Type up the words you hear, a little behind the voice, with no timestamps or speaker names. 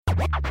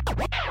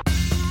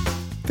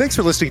Thanks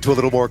for listening to A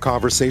Little More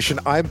Conversation.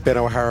 I'm Ben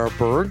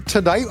O'Hara-Byrne.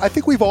 Tonight, I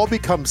think we've all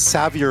become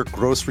savvier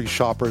grocery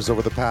shoppers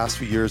over the past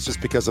few years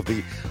just because of the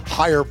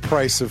higher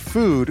price of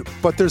food,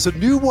 but there's a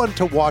new one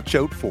to watch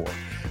out for.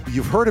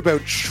 You've heard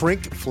about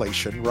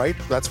shrinkflation, right?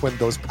 That's when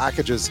those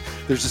packages,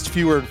 there's just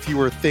fewer and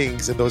fewer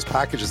things in those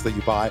packages that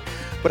you buy.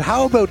 But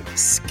how about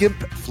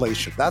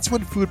skimpflation? That's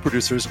when food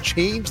producers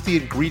change the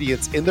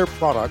ingredients in their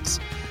products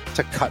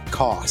to cut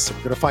costs. We're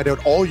going to find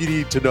out all you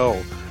need to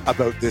know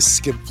about this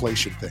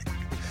skimpflation thing.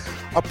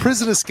 A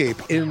prison escape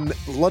in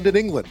London,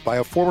 England by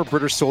a former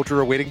British soldier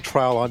awaiting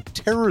trial on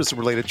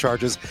terrorism-related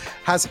charges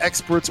has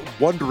experts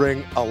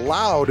wondering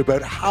aloud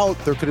about how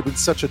there could have been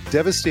such a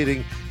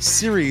devastating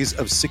series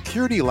of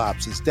security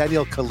lapses.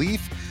 Daniel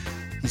Khalif,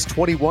 he's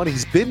 21,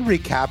 he's been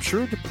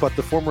recaptured, but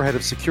the former head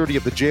of security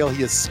of the jail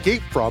he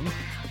escaped from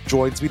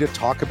joins me to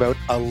talk about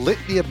a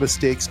litany of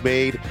mistakes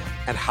made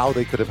and how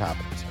they could have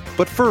happened.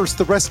 But first,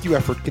 the rescue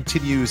effort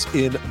continues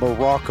in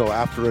Morocco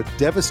after a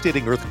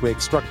devastating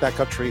earthquake struck that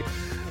country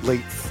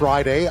late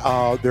Friday.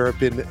 There have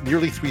been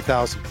nearly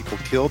 3,000 people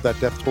killed. That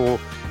death toll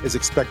is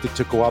expected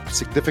to go up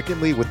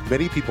significantly, with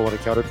many people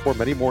unaccounted for,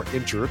 many more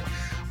injured.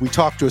 We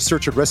talked to a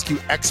search and rescue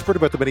expert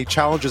about the many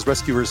challenges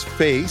rescuers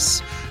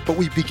face. But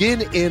we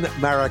begin in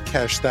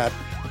Marrakech, that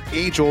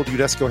age-old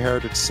UNESCO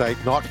heritage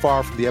site not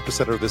far from the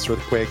epicenter of this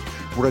earthquake,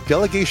 where a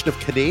delegation of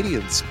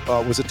Canadians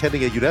was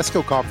attending a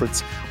UNESCO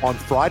conference on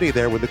Friday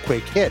there when the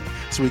quake hit.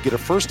 So we get a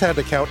first-hand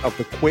account of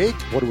the quake,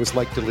 what it was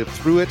like to live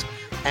through it,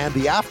 and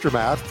the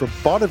aftermath from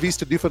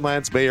Bonavista,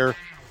 Newfoundland's Mayor,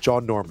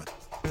 John Norman.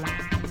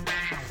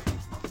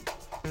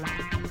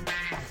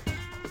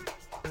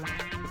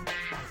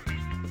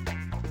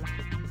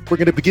 We're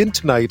going to begin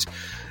tonight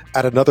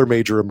at another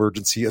major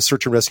emergency, a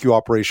search and rescue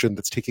operation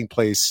that's taking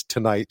place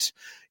tonight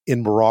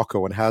in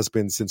Morocco and has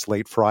been since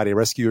late Friday.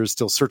 Rescuers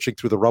still searching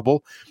through the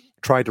rubble,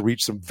 trying to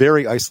reach some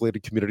very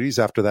isolated communities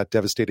after that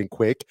devastating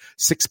quake,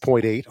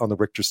 6.8 on the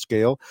Richter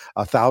scale.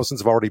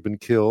 Thousands have already been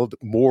killed.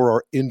 More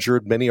are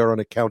injured. Many are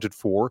unaccounted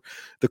for.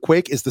 The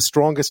quake is the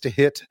strongest to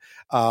hit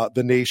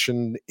the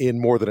nation in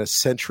more than a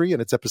century,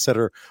 and its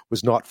epicenter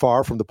was not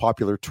far from the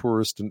popular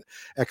tourist and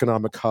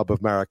economic hub of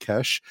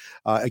Marrakech.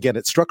 Again,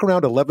 it struck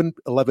around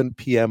 11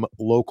 p.m.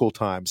 local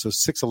time, so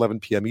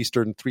 6:11 p.m.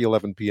 Eastern,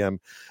 3:11 p.m.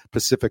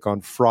 Pacific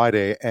on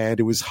Friday, and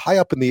it was high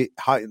up in the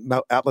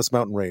Atlas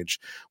Mountain Range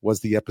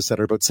was the epicenter,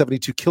 about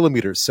 72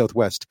 kilometers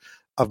southwest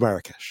of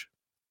Marrakech.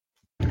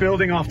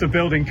 Building after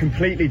building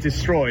completely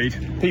destroyed.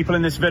 People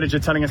in this village are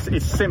telling us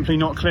it's simply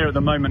not clear at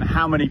the moment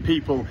how many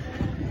people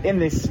in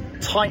this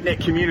tight-knit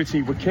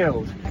community were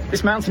killed.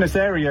 This mountainous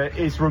area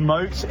is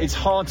remote. It's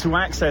hard to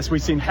access.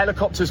 We've seen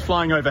helicopters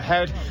flying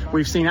overhead.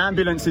 We've seen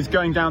ambulances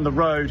going down the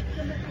road.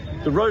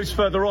 The roads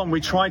further on,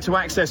 we tried to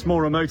access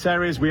more remote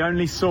areas. We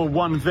only saw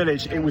one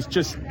village. It was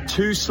just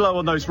too slow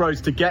on those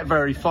roads to get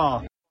very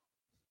far.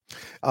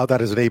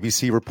 That is an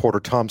ABC reporter,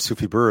 Tom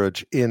Soufi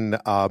Burrage, in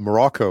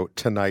Morocco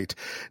tonight.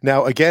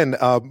 Now, again,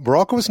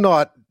 Morocco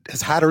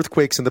has had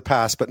earthquakes in the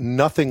past, but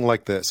nothing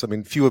like this. I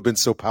mean, few have been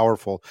so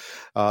powerful.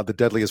 The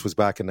deadliest was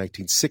back in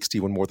 1960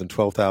 when more than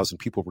 12,000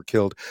 people were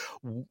killed.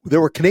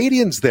 There were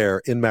Canadians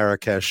there in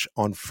Marrakech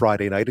on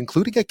Friday night,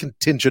 including a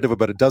contingent of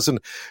about a dozen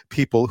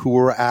people who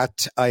were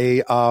at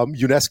a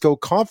UNESCO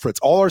conference.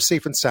 All are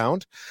safe and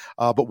sound,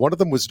 but one of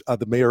them was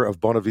the mayor of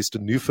Bonavista,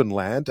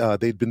 Newfoundland.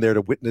 They'd been there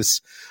to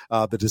witness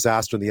the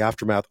disaster and the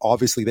aftermath.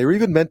 Obviously, they were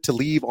even meant to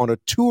leave on a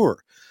tour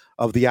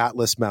of the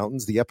Atlas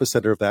Mountains, the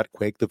epicenter of that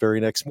quake, the very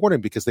next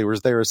morning, because they were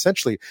there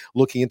essentially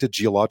looking into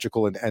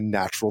geological and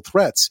natural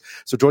threats.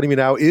 So joining me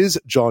now is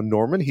John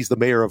Norman. He's the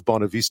mayor of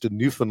Bonavista,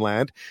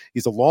 Newfoundland.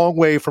 He's a long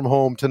way from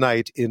home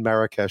tonight in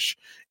Marrakech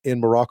in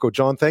Morocco.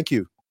 John, thank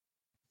you.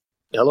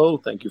 Hello,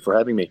 thank you for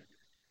having me.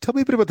 Tell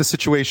me a bit about the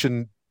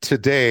situation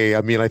today.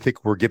 I mean, I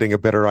think we're getting a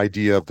better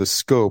idea of the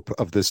scope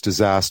of this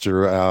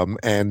disaster,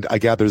 and I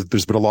gather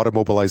there's been a lot of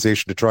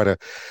mobilization to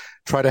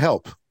try to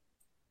help.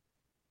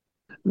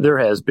 There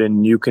has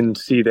been. You can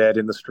see that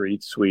in the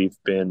streets. We've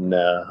been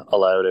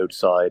allowed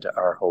outside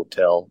our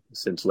hotel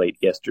since late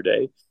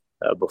yesterday,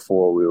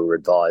 before we were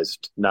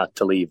advised not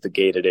to leave the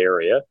gated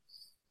area.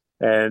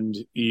 And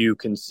you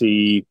can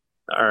see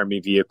army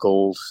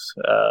vehicles,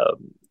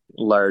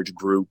 large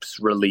groups,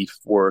 relief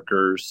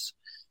workers.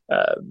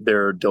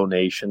 There are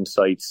donation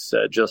sites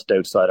just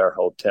outside our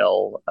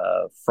hotel,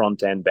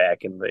 front and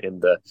back in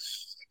the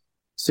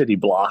city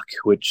block,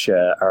 which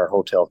our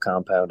hotel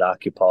compound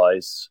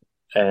occupies.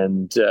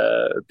 And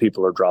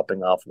people are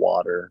dropping off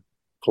water,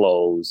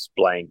 clothes,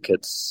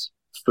 blankets,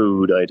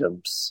 food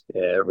items,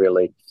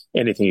 really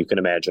anything you can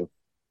imagine.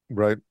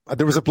 Right.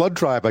 There was a blood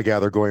drive, I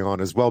gather, going on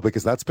as well,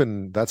 because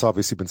that's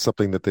obviously been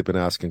something that they've been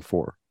asking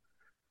for.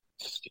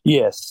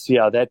 Yes.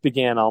 Yeah, that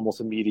began almost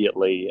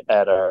immediately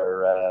at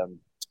our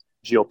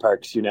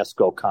Geoparks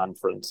UNESCO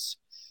conference.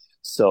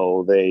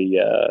 So they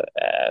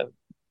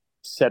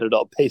set it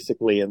up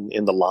basically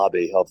in the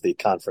lobby of the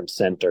conference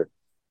center.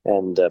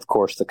 And, of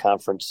course, the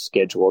conference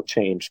schedule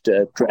changed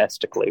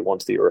drastically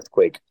once the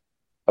earthquake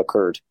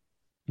occurred.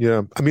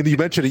 Yeah. I mean, you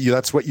mentioned it,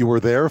 that's what you were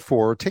there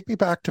for. Take me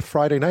back to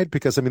Friday night,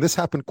 because I mean, this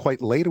happened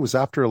quite late. It was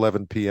after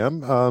 11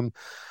 p.m.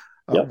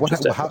 Yep,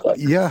 just after that.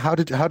 Yeah,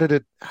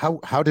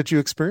 how did you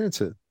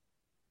experience it?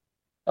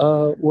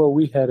 Well,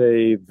 we had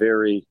a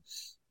very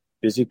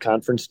busy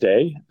conference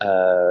day.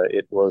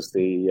 It was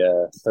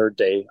the third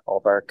day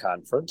of our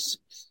conference.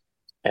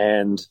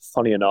 And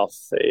funny enough,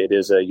 it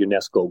is a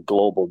UNESCO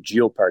Global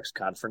Geoparks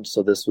Conference.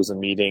 So this was a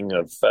meeting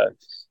of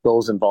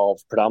those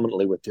involved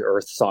predominantly with the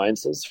earth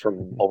sciences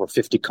from over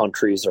 50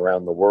 countries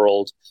around the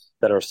world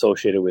that are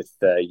associated with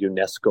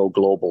UNESCO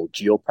Global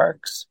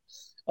Geoparks,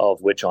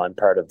 of which I'm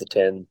part of the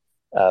 10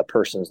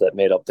 persons that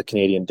made up the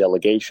Canadian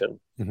delegation.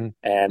 Mm-hmm.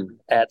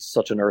 And at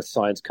such an earth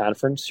science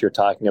conference, you're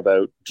talking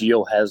about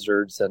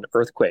geohazards and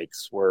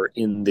earthquakes were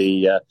in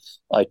the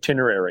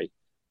itinerary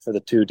for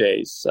the 2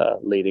 days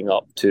leading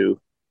up to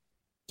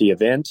the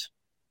event.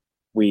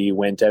 We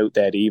went out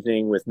that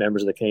evening with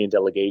members of the Canadian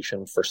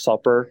delegation for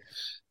supper.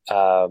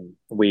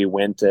 We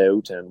went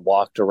out and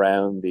walked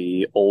around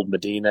the old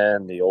Medina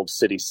and the old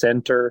city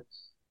center,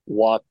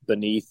 walked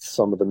beneath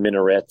some of the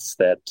minarets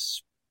that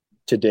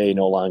today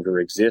no longer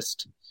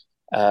exist.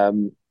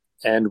 And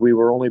we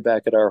were only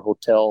back at our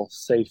hotel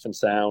safe and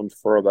sound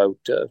for about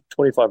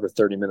 25 or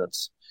 30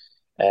 minutes,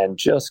 and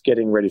just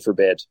getting ready for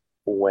bed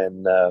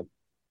when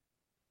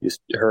you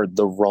heard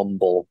the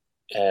rumble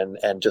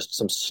and just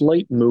some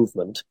slight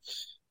movement.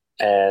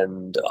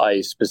 And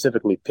I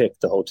specifically picked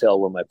the hotel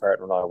where my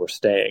partner and I were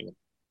staying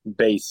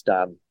based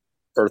on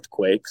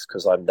earthquakes,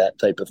 because I'm that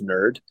type of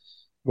nerd.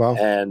 Wow.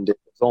 And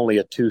it's only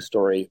a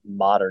 2-story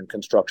modern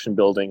construction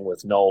building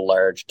with no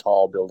large,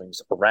 tall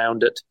buildings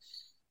around it.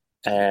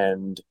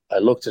 And I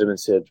looked at him and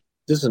said,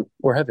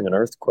 we're having an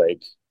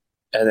earthquake.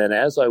 And then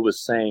as I was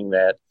saying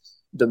that,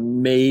 the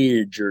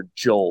major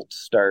jolt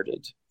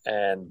started,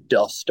 and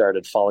dust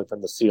started falling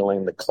from the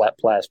ceiling. The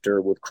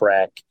plaster would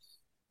crack.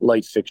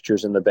 Light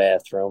fixtures in the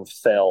bathroom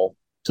fell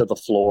to the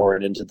floor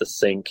and into the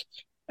sink.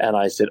 And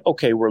I said,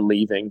 okay, we're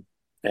leaving.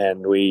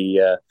 And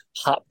we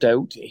hopped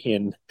out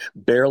in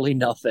barely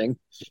nothing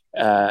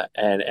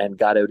and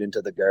got out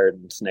into the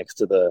gardens next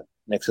to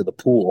the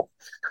pool.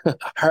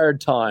 Hard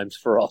times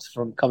for us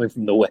coming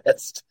from the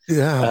West.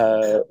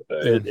 Yeah.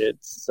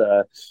 It's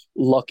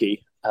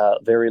lucky,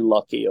 very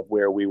lucky of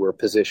where we were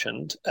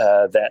positioned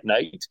that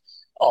night.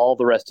 All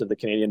the rest of the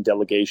Canadian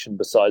delegation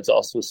besides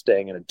us was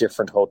staying in a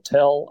different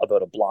hotel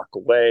about a block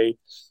away,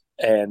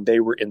 and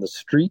they were in the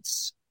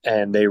streets,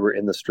 and they were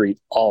in the street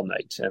all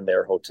night, and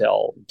their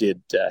hotel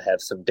did have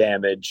some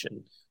damage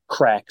and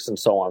cracks and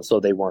so on, so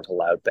they weren't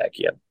allowed back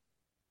in.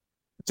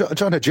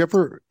 John, had you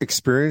ever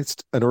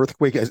experienced an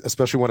earthquake,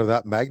 especially one of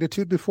that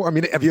magnitude before? I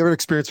mean, have you ever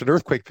experienced an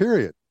earthquake,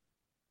 period?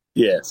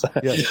 Yes.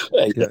 Yes.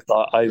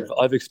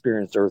 I've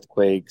experienced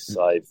earthquakes.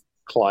 I've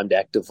climbed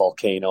active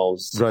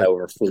volcanoes, right,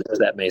 however foolish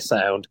that may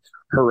sound,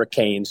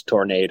 hurricanes,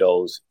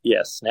 tornadoes.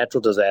 Yes,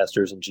 natural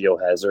disasters and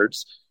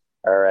geohazards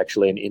are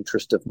actually an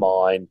interest of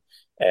mine,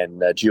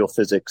 and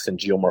geophysics and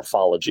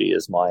geomorphology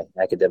is my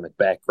academic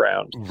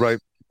background. Right.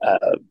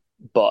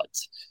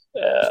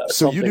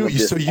 So you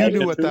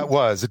knew what that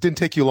was. It didn't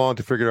take you long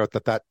to figure out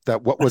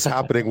that what was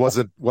happening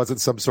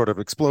wasn't some sort of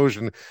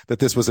explosion, that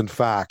this was in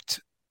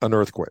fact an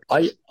earthquake.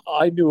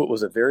 I knew it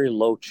was a very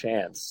low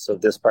chance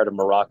of this part of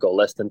Morocco,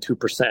 less than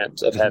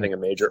 2% of having a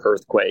major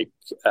earthquake.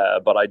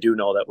 But I do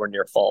know that we're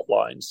near fault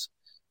lines.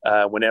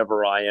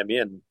 Whenever I am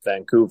in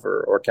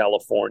Vancouver or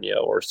California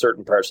or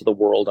certain parts of the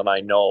world, and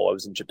I know I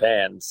was in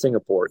Japan,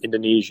 Singapore,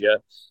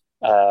 Indonesia,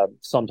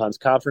 sometimes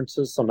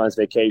conferences, sometimes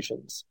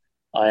vacations,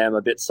 I am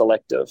a bit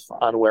selective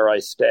on where I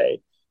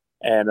stay.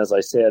 And as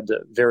I said,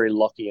 very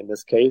lucky in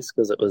this case,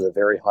 because it was a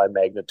very high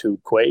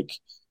magnitude quake.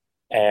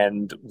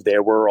 And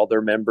there were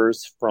other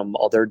members from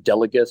other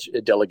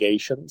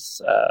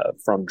delegations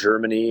from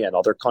Germany and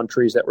other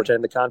countries that were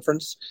attending the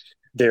conference.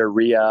 Their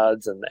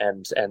riads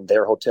and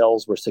their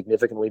hotels were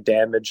significantly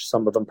damaged.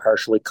 Some of them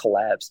partially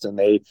collapsed, and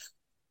they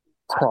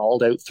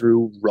crawled out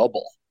through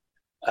rubble.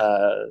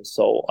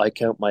 So I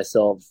count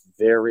myself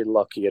very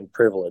lucky and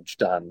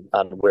privileged on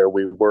where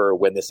we were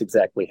when this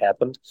exactly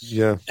happened.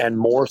 Yeah. And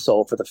more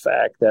so for the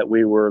fact that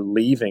we were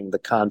leaving the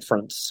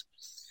conference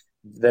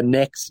the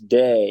next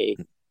day.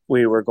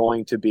 We were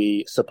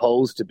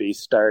supposed to be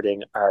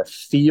starting our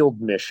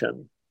field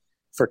mission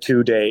for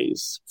 2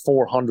 days,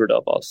 400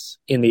 of us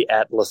in the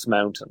Atlas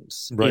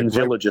Mountains, in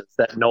villages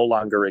that no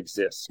longer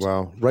exist.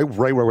 Wow. Right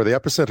where the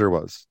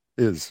epicenter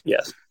is.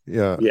 Yes.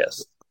 Yeah.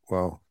 Yes.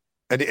 Wow.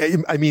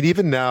 And I mean,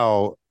 even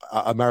now,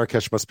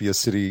 Marrakech must be a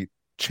city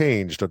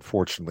changed,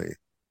 unfortunately.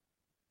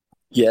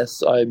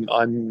 Yes,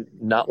 I'm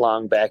not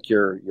long back.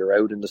 You're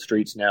out in the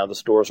streets now. The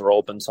stores are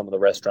open. Some of the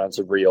restaurants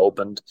have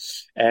reopened,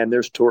 and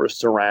there's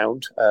tourists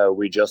around.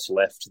 We just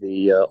left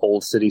the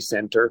old city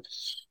center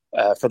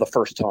for the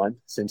first time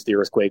since the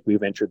earthquake. We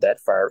ventured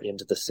that far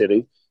into the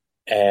city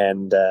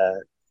and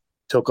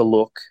took a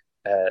look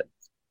at,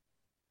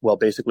 well,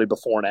 basically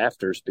before and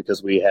afters,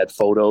 because we had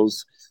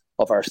photos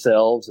of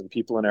ourselves and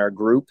people in our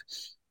group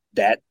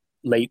that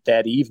late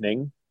that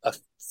evening.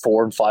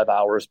 4 and 5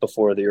 hours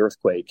before the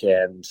earthquake,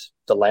 and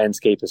the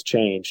landscape has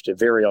changed.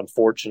 Very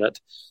unfortunate,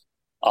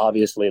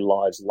 obviously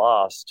lives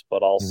lost,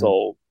 but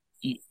also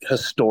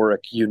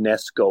historic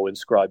UNESCO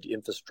inscribed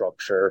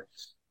infrastructure.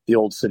 The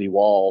old city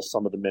wall,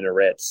 some of the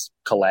minarets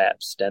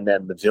collapsed, and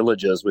then the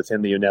villages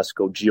within the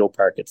UNESCO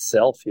geopark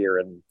itself here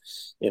in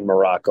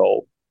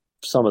Morocco,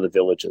 some of the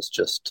villages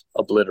just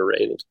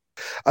obliterated.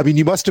 I mean,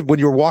 you must have, when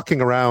you were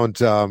walking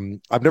around,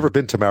 I've never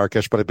been to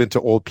Marrakech, but I've been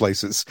to old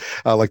places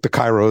like the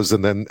Cairos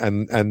and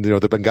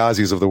the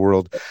Benghazis of the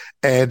world.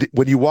 And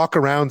when you walk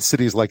around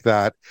cities like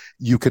that,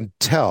 you can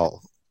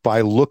tell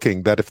by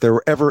looking that if there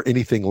were ever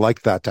anything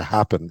like that to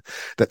happen,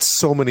 that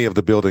so many of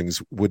the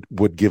buildings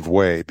would give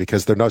way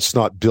because they're just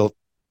not built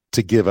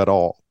to give at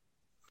all.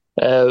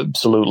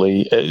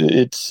 Absolutely.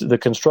 It's the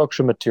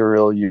construction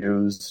material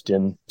used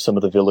in some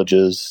of the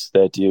villages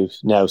that you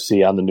now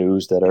see on the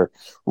news that are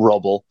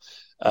rubble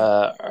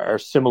are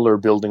similar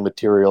building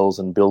materials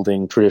and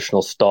building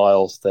traditional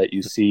styles that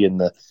you see in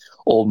the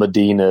old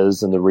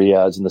Medinas and the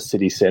Riyads and the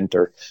city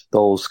center.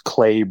 Those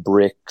clay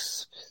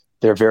bricks,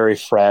 they're very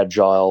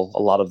fragile.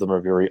 A lot of them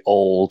are very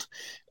old,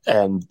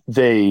 and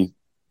they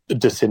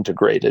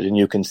disintegrated, and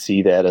you can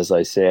see that, as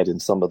I said, in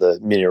some of the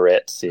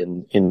minarets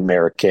in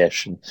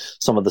Marrakech and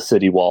some of the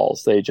city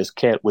walls. They just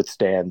can't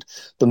withstand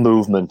the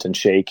movement and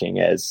shaking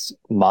as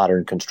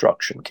modern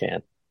construction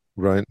can.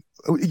 Right.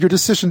 Your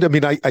decision, I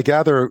mean, I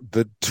gather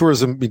that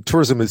tourism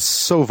is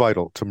so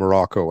vital to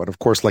Morocco. And of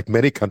course, like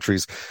many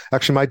countries,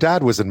 actually, my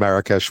dad was in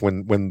Marrakech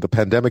when the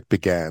pandemic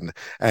began,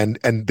 and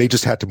they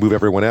just had to move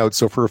everyone out.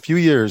 So for a few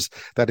years,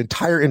 that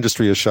entire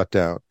industry is shut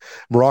down.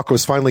 Morocco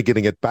is finally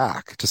getting it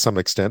back to some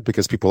extent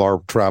because people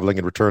are traveling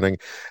and returning.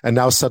 And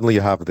now suddenly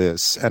you have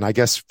this. And I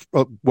guess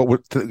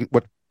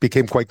what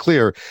became quite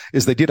clear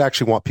is they did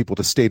actually want people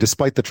to stay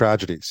despite the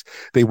tragedies.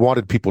 They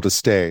wanted people to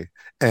stay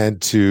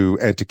and to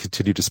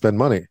continue to spend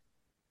money.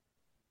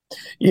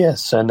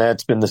 Yes, and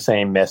that's been the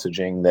same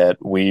messaging that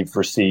we've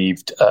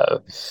received,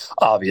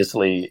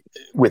 obviously,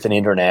 with an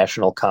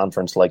international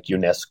conference like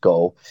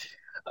UNESCO.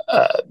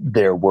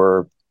 There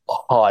were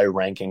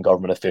high-ranking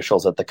government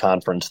officials at the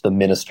conference, the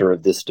minister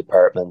of this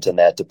department and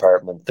that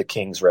department, the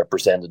king's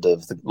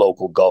representative, the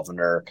local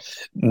governor,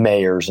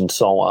 mayors, and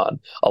so on,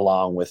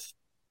 along with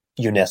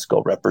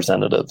UNESCO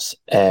representatives.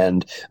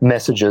 And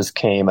messages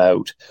came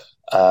out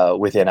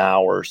within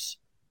hours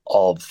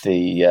of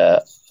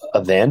the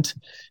event,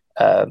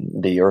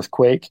 the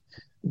earthquake,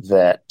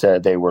 that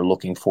they were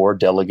looking for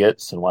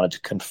delegates and wanted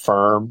to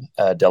confirm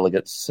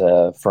delegates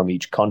from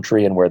each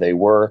country and where they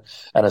were.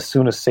 And as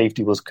soon as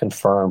safety was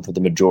confirmed for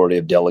the majority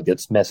of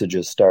delegates,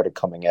 messages started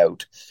coming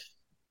out,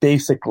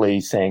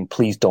 basically saying,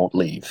 please don't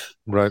leave.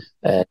 Right.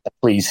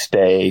 Please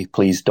stay.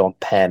 Please don't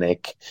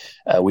panic.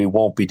 We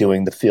won't be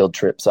doing the field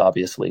trips,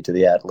 obviously, to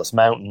the Atlas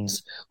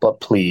Mountains,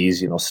 but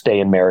please, stay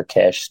in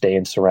Marrakech, stay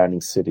in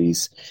surrounding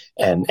cities,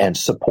 and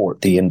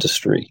support the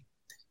industry.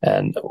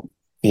 And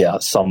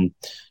some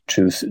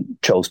chose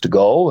to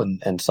go,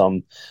 and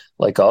some,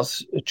 like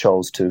us,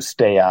 chose to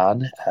stay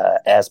on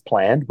as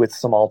planned, with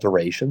some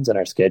alterations in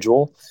our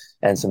schedule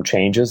and some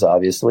changes,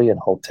 obviously, in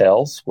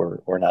hotels.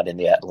 We're not in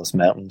the Atlas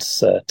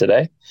Mountains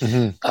today.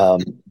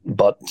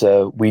 But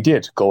we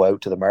did go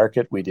out to the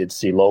market. We did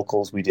see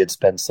locals. We did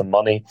spend some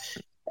money,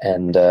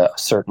 and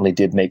certainly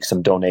did make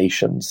some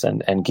donations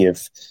and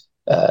give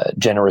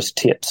generous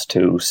tips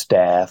to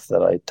staff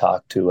that I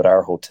talked to at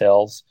our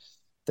hotels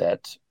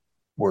that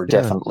were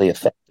definitely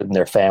affected, and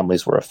their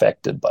families were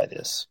affected by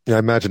this. Yeah, I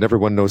imagine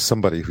everyone knows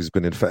somebody who's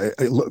been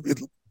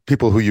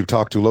people who you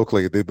talk to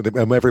locally.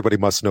 Everybody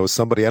must know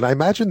somebody. And I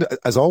imagine,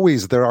 as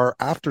always, there are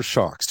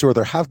aftershocks too, or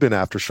there have been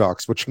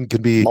aftershocks, which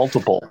can be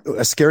multiple.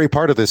 A scary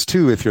part of this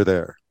too, if you're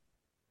there.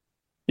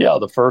 Yeah,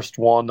 the first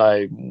one,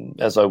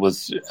 as I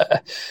was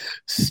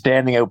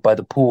standing out by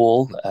the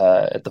pool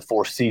at the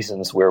Four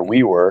Seasons where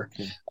we were,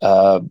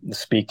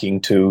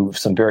 speaking to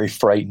some very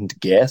frightened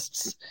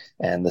guests,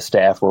 and the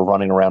staff were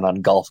running around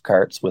on golf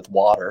carts with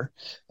water.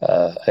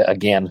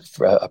 Again,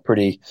 a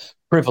pretty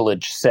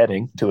privileged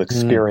setting to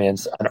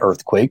experience an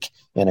earthquake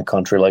in a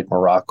country like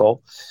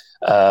Morocco.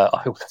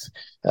 I was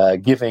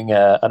giving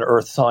an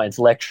earth science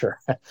lecture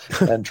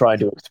and trying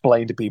to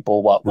explain to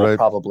people what will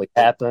probably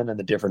happen and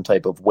the different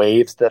type of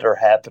waves that are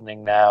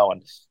happening now.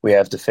 And we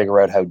have to figure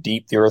out how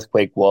deep the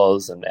earthquake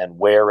was and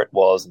where it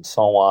was and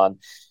so on.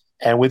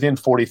 And within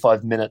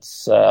 45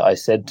 minutes, I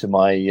said to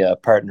my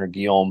partner,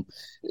 Guillaume,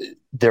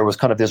 there was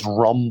kind of this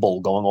rumble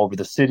going over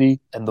the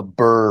city and the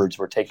birds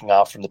were taking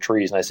off from the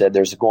trees. And I said,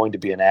 there's going to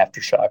be an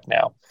aftershock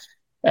now.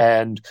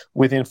 And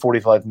within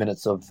 45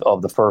 minutes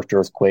of the first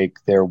earthquake,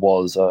 there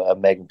was a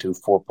magnitude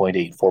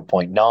 4.8,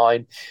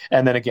 4.9.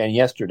 And then again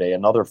yesterday,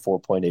 another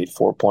 4.8,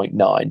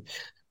 4.9.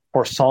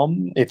 For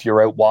some, if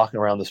you're out walking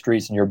around the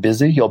streets and you're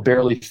busy, you'll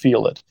barely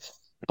feel it.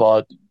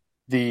 But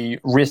the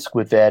risk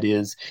with that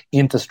is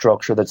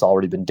infrastructure that's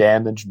already been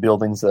damaged,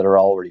 buildings that are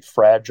already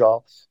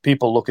fragile.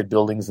 People look at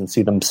buildings and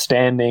see them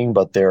standing,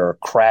 but there are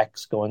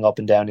cracks going up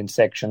and down in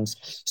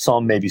sections.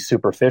 Some may be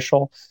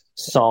superficial,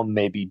 some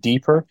may be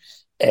deeper.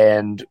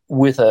 And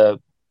with a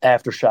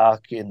aftershock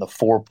in the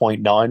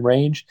 4.9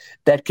 range,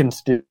 that can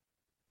still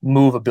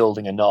move a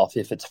building enough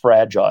if it's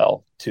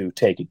fragile to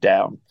take it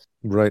down.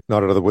 Right,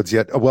 not out of the woods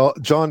yet. Well,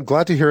 John,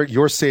 glad to hear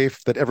you're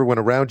safe, that everyone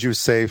around you is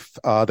safe,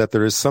 that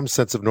there is some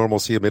sense of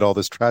normalcy amid all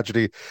this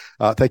tragedy.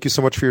 Thank you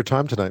so much for your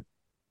time tonight.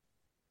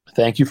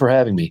 Thank you for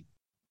having me.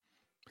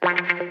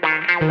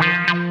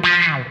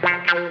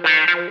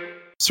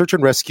 Search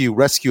and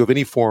rescue of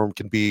any form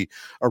can be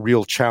a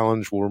real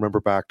challenge. We'll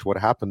remember back to what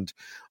happened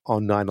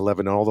on 9/11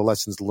 and all the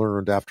lessons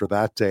learned after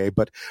that day.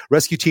 But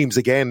rescue teams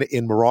again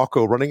in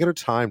Morocco running out of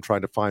time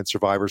trying to find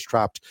survivors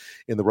trapped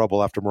in the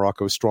rubble after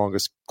Morocco's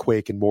strongest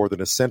quake in more than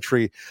a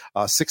century.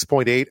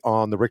 6.8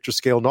 on the Richter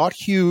scale, not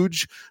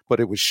huge, but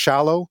it was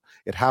shallow.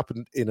 It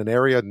happened in an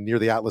area near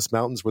the Atlas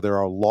Mountains where there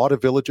are a lot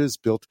of villages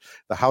built.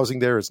 The housing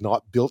there is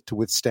not built to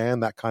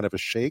withstand that kind of a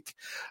shake.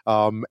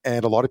 And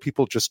a lot of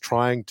people just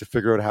trying to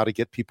figure out how to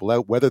get people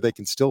out, whether they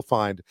can still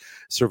find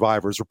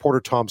survivors. Reporter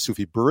Tom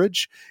Soufi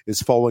Burridge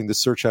is following the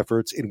search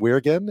efforts in where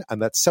again?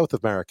 And that's south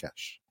of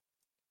Marrakech.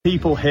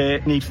 People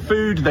here need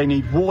food, they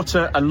need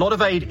water. A lot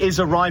of aid is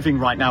arriving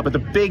right now, but the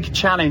big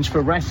challenge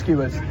for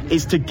rescuers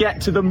is to get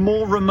to the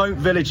more remote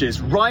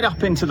villages, right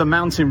up into the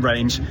mountain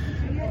range.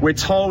 We're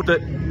told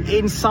that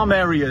in some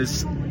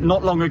areas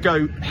not long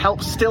ago,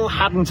 help still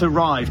hadn't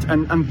arrived,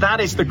 and that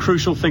is the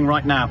crucial thing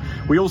right now.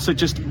 We also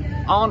just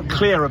aren't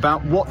clear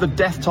about what the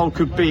death toll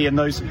could be in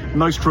those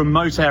most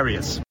remote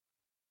areas.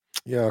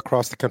 Yeah,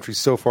 across the country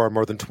so far,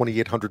 more than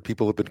 2,800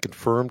 people have been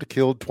confirmed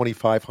killed,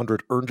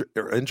 2,500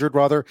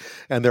 injured,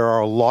 and there are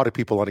a lot of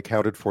people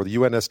unaccounted for. The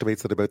UN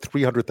estimates that about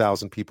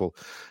 300,000 people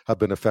have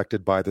been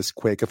affected by this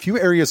quake. A few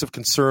areas of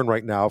concern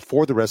right now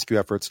for the rescue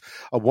efforts.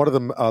 One of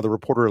them, the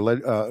reporter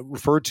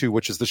referred to,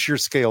 which is the sheer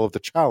scale of the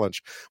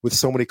challenge with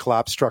so many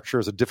collapsed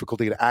structures and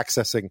difficulty in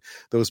accessing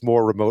those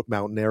more remote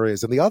mountain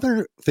areas. And the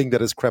other thing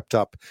that has crept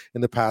up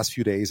in the past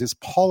few days is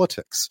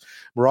politics.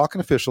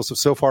 Moroccan officials have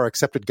so far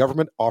accepted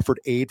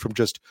government-offered aid from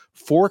just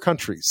 4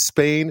 countries,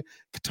 Spain,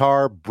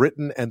 Qatar,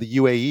 Britain, and the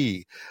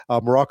UAE.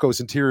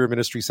 Morocco's Interior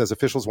Ministry says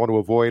officials want to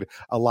avoid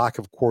a lack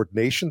of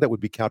coordination that would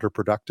be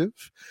counterproductive,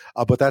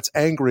 but that's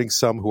angering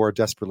some who are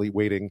desperately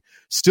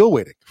still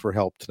waiting for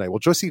help tonight. Well,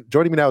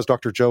 joining me now is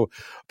Dr. Joe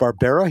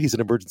Barbera. He's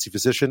an emergency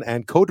physician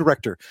and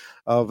co-director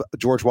of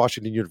George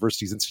Washington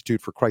University's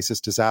Institute for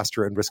Crisis,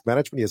 Disaster, and Risk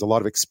Management. He has a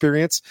lot of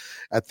experience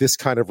at this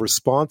kind of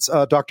response.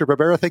 Dr.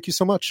 Barbera, thank you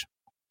so much.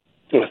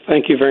 Well,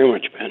 thank you very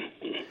much, Ben.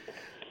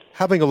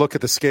 Having a look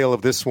at the scale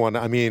of this one,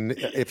 I mean,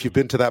 if you've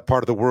been to that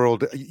part of the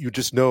world, you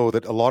just know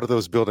that a lot of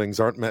those buildings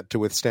aren't meant to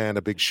withstand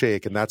a big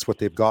shake, and that's what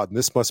they've got. And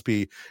this must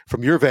be,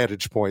 from your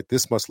vantage point,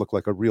 this must look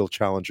like a real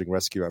challenging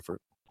rescue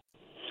effort.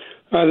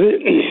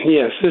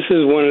 Yes, this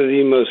is one of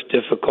the most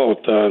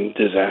difficult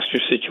disaster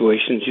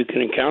situations you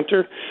can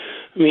encounter.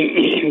 I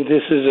mean,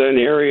 this is an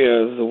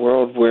area of the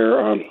world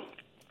where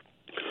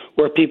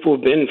people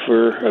have been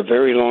for a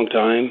very long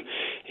time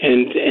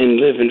and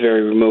live in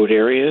very remote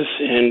areas,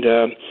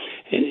 and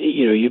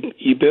you know,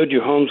 you build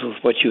your homes with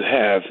what you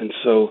have, and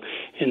so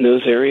in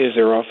those areas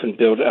they're often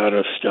built out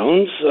of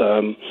stones,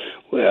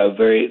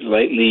 very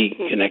lightly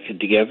connected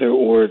together,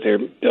 or they're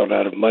built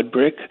out of mud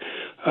brick,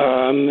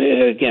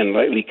 again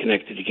lightly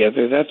connected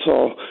together. That's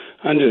all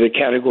under the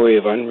category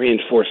of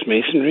unreinforced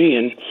masonry,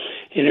 and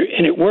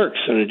it works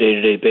on a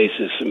day-to-day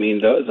basis. I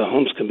mean, the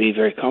homes can be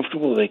very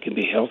comfortable, they can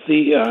be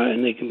healthy,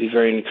 and they can be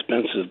very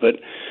inexpensive, but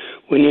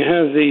when you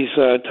have these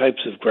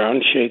types of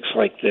ground shakes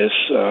like this,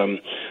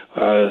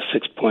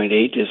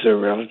 6.8 is a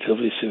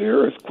relatively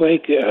severe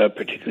earthquake,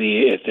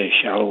 particularly at the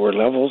shallower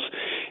levels,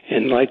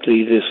 and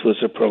likely this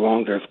was a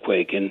prolonged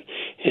earthquake. And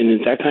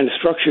in that kind of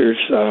structures,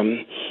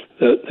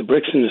 the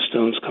bricks and the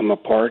stones come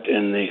apart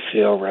and they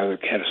fail rather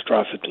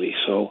catastrophically.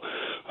 So,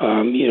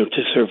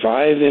 to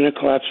survive in a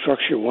collapsed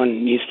structure,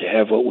 one needs to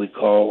have what we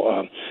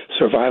call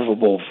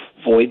survivable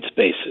void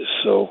spaces.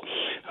 So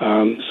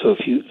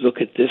if you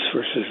look at this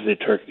versus the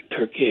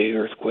Turkey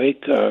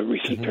earthquake,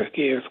 recent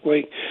Turkey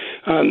earthquake,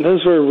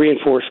 those were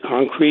reinforced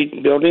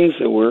concrete buildings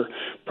that were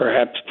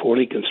perhaps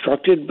poorly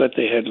constructed, but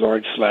they had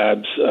large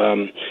slabs.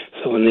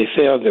 So when they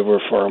failed, they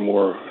were far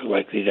more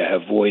likely to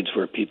have voids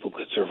where people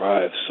could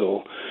survive.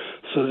 So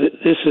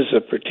this is a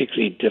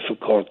particularly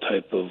difficult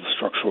type of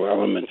structural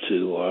element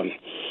to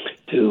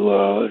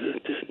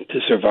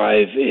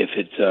survive if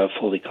it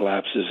fully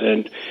collapses,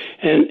 and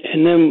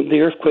then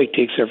the earthquake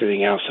takes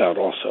everything else out.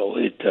 Also,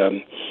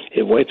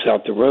 it wipes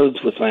out the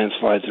roads with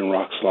landslides and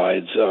rock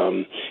slides.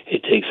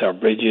 It takes out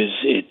bridges.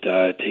 It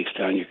takes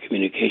down your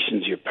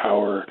communications, your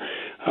power,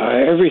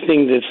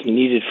 everything that's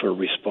needed for a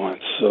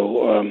response.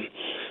 So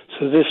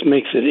this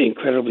makes it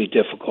incredibly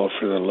difficult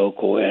for the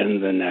local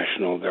and the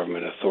national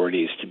government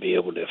authorities to be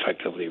able to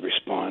effectively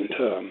respond.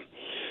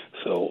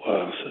 So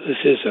this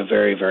is a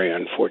very, very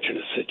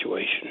unfortunate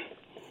situation.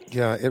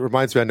 Yeah, it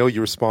reminds me, I know you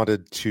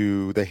responded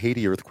to the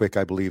Haiti earthquake,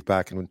 I believe,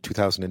 back in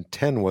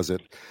 2010, was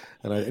it?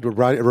 And it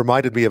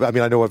reminded me of, I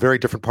know a very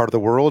different part of the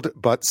world,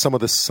 but some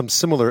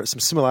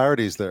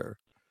similarities there.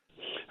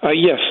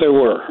 Yes, there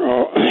were.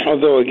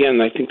 Although,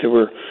 again, I think there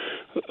were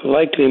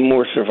likely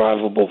more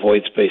survivable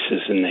void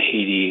spaces in the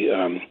Haiti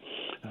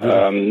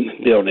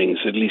buildings,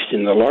 at least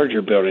in the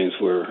larger buildings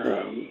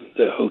where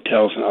the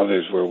hotels and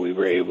others where we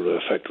were able to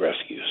effect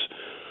rescues.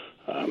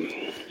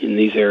 In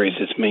these areas,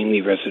 it's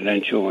mainly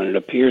residential, and it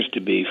appears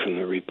to be, from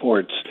the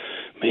reports,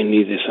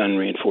 mainly this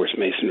unreinforced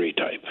masonry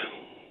type.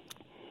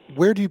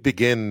 Where do you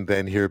begin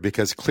then here?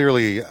 Because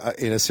clearly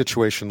in a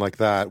situation like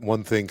that,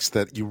 one thinks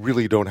that you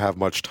really don't have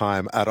much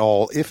time at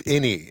all, if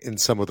any, in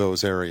some of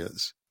those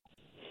areas.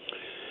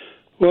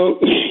 Well,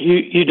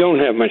 you don't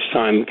have much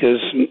time because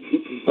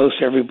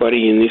most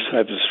everybody in these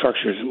types of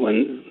structures,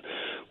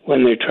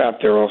 when they're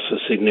trapped, they're also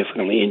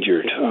significantly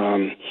injured.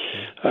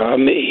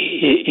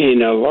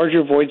 In a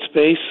larger void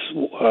space,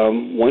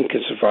 one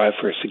can survive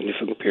for a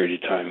significant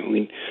period of time.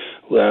 We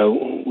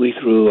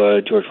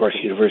through George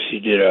Washington University,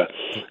 did a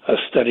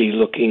study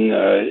looking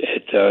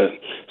at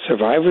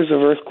survivors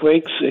of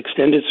earthquakes,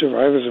 extended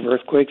survivors of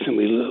earthquakes, and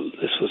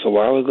this was a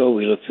while ago.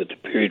 We looked at the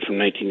period from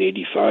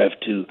 1985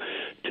 to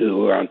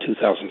around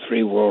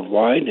 2003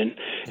 worldwide, and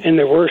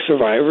there were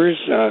survivors,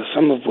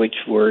 some of which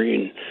were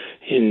in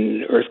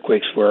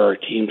earthquakes where our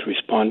teams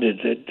responded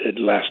that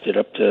lasted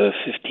up to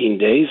 15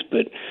 days,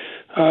 but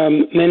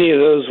many of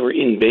those were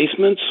in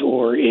basements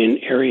or in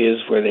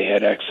areas where they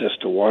had access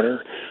to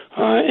water,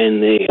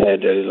 and they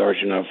had a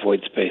large enough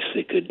void space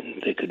they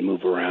could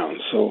move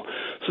around. So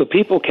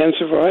people can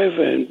survive,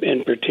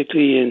 and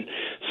particularly in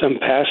some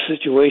past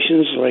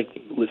situations like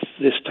with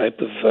this type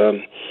of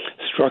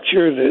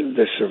structure,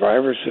 the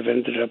survivors have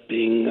ended up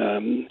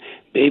being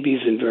babies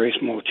and very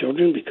small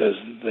children because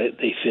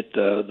they fit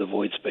the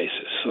void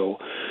spaces. So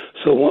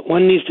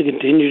one needs to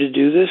continue to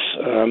do this.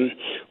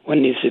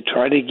 One needs to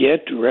try to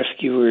get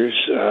rescuers,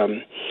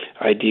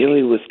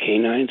 ideally with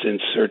canines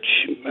and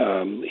search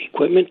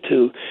equipment,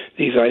 to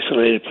these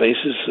isolated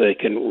places so they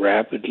can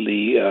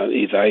rapidly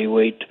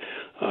evaluate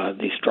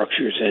these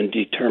structures and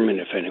determine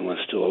if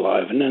anyone's still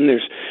alive. And then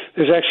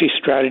there's actually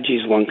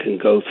strategies one can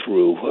go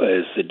through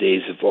as the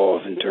days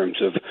evolve in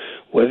terms of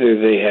whether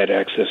they had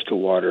access to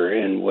water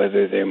and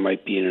whether there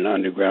might be in an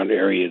underground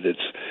area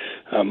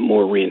that's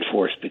more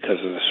reinforced because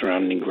of the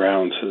surrounding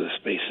ground, so the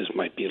spaces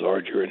might be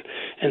larger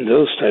and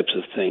those types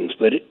of things.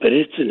 But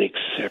it's an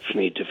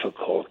exceptionally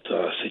difficult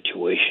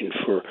situation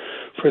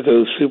for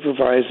those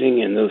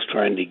supervising and those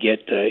trying to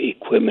get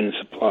equipment and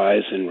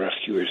supplies and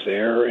rescuers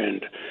there,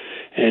 and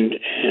then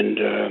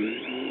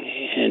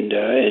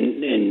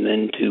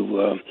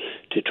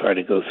to try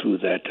to go through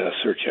that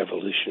search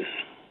evolution.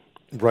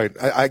 Right.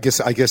 I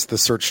guess the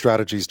search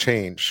strategies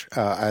change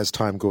as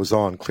time goes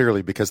on,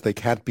 clearly, because they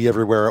can't be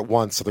everywhere at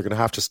once, so they're going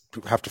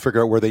to have to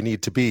figure out where they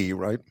need to be,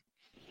 right?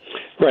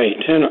 Right,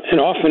 and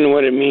often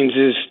what it means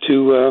is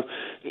to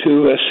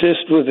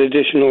assist with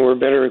additional or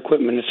better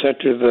equipment,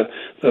 etc.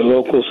 The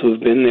locals who've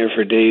been there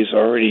for days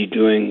already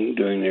doing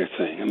their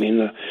thing. I mean,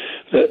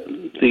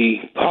 the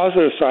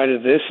positive side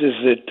of this is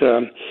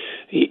that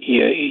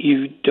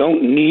you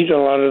don't need a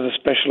lot of the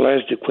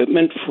specialized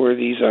equipment for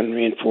these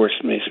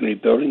unreinforced masonry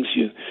buildings.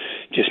 You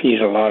just need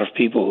a lot of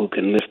people who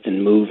can lift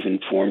and move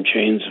and form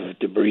chains of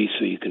debris,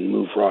 so you can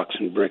move rocks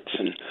and bricks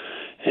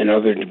and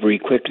other debris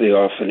quickly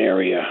off an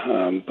area.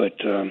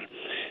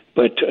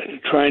 But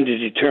trying to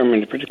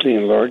determine, particularly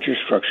in larger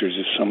structures,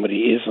 if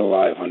somebody is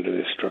alive under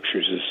the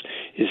structures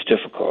is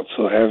difficult.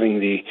 So having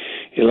the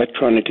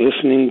electronic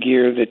listening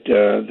gear that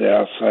the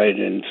outside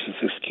and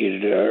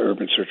sophisticated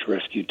urban search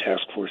rescue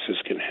task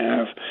forces can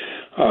have,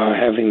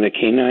 having the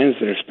canines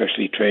that are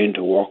specially trained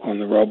to walk on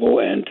the rubble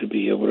and to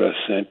be able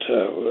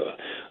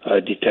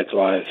to detect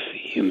live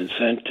human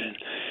scent,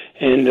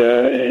 and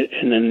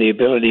then the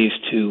abilities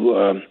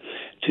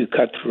to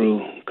cut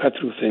through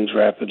things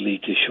rapidly,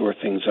 to shore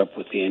things up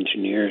with the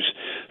engineers.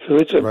 So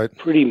it's a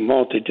pretty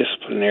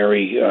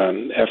multidisciplinary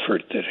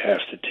effort that has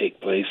to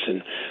take place,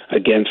 and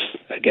against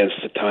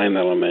the time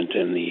element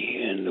and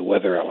the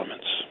weather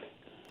elements.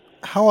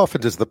 How often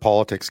does the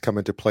politics come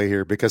into play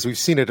here? Because we've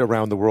seen it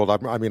around the world.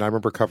 I mean, I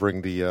remember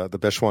covering the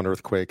Sichuan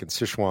earthquake in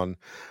Sichuan,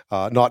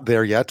 not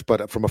there yet,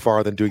 but from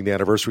afar, then doing the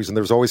anniversaries. And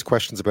there's always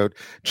questions about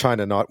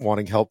China not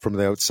wanting help from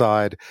the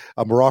outside.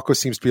 Morocco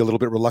seems to be a little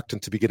bit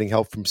reluctant to be getting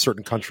help from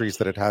certain countries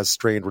that it has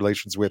strained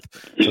relations with,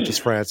 such as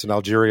France and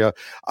Algeria.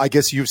 I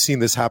guess you've seen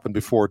this happen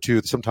before,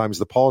 too. Sometimes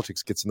the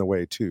politics gets in the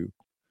way, too.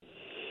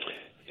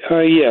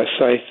 Yes,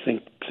 I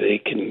think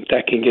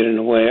that can get in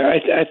the way.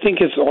 I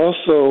think it's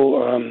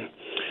also...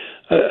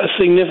 a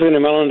significant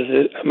amount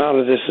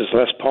of this is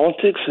less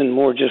politics and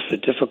more just the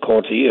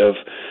difficulty of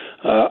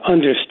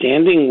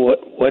understanding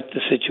what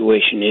the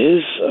situation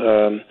is,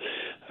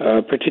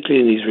 particularly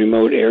in these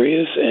remote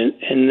areas,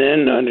 and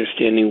then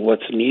understanding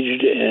what's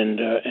needed,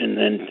 and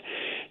then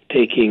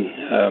taking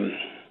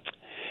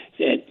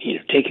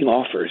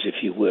offers,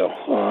 if you will.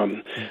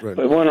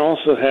 But one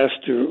also has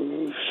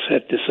to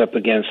set this up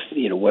against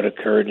what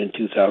occurred in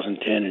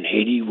 2010 in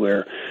Haiti,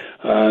 where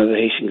the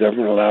Haitian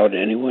government allowed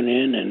anyone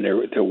in, and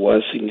there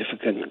was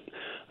significant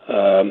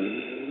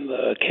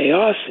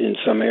chaos in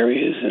some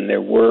areas, and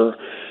there were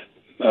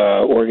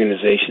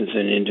organizations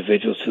and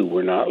individuals who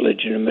were not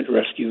legitimate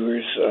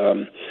rescuers,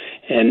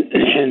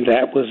 and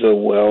that was a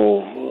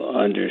well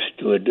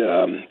understood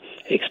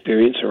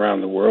experience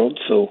around the world.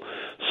 So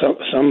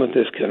some of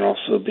this can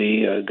also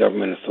be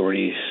government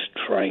authorities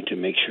trying to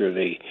make sure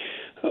they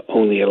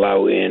only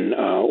allow in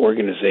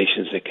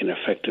organizations that can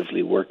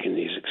effectively work in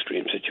these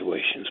extreme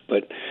situations.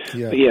 But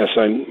yes,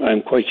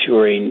 I'm quite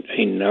sure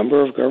a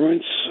number of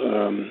governments,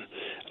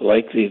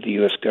 like the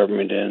U.S.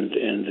 government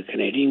and the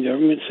Canadian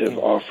governments, have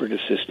offered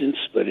assistance.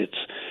 But it's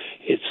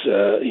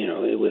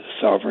with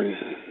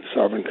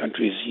sovereign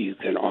countries, you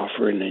can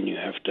offer, and then you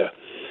have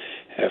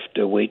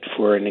to wait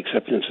for an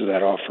acceptance of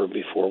that offer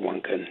before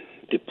one can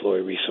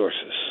deploy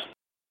resources.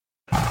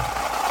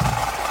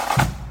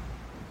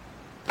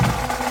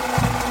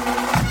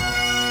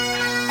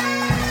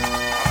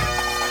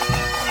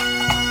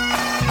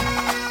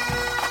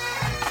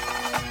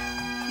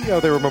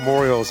 There were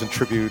memorials and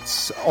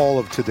tributes all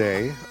of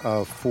today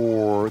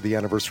for the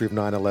anniversary of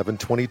 9/11,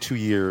 22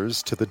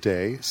 years to the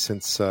day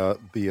since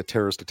the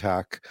terrorist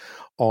attack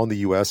on the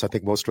U.S. I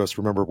think most of us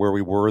remember where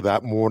we were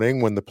that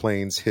morning when the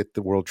planes hit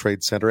the World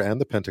Trade Center and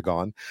the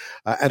Pentagon.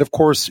 And of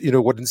course,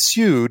 what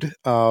ensued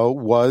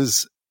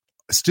was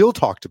still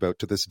talked about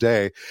to this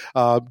day.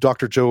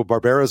 Dr. Joe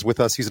Barbera is with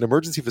us. He's an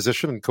emergency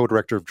physician and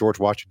co-director of George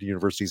Washington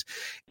University's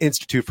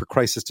Institute for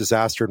Crisis,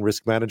 Disaster, and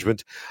Risk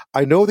Management.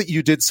 I know that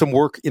you did some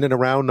work in and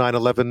around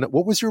 9/11.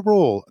 What was your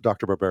role,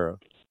 Dr. Barbera?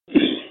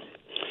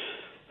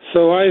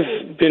 So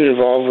I've been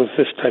involved with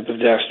this type of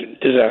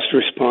disaster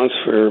response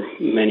for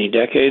many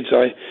decades.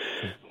 I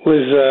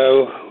was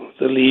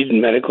the lead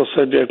medical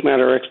subject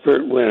matter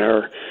expert when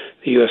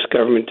the U.S.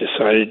 government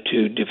decided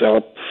to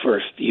develop,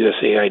 first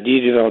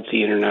USAID developed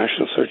the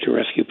International Search and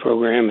Rescue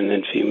Program, and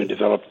then FEMA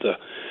developed the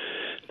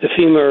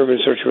FEMA Urban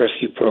Search and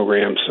Rescue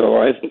Program. So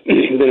I've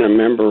been a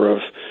member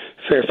of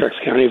Fairfax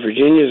County,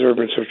 Virginia's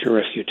Urban Search and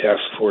Rescue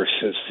Task Force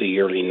since the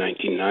early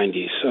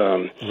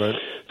 1990s. Right.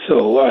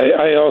 So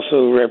I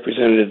also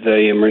represented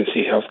the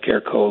Emergency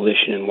Healthcare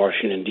Coalition in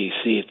Washington,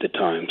 D.C. at the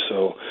time.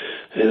 So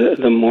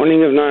the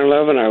morning of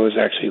 9/11, I was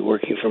actually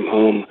working from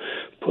home,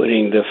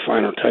 putting the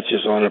final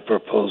touches on a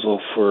proposal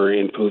for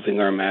improving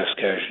our mass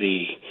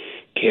casualty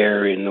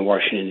care in the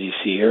Washington,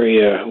 D.C.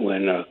 area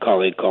when a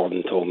colleague called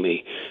and told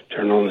me,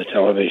 turn on the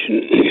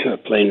television, a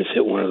plane has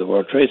hit one of the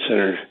World Trade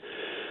Center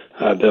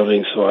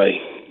buildings. So I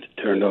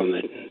turned on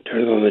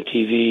the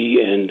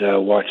TV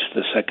and watched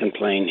the second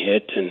plane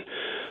hit and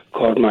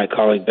called my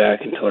colleague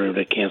back and told him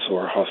to cancel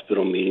our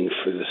hospital meeting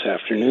for this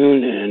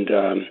afternoon.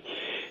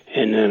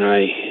 And then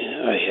I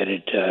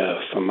headed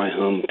from my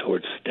home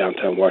towards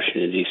downtown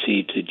Washington,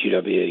 D.C. to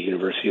GW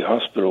University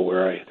Hospital,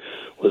 where I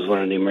was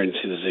one of the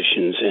emergency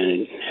physicians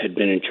and had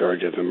been in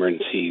charge of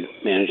emergency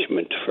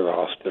management for the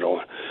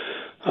hospital.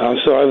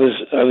 So I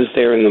was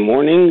there in the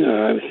morning.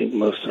 I think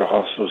most of the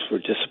hospitals were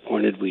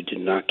disappointed we did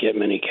not get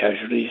many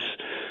casualties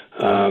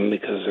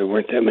because there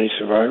weren't that many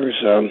survivors.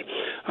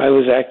 I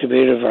was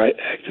activated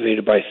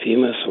by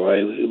FEMA, so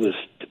I was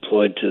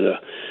deployed to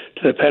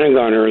the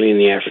Pentagon early in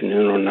the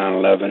afternoon on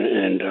 9/11,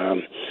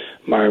 and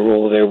my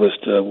role there was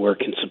to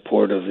work in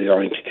support of the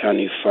Arlington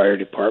County Fire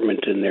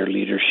Department and their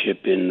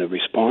leadership in the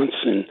response,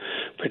 and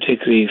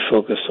particularly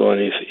focus on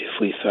if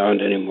we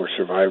found any more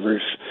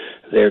survivors,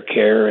 their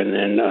care, and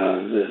then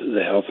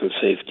the health and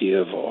safety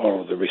of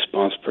all of the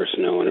response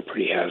personnel in a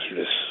pretty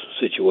hazardous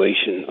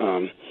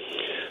situation.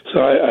 So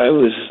I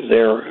was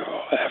there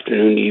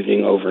afternoon,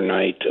 evening,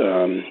 overnight,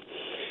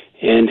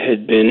 and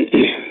had been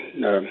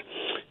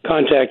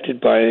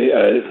contacted by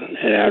an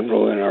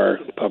admiral in our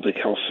public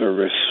health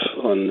service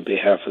on the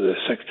behalf of the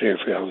Secretary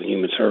for Health and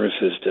Human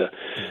Services to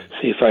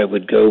see if I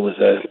would go with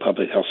a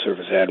public health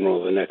service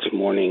admiral the next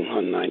morning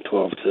on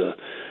 9/12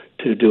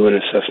 to do an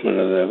assessment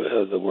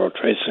of the World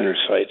Trade Center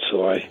site.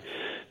 So I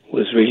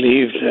was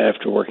relieved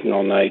after working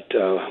all night,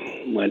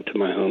 went to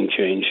my home,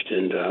 changed,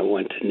 and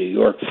went to New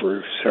York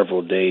for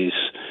several days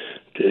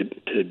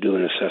to do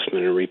an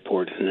assessment and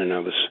report. And then I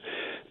was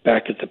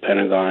back at the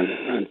Pentagon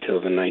until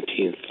the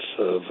 19th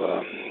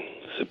of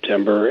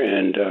September,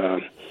 and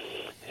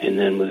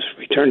then was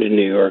returned to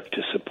New York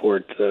to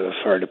support the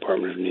Fire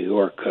Department of New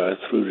York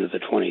through to the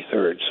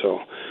 23rd.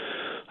 So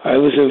I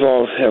was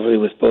involved heavily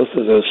with both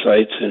of those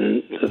sites,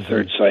 and the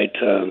third site,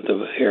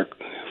 the Air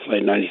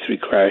Flight 93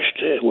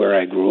 crashed where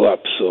I grew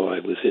up, so I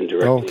was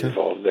indirectly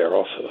involved there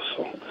also.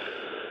 So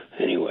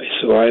anyway,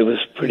 so I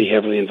was pretty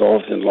heavily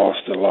involved and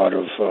lost a lot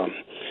of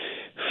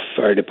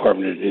Fire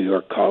Department of New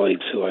York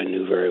colleagues who I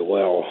knew very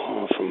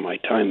well from my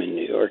time in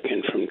New York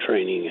and from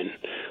training and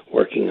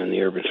working on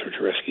the urban search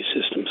and rescue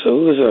system. So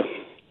it was a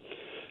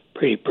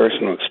pretty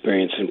personal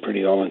experience and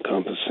pretty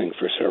all-encompassing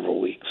for several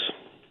weeks.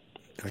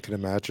 I can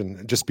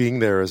imagine. Just being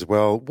there as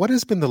well. What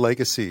has been the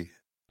legacy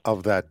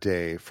of that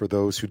day for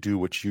those who do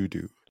what you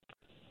do?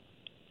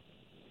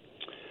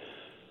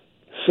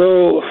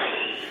 So,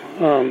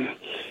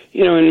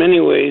 in many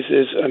ways,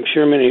 as I'm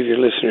sure many of your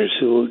listeners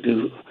who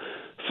do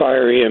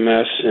fire,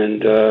 EMS,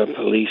 and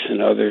police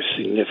and other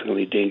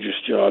significantly dangerous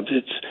jobs,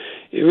 it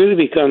really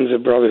becomes a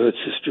brotherhood,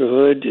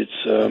 sisterhood.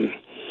 It's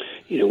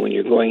when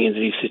you're going into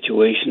these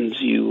situations,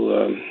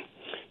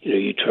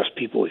 you trust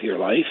people with your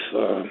life,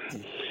 so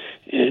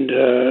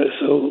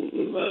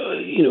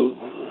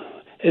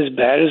as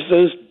bad as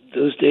those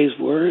those days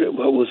were.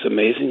 What was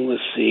amazing was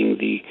seeing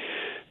the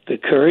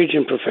courage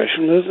and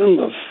professionalism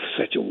of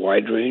such a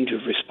wide range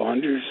of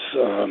responders,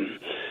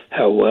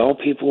 how well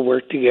people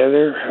work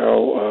together,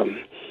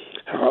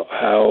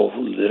 how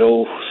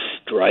little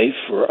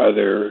strife or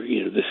other,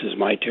 this is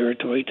my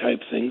territory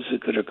type things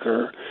that could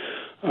occur,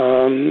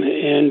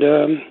 and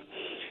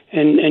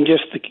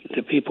just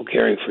the people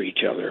caring for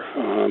each other.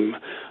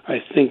 I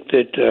think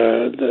that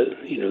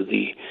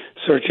the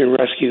search and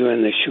rescue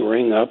and the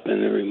shoring up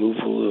and the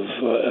removal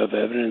of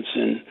evidence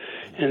and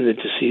the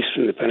deceased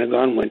from the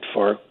Pentagon went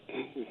far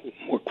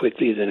more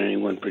quickly than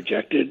anyone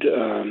projected,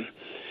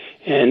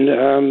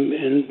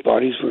 and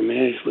bodies were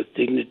managed with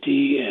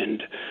dignity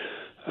and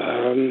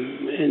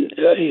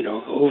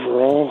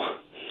overall,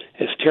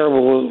 as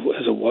terrible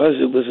as it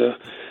was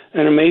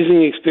an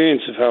amazing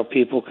experience of how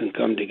people can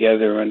come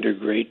together under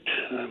great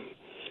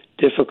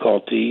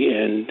difficulty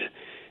and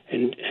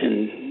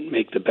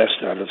make the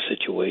best out of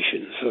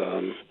situations.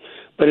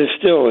 But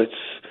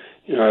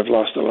I've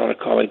lost a lot of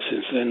colleagues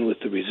since then with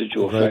the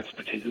residual effects,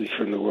 particularly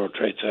from the World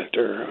Trade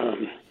Center,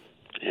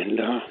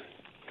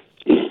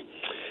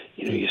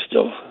 you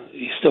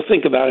still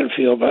think about it and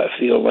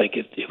feel like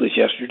it was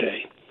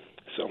yesterday.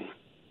 So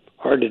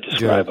hard to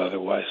describe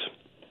otherwise.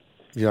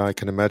 Yeah, I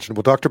can imagine.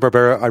 Well, Dr.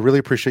 Barbera, I really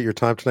appreciate your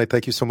time tonight.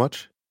 Thank you so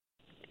much.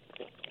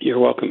 You're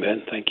welcome,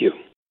 Ben. Thank you.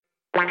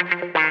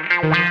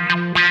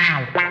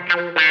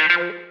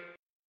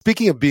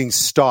 Speaking of being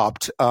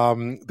stopped,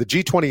 the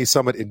G20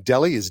 summit in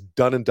Delhi is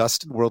done and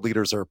dusted. World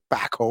leaders are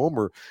back home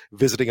or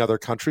visiting other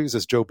countries,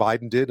 as Joe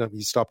Biden did.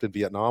 He stopped in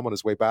Vietnam on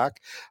his way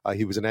back.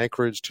 He was in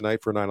Anchorage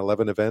tonight for a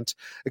 9/11 event,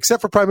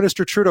 except for Prime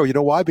Minister Trudeau. You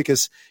know why?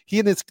 Because he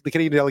and the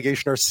Canadian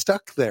delegation are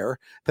stuck there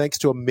thanks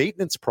to a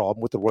maintenance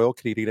problem with the Royal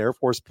Canadian Air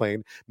Force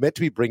plane meant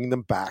to be bringing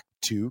them back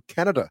to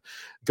Canada.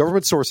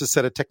 Government sources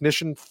said a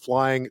technician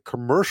flying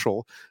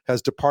commercial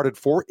has departed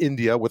for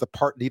India with a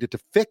part needed to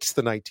fix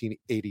the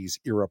 1980s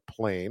era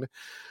plane.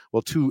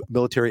 Well, 2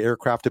 military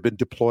aircraft have been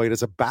deployed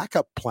as a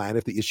backup plan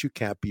if the issue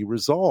can't be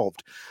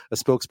resolved. A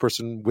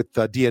spokesperson with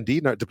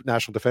DND,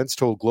 National Defense,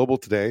 told Global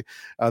today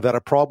that a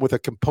problem with a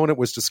component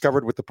was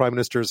discovered with the Prime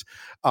Minister's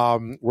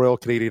Royal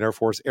Canadian Air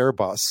Force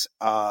Airbus,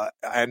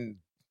 and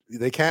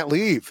they can't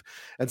leave.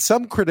 And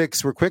some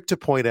critics were quick to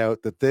point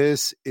out that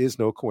this is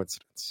no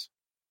coincidence.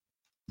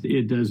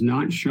 It does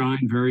not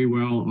shine very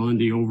well on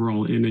the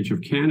overall image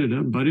of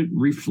Canada, but it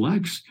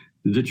reflects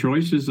the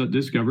choices that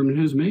this government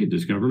has made.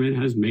 This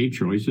government has made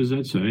choices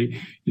that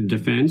say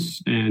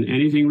defense and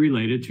anything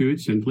related to it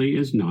simply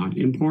is not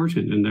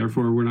important, and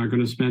therefore we're not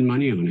going to spend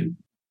money on it.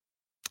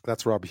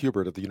 That's Rob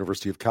Hubert at the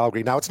University of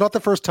Calgary. Now, it's not the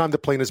first time the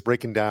plane is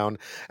breaking down.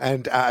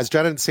 And as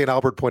Janet St.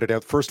 Albert pointed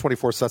out, first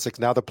 24 Sussex,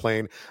 now the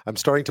plane. I'm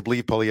starting to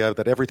believe, Polya,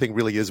 that everything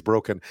really is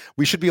broken.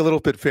 We should be a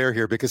little bit fair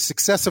here because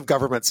successive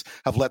governments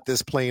have let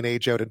this plane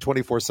age out, and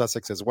 24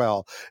 Sussex as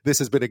well. This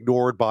has been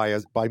ignored by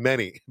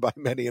many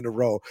in a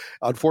row.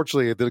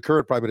 Unfortunately, the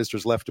current Prime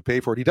Minister's left to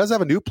pay for it. He does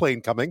have a new plane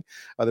coming.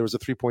 There was a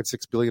 $3.6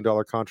 billion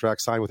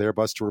contract signed with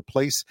Airbus to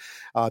replace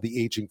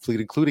the aging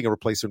fleet, including a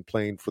replacement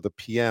plane for the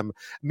PM.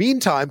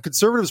 Meantime,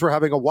 Conservatives were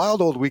having a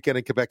wild old weekend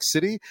in Quebec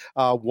City.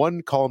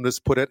 One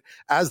columnist put it,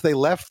 as they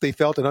left, they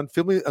felt an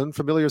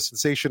unfamiliar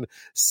sensation,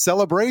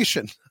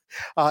 celebration.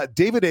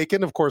 David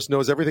Akin, of course,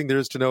 knows everything there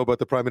is to know about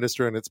the Prime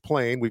Minister and its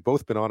plane. We've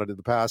both been on it in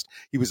the past.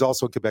 He was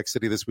also in Quebec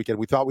City this weekend.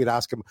 We thought we'd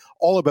ask him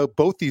all about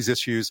both these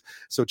issues.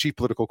 So Chief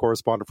Political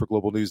Correspondent for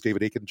Global News,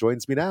 David Akin,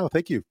 joins me now.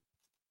 Thank you.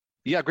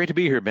 Yeah, great to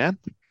be here, man.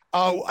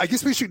 I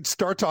guess we should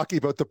start talking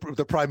about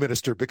the Prime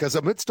Minister, because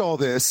amidst all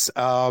this,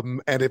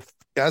 and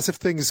as if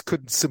things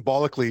could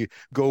symbolically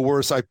go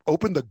worse, I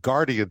opened The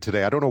Guardian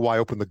today. I don't know why I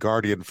opened The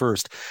Guardian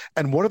first.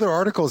 And one of their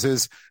articles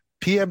is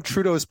PM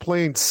Trudeau's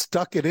plane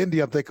stuck in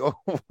India. I'm thinking,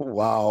 oh,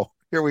 wow,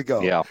 here we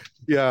go.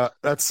 Yeah,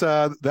 that's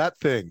that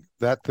thing.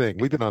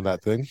 We've been on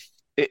that thing.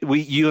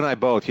 You and I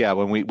both, yeah.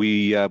 When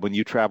when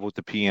you travel with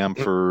the PM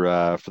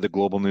for the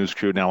Global News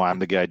crew, now I'm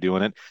the guy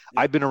doing it.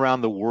 I've been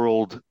around the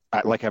world,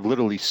 I've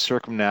literally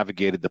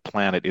circumnavigated the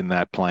planet in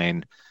that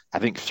plane, I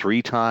think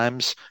 3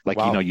 times.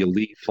 Wow. You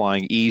leave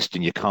flying east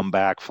and you come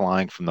back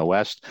flying from the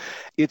west.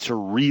 It's a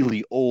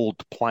really old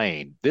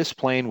plane. This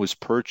plane was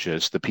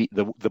purchased,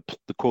 the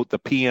quote, the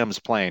PM's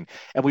plane,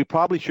 and we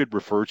probably should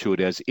refer to it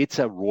as it's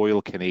a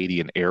Royal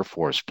Canadian Air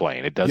Force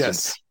plane. It doesn't.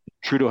 Yes.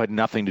 Trudeau had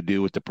nothing to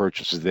do with the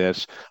purchase of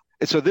this.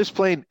 So this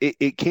plane,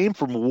 it came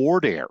from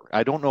Wardair.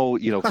 I don't know,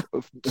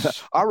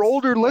 our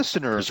older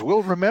listeners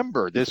will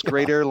remember this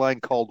great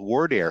airline called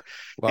Wardair.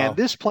 Wow. And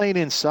this plane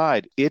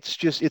inside, it's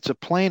a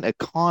plane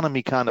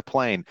economy kind of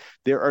plane.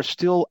 There are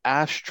still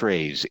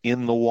ashtrays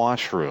in the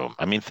washroom.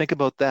 I mean, think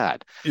about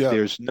that. Yeah.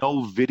 There's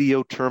no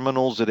video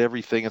terminals at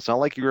everything. It's not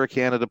like you're a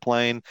Canada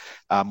plane.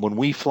 When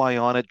we fly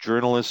on it,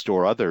 journalists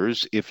or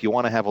others, if you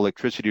want to have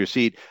electricity to your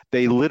seat,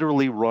 they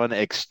literally run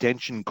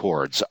extension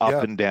cords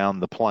up and down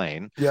the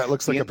plane. Yeah, it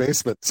looks like a basement.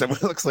 So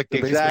it looks like the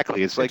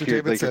exactly. It's like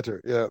entertainment center.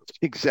 Yeah,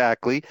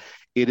 exactly.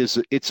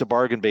 It's a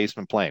bargain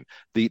basement plane.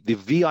 The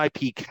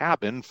VIP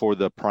cabin for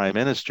the Prime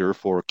Minister,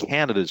 for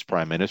Canada's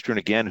Prime Minister, and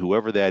again,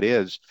 whoever that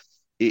is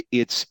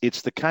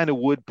it's the kind of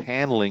wood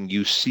paneling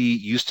you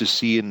used to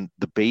see in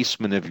the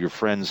basement of your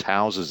friends'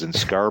 houses in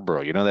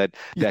Scarborough. You know,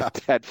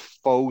 that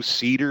faux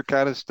cedar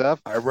kind of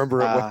stuff. I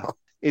remember it well.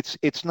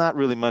 It's not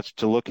really much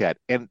to look at.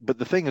 But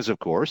the thing is, of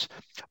course,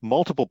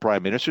 multiple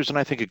prime ministers, and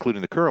I think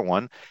including the current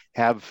one,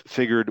 have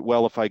figured,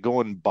 well, if I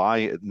go and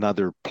buy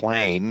another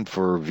plane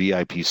for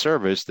VIP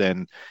service,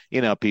 then,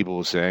 people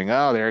are saying,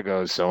 oh, there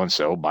goes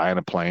so-and-so buying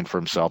a plane for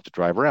himself to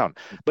drive around.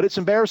 But it's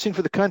embarrassing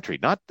for the country.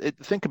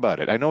 Think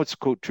about it. I know it's,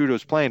 quote,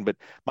 Trudeau's plane, but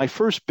my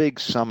first big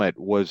summit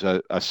was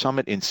a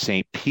summit in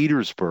St.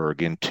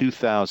 Petersburg in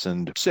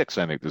 2006,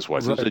 I think this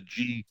was. Right. It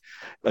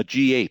was a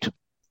G8.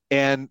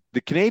 And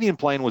the Canadian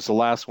plane was the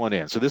last one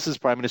in. So this is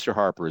Prime Minister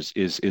Harper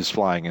is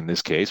flying in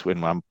this case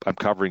when I'm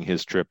covering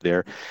his trip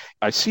there.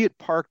 I see it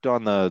parked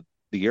on the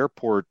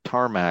airport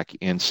tarmac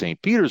in St.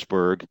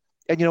 Petersburg.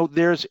 And,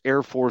 there's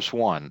Air Force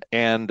One.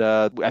 And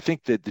I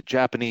think that the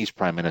Japanese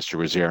Prime Minister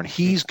was there, and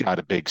he's got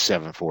a big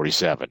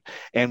 747.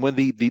 And when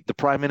the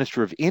Prime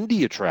Minister of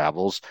India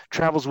travels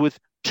with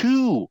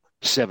two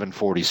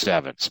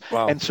 747s.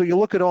 Wow. And so you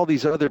look at all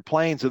these other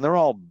planes and they're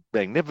all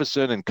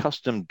magnificent and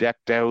custom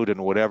decked out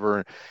and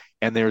whatever.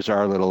 And there's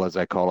our little, as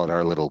I call it,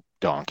 our little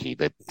donkey.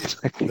 The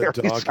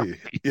donkey.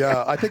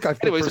 Yeah, I think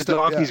the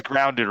donkey's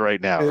grounded right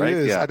now, right?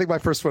 Is. Yeah. I think my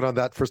first time on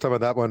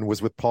that one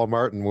was with Paul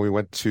Martin when we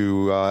went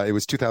to it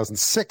was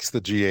 2006,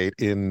 the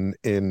G8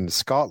 in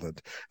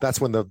Scotland. That's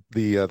when the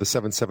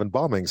 7/7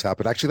 bombings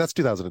happened. Actually, that's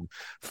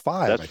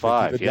 2005. That's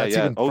five. Yeah.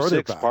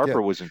 06,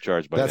 Barbera was in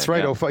charge by that's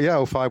then. That's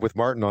right. 05 with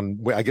Martin on,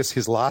 I guess,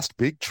 his last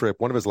big trip.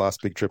 One of his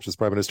last big trips as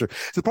Prime Minister.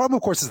 The problem,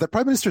 of course, is that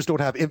Prime Ministers don't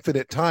have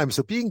infinite time.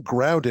 So being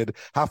grounded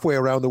halfway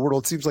around the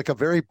world seems like a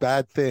very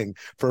bad thing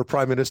for a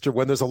Prime Minister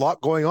when there's a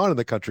lot going on in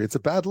the country. It's a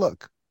bad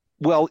look.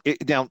 Well,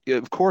 now,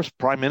 of course,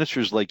 prime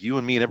ministers like you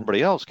and me and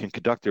everybody else can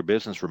conduct their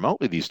business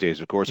remotely these days,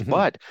 of course.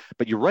 Mm-hmm.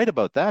 But you're right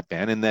about that,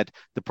 Ben, in that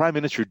the prime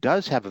minister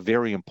does have a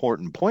very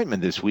important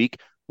appointment this week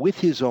with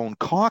his own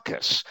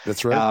caucus.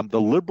 That's right. The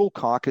Liberal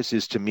caucus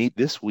is to meet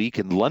this week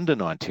in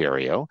London,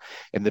 Ontario,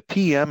 and the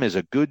PM is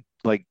a good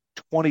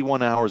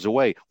 21 hours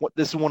away.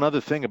 This is one other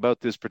thing about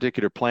this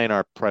particular plane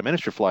our prime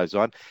minister flies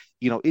on.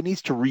 It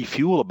needs to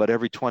refuel about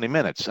every 20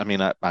 minutes. I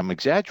mean, I'm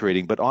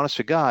exaggerating, but honest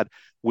to God,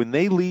 when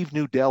they leave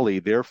New Delhi,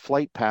 their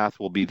flight path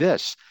will be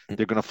this.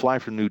 They're going to fly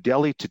from New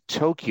Delhi to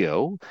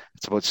Tokyo.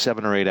 It's about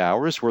 7 or 8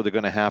 hours where they're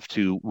going to have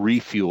to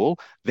refuel.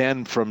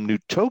 Then from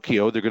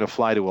Tokyo, they're going to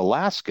fly to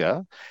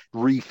Alaska,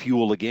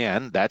 refuel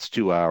again. That's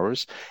 2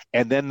 hours.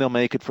 And then they'll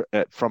make it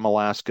from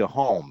Alaska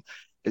home.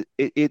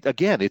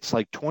 It's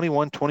like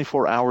 21,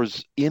 24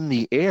 hours in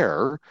the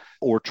air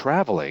or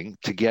traveling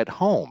to get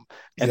home.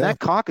 And that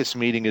caucus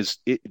meeting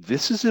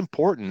this is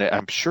important.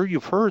 I'm sure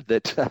you've heard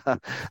that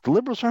the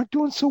Liberals aren't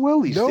doing so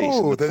well these days.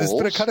 No, there's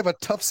been a kind of a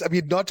tough,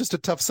 not just a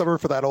tough summer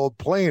for that old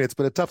plane. It's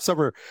been a tough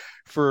summer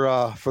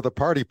for the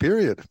party,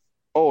 period.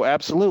 Oh,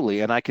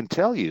 absolutely. And I can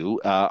tell you,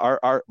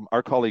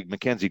 our colleague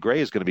Mackenzie Gray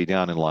is going to be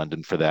down in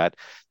London for that.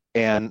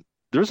 And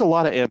there's a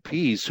lot of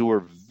MPs who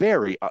are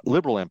very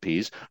Liberal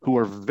MPs who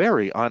are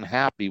very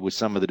unhappy with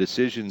some of the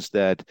decisions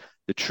that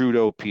the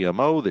Trudeau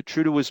PMO, that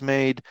Trudeau has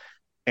made,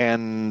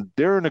 and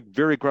they're in a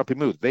very grumpy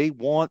mood. They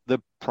want the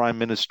Prime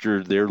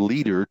Minister, their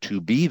leader,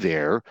 to be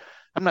there.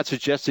 I'm not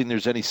suggesting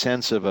there's any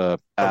sense of a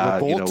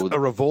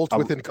revolt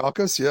within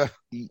caucus.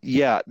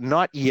 Yeah,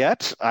 not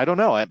yet. I don't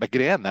know.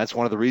 Again, that's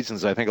one of the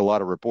reasons I think a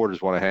lot of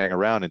reporters want to hang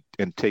around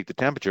and take the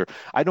temperature.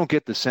 I don't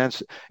get the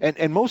sense,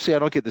 and mostly I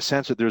don't get the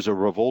sense that there's a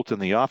revolt in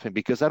the offing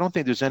because I don't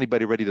think there's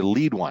anybody ready to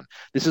lead one.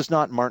 This is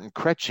not Martin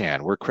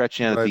Chrétien, where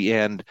Chrétien at the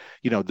end,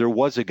 there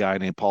was a guy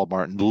named Paul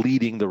Martin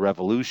leading the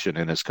revolution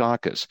in his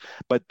caucus.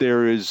 But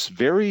there is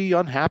very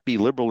unhappy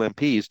Liberal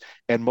MPs,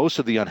 and most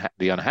of the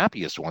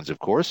unhappiest ones, of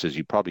course, as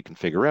you probably can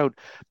figure out,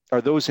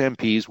 are those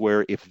MPs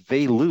where if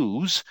they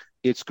lose,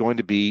 it's going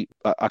to be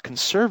a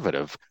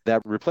conservative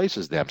that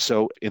replaces them.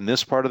 So in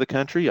this part of the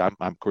country, I'm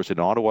of course in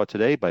Ottawa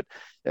today, but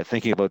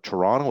thinking about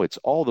Toronto, it's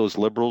all those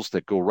Liberals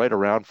that go right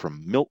around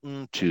from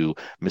Milton to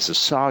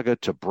Mississauga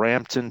to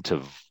Brampton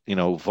to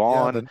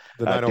Vaughan.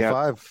 The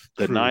 905.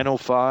 The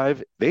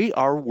 905. They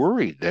are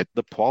worried that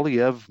the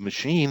Poilievre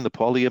machine, the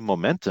Poilievre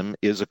momentum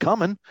is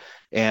a-coming,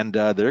 and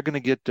they're going to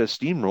get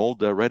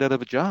steamrolled right out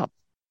of a job.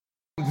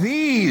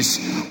 These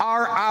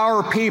are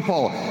our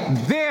people.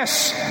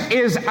 This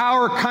is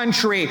our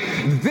country.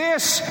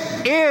 This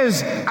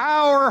is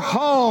our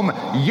home.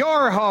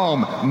 Your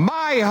home.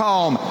 My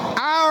home.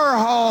 Our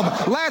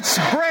home. Let's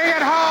bring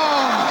it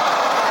home.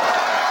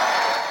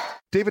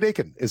 David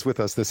Akin is with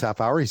us this half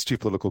hour. He's Chief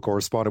Political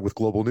Correspondent with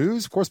Global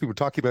News. Of course, we were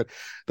talking about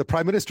the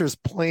Prime Minister's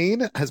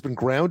plane has been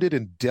grounded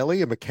in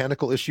Delhi, and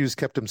mechanical issues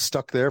kept him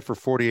stuck there for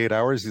 48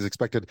 hours. He's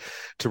expected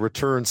to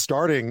return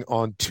starting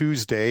on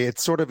Tuesday. It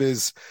sort of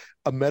is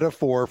a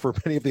metaphor for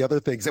many of the other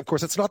things. Of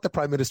course, it's not the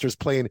Prime Minister's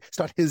plane. It's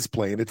not his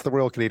plane. It's the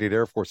Royal Canadian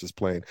Air Force's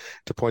plane,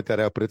 to point that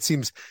out. But it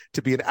seems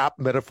to be an apt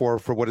metaphor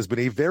for what has been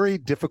a very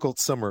difficult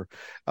summer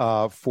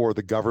for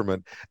the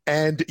government.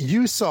 And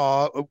you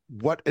saw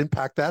what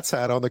impact that's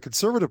had on the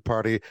Conservative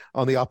Party,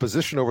 on the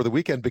opposition over the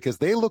weekend, because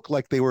they look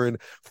like they were in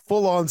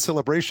full-on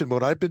celebration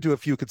mode. I've been to a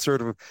few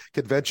Conservative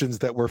conventions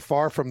that were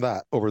far from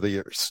that over the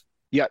years.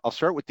 Yeah, I'll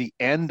start with the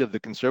end of the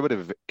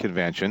Conservative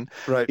convention.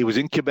 Right. It was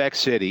in Quebec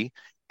City.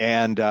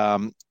 And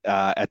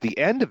at the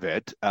end of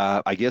it,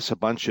 I guess a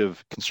bunch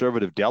of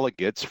Conservative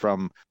delegates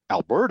from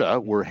Alberta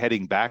were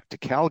heading back to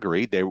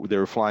Calgary. They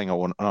were flying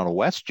on a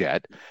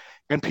WestJet.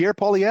 And Pierre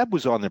Poilievre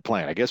was on their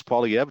plane. I guess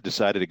Poilievre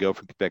decided to go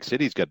from Quebec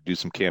City. He's got to do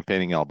some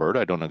campaigning in Alberta.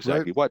 I don't know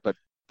exactly what, but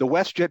the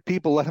WestJet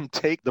people let him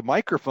take the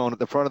microphone at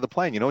the front of the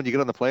plane. You know, when you get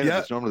on the plane,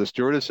 it's normally the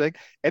stewardess saying.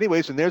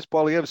 Anyways, and there's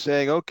Poilievre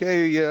saying,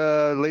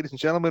 okay, ladies and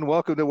gentlemen,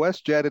 welcome to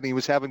WestJet. And he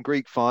was having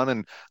great fun,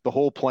 and the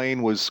whole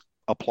plane was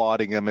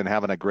applauding him and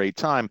having a great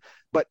time.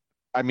 But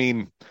I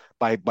mean,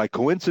 by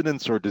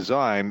coincidence or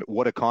design,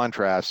 what a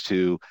contrast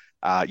to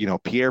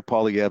Pierre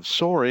Poilievre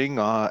soaring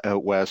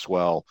out west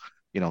while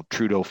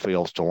Trudeau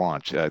fails to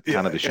launch.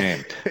 Kind of a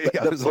shame.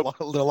 There's a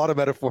lot of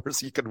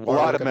metaphors you can. A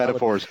lot of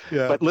metaphors.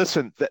 Yeah. But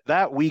listen,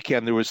 that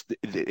weekend there was.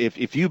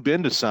 If you've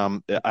been to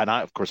some, and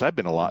of course I've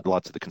been to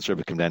lots of the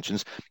Conservative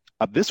conventions.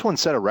 This one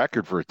set a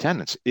record for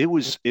attendance. It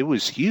was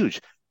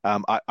huge.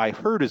 I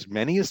heard as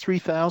many as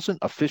 3,000.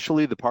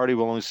 Officially, the party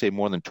will only say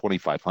more than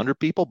 2,500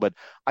 people. But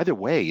either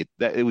way,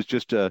 it was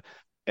just an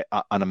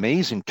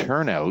amazing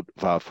turnout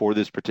for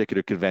this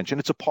particular convention.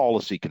 It's a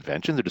policy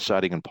convention. They're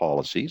deciding on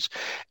policies.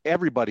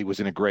 Everybody was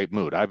in a great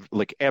mood.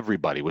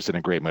 Everybody was in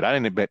a great mood. I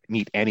didn't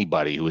meet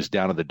anybody who was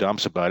down in the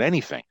dumps about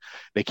anything.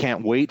 They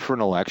can't wait for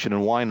an election,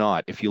 and why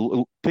not? If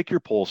you pick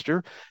your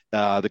pollster,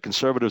 the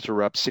Conservatives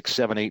are up 6,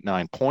 7, 8,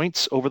 9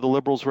 points over the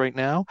Liberals right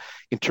now.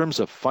 In terms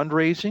of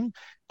fundraising,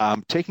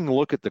 taking a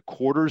look at the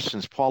quarters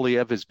since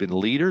Poilievre has been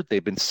leader,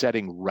 they've been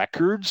setting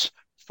records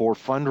for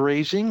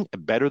fundraising,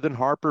 better than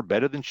Harper,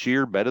 better than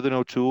Scheer, better than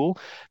O'Toole.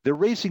 They're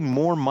raising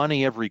more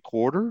money every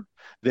quarter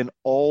than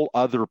all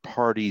other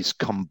parties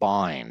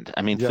combined.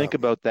 I mean, think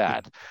about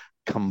that.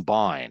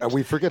 Combined. And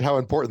we forget how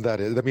important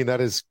that is. I mean, that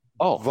is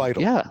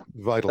vital. Yeah,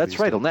 vital. That's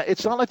right.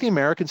 It's not like the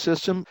American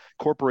system.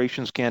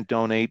 Corporations can't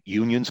donate,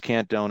 unions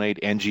can't donate,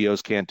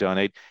 NGOs can't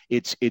donate.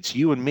 It's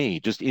you and me,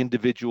 just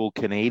individual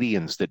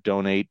Canadians that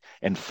donate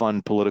and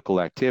fund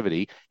political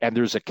activity. And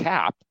there's a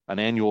cap, an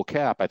annual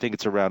cap. I think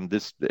it's around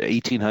this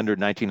 $1,800,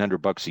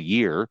 $1,900 a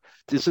year.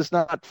 This is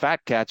not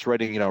fat cats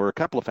writing, or a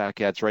couple of fat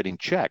cats writing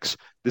checks.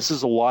 This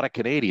is a lot of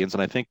Canadians,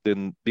 and I think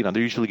then they're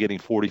usually getting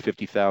 40,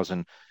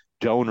 50,000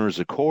 donors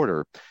a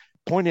quarter.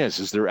 Point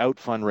is they're out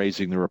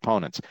fundraising their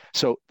opponents.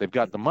 So they've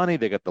got the money,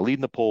 they got the lead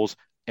in the polls,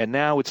 and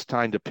now it's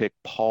time to pick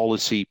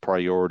policy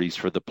priorities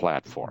for the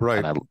platform.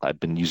 Right. And I've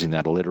been using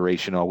that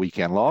alliteration all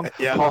weekend long.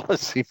 Yeah.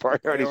 Policy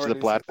priorities for the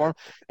platform,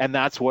 and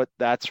that's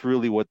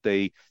really what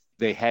they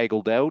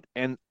haggled out.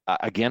 And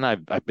again,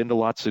 I've been to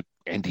lots of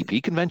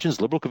NDP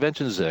conventions, Liberal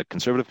conventions,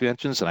 Conservative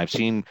conventions, and I've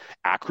seen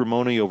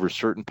acrimony over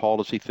certain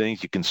policy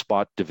things. You can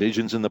spot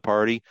divisions in the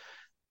party.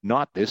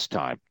 Not this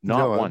time.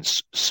 Not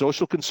once.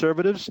 Social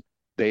Conservatives,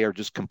 they are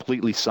just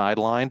completely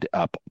sidelined.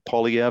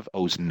 Poilievre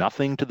owes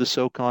nothing to the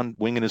SOCON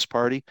wing in his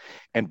party.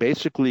 And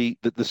basically,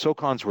 the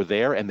SOCONs were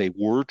there, and they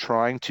were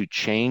trying to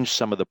change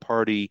some of the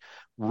party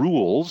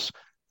rules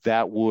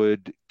that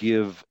would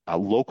give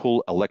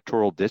local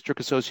electoral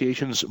district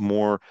associations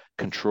more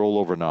control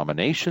over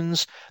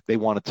nominations. They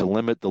wanted to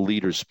limit the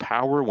leader's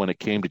power when it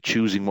came to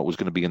choosing what was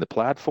going to be in the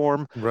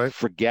platform. Right.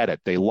 Forget it.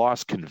 They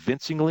lost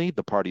convincingly.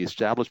 The party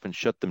establishment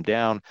shut them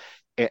down.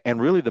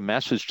 And really the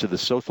message to the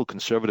social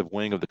conservative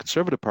wing of the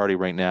Conservative Party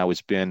right now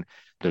has been,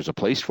 there's a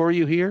place for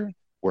you here.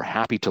 We're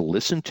happy to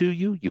listen to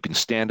you. You can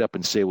stand up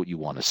and say what you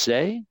want to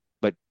say,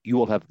 but you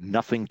will have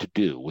nothing to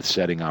do with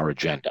setting our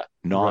agenda.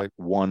 Not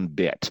one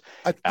bit.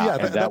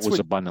 That was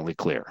abundantly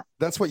clear.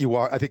 That's what you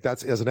are. I think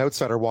that's, as an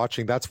outsider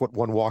watching, that's what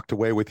one walked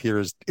away with here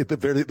is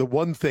the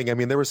one thing. I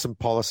mean, there were some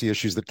policy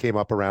issues that came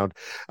up around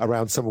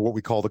some of what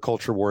we call the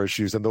culture war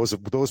issues, and those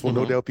will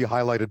no doubt be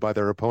highlighted by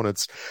their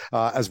opponents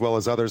as well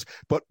as others.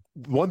 But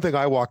one thing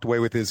I walked away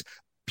with is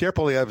Pierre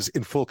Poilievre's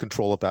in full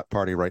control of that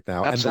party right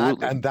now.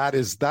 Absolutely. And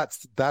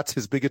that's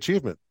his big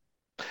achievement.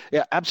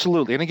 Yeah,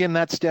 absolutely. And again,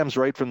 that stems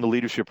right from the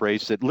leadership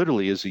race that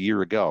literally is a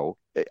year ago.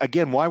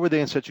 Again, why were they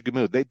in such a good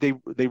mood?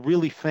 They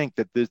really think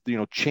that this,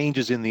 change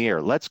is in the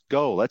air. Let's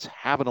go. Let's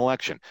have an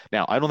election.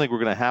 Now, I don't think we're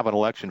going to have an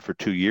election for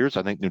 2 years.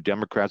 I think New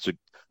Democrats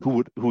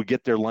who would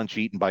get their lunch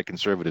eaten by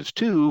Conservatives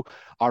too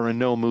are in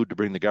no mood to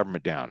bring the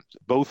government down.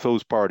 Both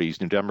those parties,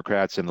 New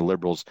Democrats and the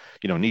Liberals,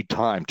 need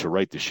time to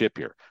right the ship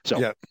here. So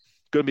it's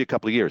going to be a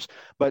couple of years.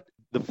 But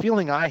the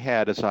feeling I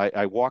had as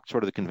I walked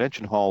sort of the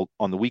convention hall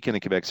on the weekend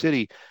in Quebec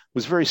City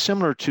was very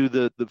similar to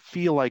the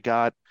feel I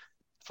got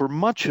for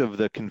much of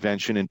the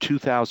convention in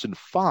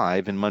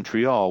 2005 in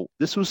Montreal.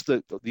 This was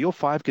the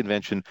 05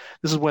 convention.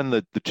 This is when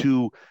the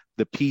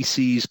the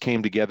PCs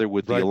came together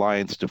with the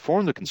alliance to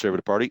form the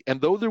Conservative Party.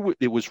 And though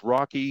it was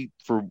rocky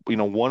for,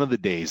 one of the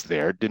days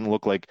there, it didn't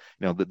look like,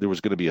 that there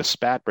was going to be a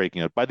spat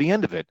breaking out. By the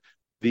end of it,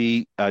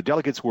 the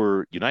delegates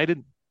were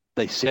united.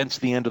 They sensed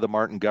the end of the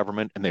Martin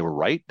government, and they were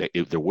right.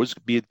 There was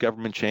to be a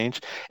government change,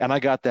 and I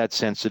got that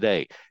sense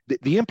today.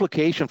 The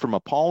implication from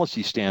a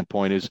policy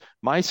standpoint is,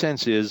 my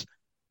sense is,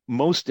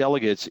 most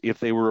delegates, if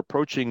they were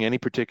approaching any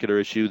particular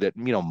issue that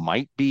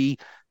might be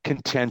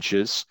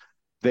contentious,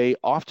 they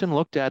often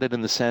looked at it in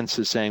the sense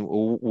of saying,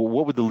 well,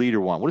 what would the leader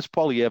want? What does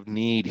Poilievre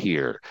need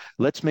here?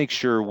 Let's make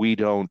sure we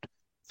don't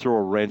throw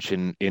a wrench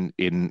in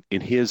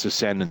his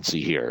ascendancy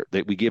here,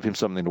 that we give him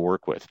something to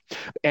work with.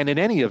 And in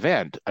any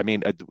event,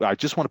 I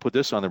just want to put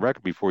this on the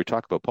record before we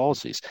talk about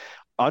policies.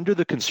 Under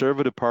the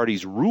Conservative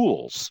Party's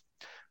rules,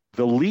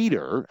 the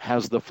leader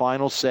has the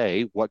final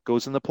say what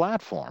goes in the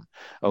platform.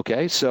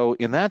 Okay, so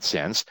in that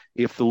sense,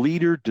 if the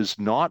leader does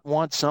not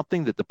want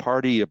something that the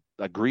party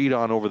agreed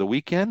on over the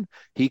weekend,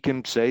 he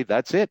can say,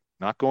 that's it,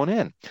 not going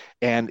in.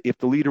 And if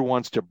the leader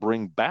wants to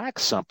bring back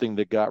something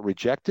that got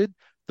rejected,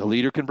 the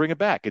leader can bring it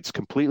back. It's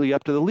completely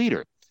up to the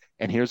leader.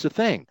 And here's the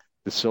thing.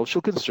 The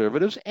social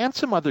conservatives and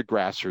some other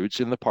grassroots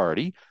in the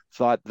party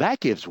thought that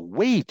gives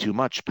way too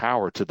much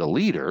power to the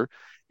leader,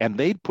 and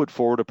they'd put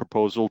forward a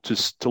proposal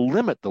to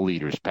limit the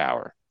leader's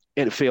power.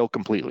 And it failed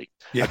completely.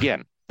 Yeah.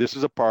 Again, this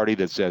is a party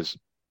that says,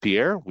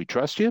 Pierre, we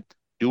trust you.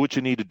 Do what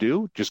you need to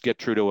do. Just get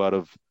Trudeau out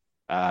of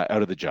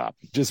the job.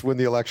 Just win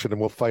the election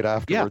and we'll fight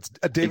afterwards.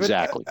 Yeah, David,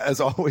 exactly.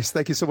 As always,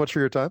 thank you so much for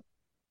your time.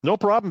 No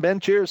problem, Ben.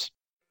 Cheers.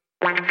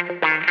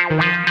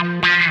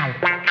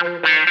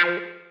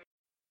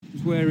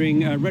 He's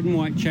wearing red and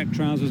white check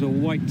trousers, a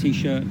white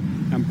T-shirt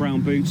and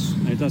brown boots.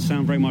 It does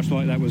sound very much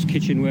like that was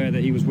kitchenware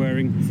that he was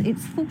wearing.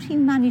 It's thought he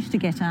managed to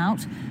get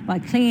out by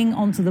clinging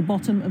onto the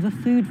bottom of a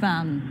food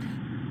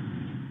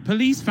van.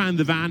 Police found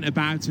the van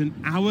about an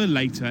hour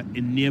later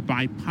in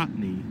nearby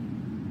Putney.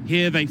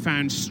 Here they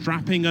found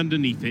strapping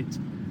underneath it,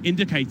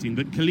 indicating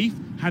that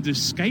Khalif had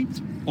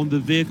escaped on the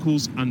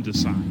vehicle's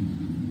underside.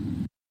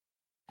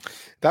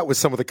 That was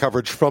some of the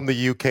coverage from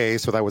the UK.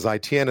 So that was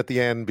ITN at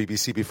the end,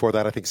 BBC before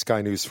that, I think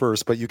Sky News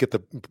first. But you get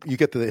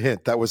the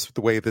hint. That was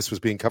the way this was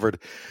being covered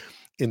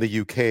in the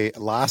UK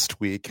last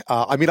week.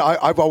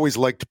 I've always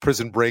liked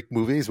prison break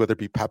movies, whether it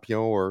be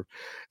Papillon or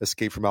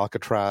Escape from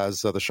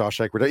Alcatraz, The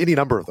Shawshank Redemption, any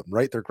number of them,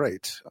 right? They're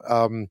great.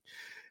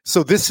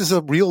 So this is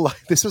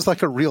this is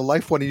like a real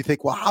life one. And you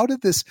think, well, how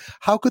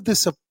could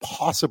this have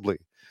possibly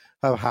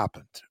have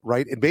happened,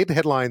 right? It made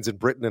headlines in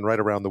Britain and right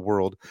around the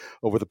world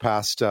over the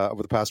past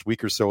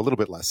week or so, a little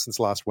bit less since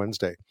last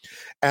Wednesday.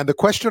 And the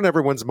question on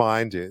everyone's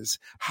mind is,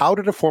 how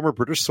did a former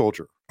British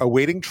soldier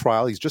awaiting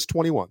trial, he's just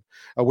 21,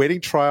 awaiting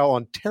trial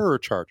on terror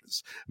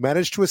charges,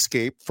 manage to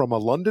escape from a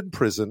London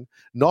prison,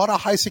 not a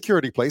high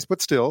security place,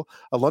 but still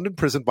a London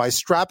prison, by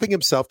strapping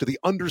himself to the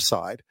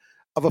underside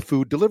of a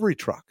food delivery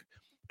truck?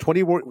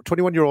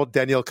 21-year-old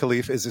Daniel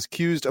Khalif is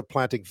accused of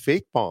planting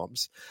fake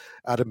bombs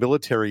at a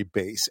military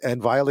base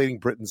and violating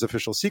Britain's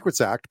Official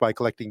Secrets Act by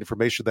collecting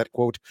information that,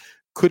 quote,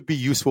 could be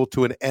useful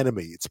to an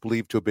enemy. It's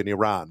believed to have been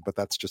Iran, but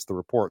that's just the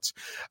reports.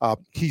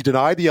 He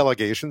denied the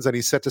allegations, and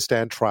he's set to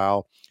stand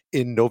trial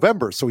in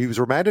November. So he was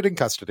remanded in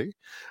custody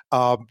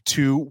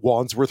to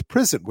Wandsworth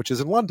Prison, which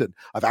is in London.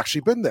 I've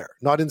actually been there,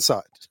 not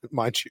inside,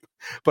 mind you,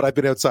 but I've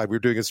been outside. We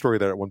were doing a story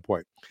there at one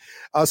point.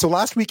 So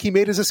last week, he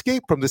made his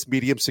escape from this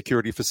medium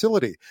security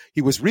facility.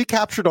 He was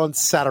recaptured on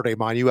Saturday,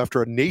 mind you,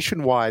 after a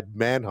nationwide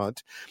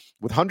manhunt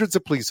with hundreds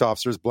of police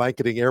officers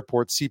blanketing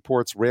airports,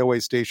 seaports, railway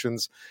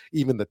stations,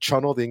 even the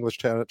Channel, the English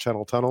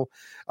Channel Tunnel.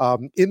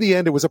 In the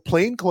end, it was a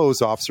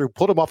plainclothes officer who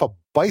pulled him off a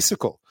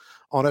bicycle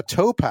on a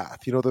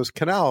towpath, those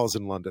canals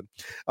in London,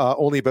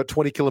 only about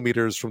 20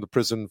 kilometers from the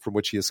prison from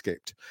which he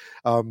escaped.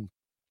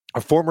 A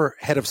former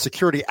head of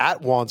security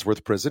at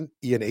Wandsworth Prison,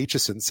 Ian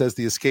Acheson, says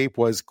the escape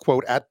was,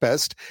 quote, at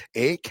best,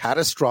 a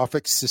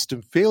catastrophic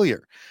system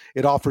failure.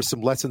 It offers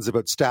some lessons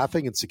about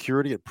staffing and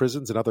security at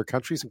prisons in other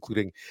countries,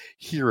 including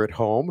here at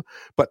home.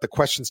 But the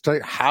questions today,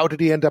 how did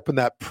he end up in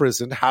that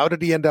prison? How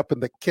did he end up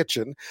in the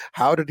kitchen?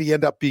 How did he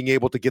end up being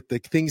able to get the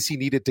things he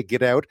needed to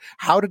get out?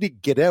 How did he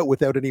get out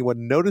without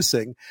anyone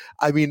noticing?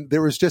 I mean,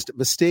 there was just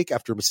mistake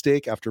after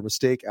mistake after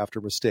mistake after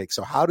mistake.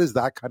 So how does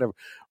that kind of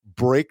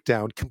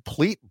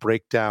complete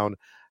breakdown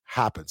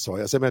happen? So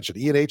as I mentioned,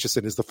 Ian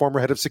Acheson is the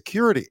former head of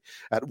security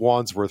at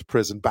Wandsworth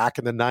Prison back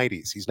in the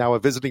 90s. He's now a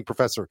visiting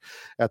professor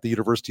at the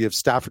University of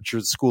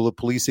Staffordshire's School of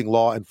Policing,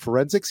 Law and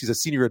Forensics. He's a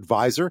senior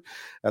advisor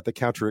at the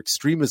Counter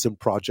Extremism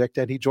Project,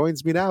 and he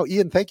joins me now.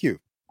 Ian, thank you.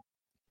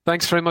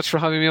 Thanks very much for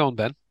having me on,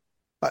 Ben.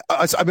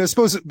 I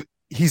suppose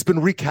he's been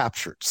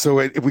recaptured.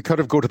 So we kind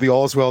of go to the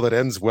all's well that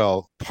ends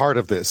well part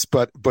of this.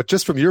 But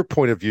just from your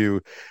point of view,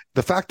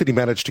 the fact that he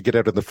managed to get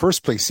out in the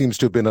first place seems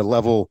to have been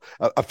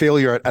a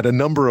failure at a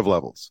number of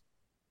levels.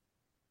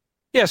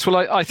 Yes, well,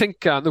 I think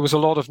there was a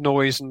lot of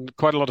noise and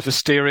quite a lot of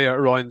hysteria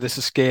around this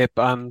escape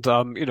and,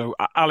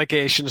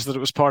 allegations that it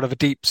was part of a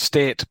deep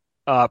state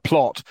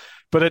plot.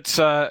 But it's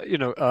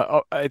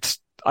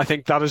I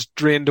think that has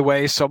drained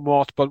away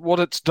somewhat. But what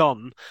it's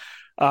done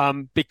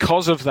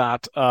because of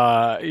that,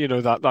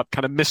 that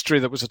kind of mystery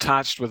that was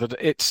attached with it,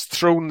 it's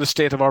thrown the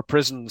state of our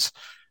prisons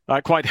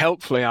quite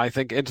helpfully, I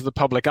think, into the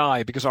public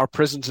eye, because our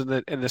prisons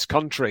in this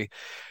country,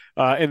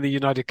 in the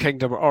United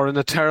Kingdom, are in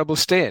a terrible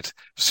state.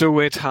 So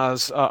it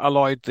has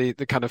allowed the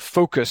kind of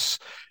focus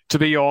to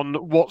be on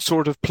what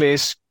sort of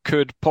place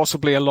could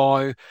possibly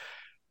allow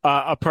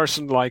a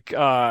person like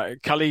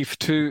Khalif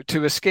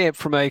to escape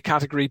from a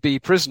Category B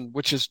prison,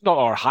 which is not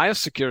our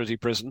highest security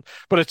prison,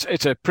 but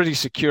it's a pretty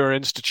secure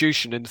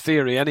institution in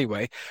theory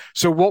anyway.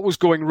 So what was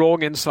going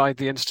wrong inside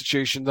the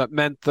institution that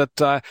meant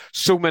that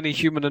so many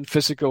human and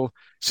physical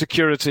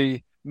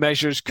security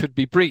measures could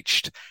be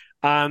breached?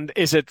 And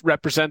is it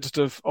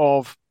representative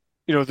of,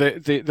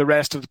 the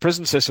rest of the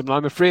prison system? And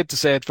I'm afraid to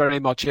say it very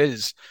much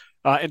is.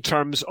 In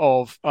terms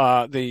of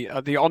the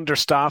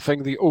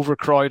understaffing, the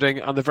overcrowding,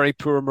 and the very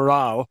poor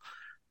morale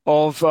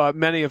of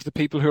many of the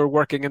people who are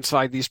working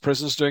inside these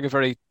prisons, doing a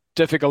very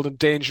difficult and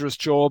dangerous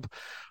job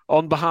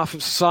on behalf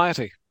of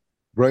society.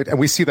 Right. And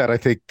we see that, I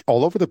think,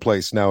 all over the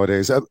place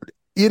nowadays.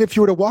 Ian, if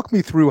you were to walk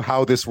me through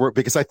how this works,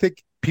 because I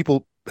think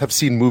people have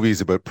seen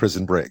movies about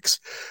prison breaks,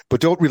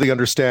 but don't really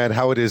understand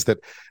how it is that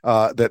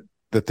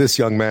that this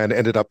young man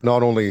ended up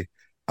not only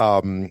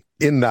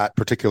in that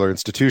particular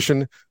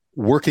institution,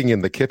 working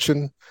in the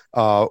kitchen,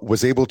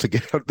 was able to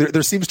get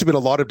there seems to have been a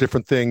lot of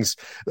different things,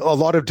 a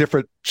lot of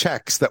different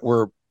checks that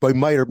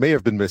may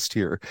have been missed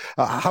here.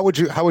 How would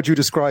you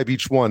describe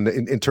each one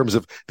in terms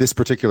of this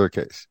particular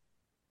case?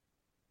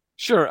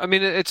 Sure. I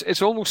mean,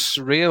 it's almost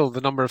surreal,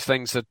 the number of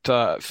things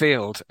that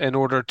failed in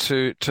order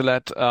to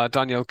let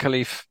Daniel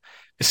Khalif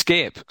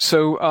escape.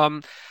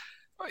 So,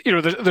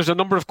 there's a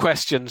number of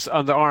questions,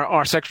 and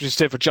our Secretary of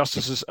State for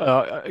Justice has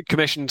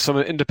commissioned some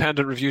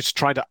independent reviews to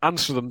try to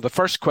answer them. The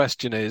first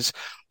question is,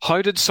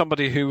 how did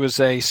somebody who was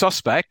a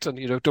suspect, and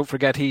don't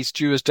forget he's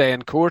due his day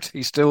in court,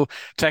 he's still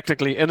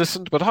technically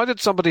innocent, but how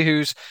did somebody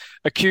who's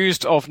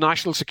accused of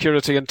national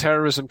security and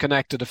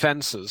terrorism-connected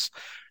offences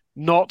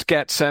not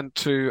get sent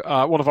to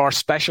one of our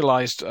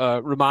specialised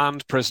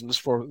remand prisons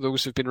for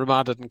those who've been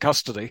remanded in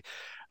custody,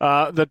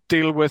 that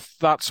deal with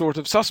that sort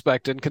of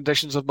suspect in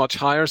conditions of much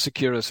higher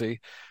security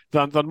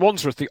than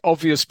Wandsworth? The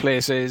obvious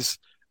place is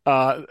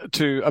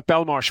to a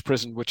Belmarsh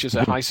prison, which is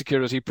a high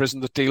security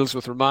prison that deals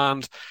with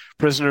remand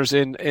prisoners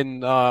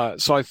in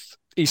south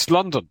east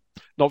London,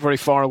 not very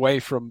far away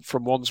from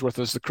Wandsworth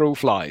as the crow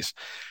flies.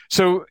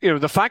 So,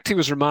 the fact he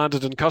was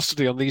remanded in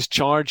custody on these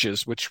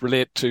charges, which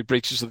relate to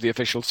breaches of the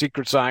Official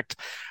Secrets Act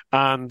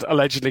and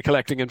allegedly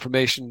collecting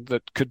information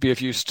that could be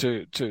of use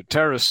to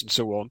terrorists and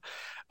so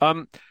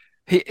on,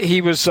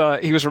 He was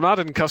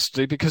remanded in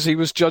custody because he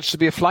was judged to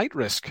be a flight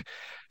risk.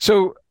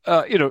 So,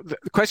 the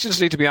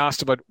questions need to be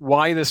asked about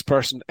why this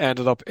person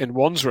ended up in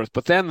Wandsworth.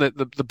 But then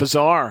the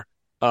bizarre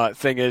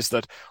thing is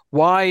that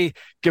why,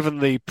 given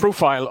the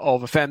profile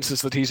of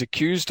offences that he's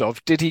accused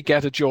of, did he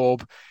get a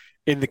job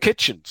in the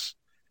kitchens?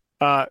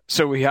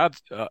 So he had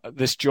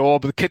this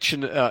job. The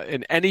kitchen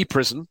in any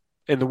prison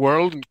in the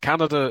world, and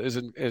Canada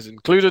is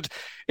included,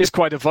 is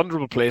quite a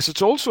vulnerable place.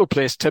 It's also a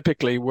place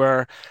typically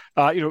where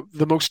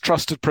the most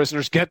trusted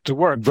prisoners get to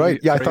work. Right?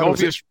 Yeah, I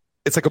thought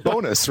it's like a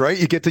bonus, right?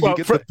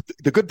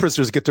 The good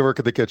prisoners get to work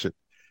in the kitchen.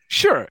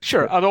 Sure,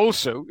 and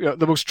also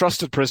the most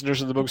trusted prisoners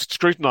and the most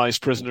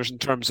scrutinised prisoners in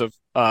terms of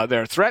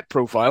their threat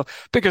profile,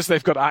 because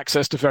they've got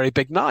access to very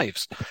big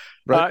knives.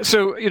 Right.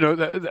 So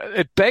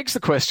it begs the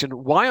question: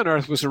 why on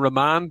earth was a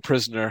remand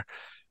prisoner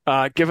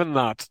given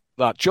that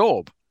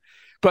job?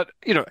 But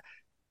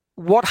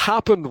what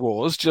happened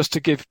was, just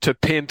to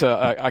paint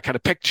a kind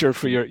of picture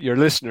for your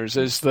listeners,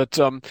 is that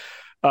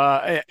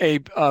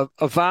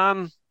a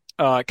van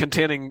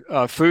containing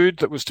food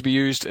that was to be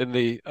used in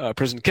the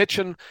prison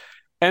kitchen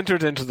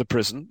entered into the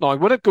prison. Now,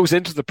 when it goes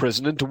into the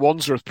prison, into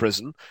Wandsworth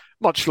Prison,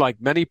 much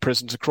like many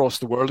prisons across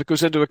the world, it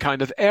goes into a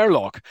kind of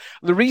airlock.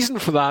 And the reason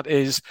for that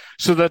is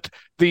so that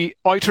the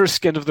outer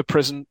skin of the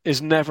prison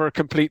is never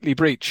completely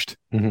breached.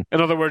 Mm-hmm.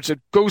 In other words, it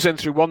goes in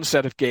through one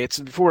set of gates,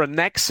 and before a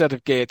next set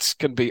of gates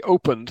can be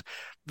opened,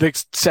 the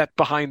set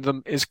behind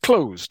them is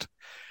closed.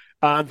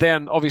 And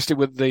then, obviously,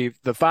 with the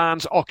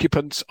van's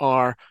occupants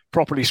are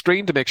properly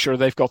screened to make sure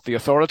they've got the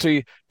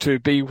authority to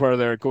be where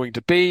they're going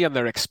to be and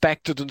they're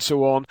expected and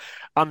so on.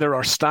 And there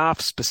are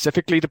staff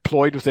specifically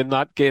deployed within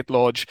that gate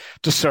lodge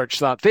to search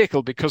that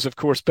vehicle because, of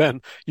course,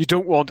 Ben, you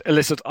don't want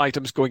illicit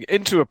items going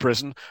into a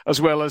prison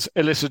as well as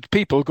illicit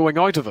people going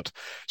out of it.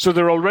 So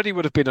there already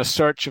would have been a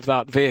search of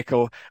that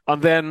vehicle.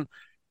 And then,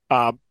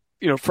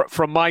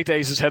 from my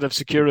days as head of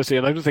security,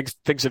 and I don't think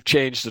things have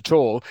changed at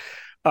all,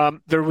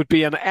 there would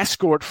be an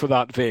escort for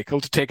that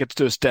vehicle to take it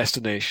to its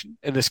destination,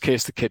 in this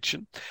case, the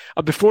kitchen.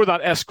 And before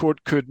that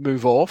escort could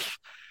move off,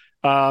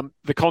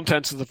 the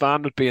contents of the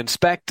van would be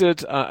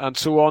inspected and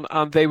so on,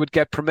 and they would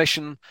get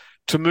permission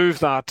to move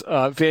that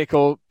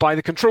vehicle by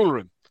the control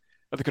room.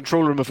 The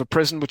control room of a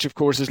prison, which of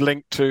course is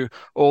linked to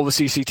all the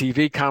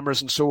CCTV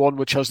cameras and so on,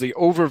 which has the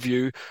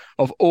overview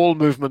of all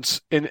movements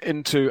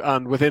into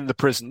and within the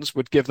prisons,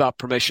 would give that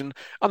permission,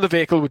 and the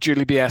vehicle would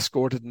duly be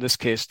escorted, in this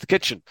case, to the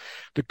kitchen.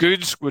 The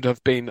goods would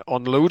have been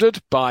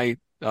unloaded by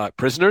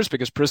prisoners,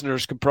 because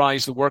prisoners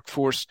comprise the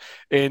workforce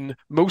in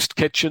most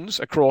kitchens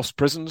across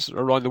prisons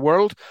around the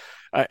world,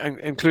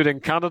 including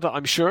Canada,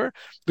 I'm sure.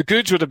 The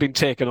goods would have been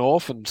taken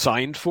off and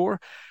signed for.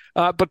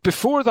 But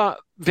before that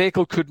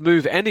vehicle could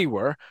move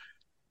anywhere,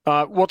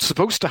 what's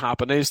supposed to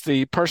happen is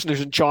the person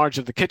who's in charge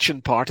of the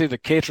kitchen party, the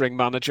catering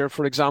manager,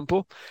 for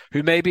example,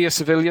 who may be a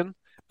civilian,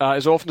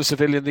 is often a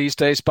civilian these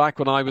days. Back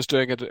when I was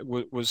doing it,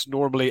 was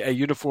normally a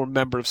uniformed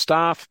member of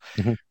staff.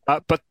 Mm-hmm.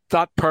 But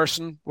that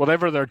person,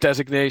 whatever their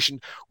designation,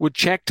 would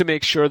check to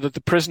make sure that the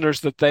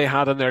prisoners that they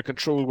had in their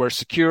control were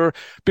secure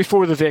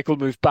before the vehicle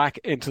moved back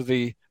into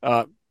the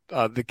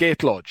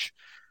gate lodge.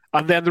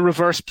 And then the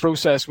reverse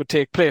process would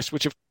take place,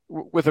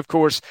 with, of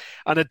course,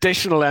 an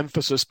additional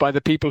emphasis by the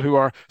people who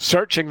are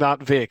searching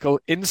that vehicle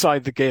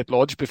inside the gate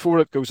lodge before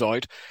it goes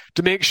out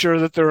to make sure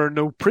that there are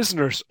no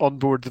prisoners on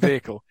board the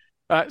vehicle.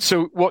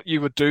 So what you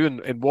would do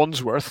in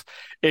Wandsworth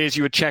is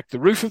you would check the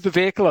roof of the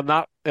vehicle, and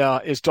that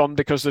is done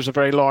because there's a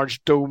very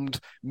large domed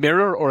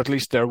mirror, or at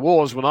least there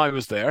was when I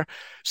was there.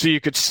 So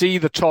you could see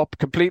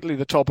completely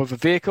the top of the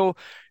vehicle.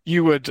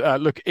 You would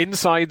look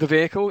inside the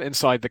vehicle,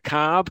 inside the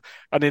cab,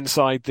 and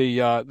inside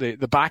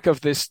the back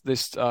of this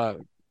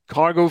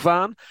cargo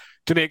van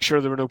to make sure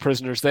there were no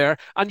prisoners there.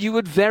 And you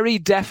would very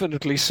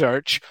definitely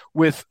search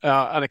with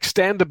an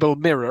extendable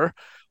mirror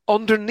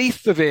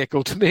underneath the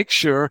vehicle to make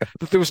sure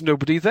that there was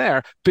nobody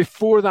there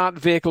before that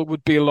vehicle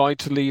would be allowed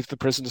to leave the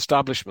prison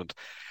establishment.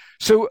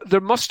 So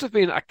there must have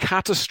been a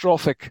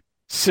catastrophic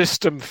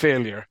system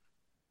failure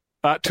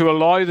to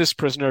allow this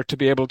prisoner to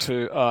be able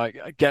to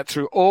get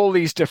through all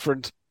these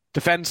different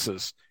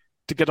defences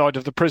to get out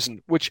of the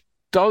prison, which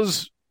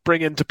does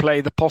bring into play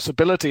the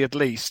possibility, at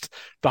least,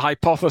 the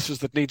hypothesis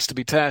that needs to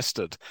be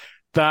tested,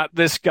 that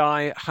this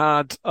guy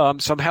had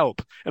some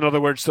help. In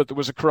other words, that there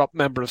was a corrupt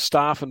member of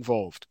staff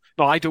involved.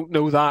 Now, I don't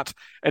know that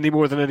any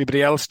more than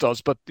anybody else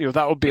does, but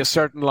that would be a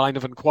certain line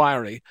of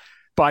inquiry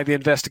by the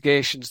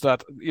investigations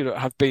that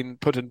have been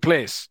put in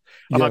place.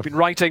 And yeah. I've been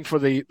writing for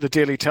the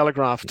Daily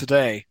Telegraph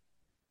today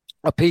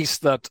a piece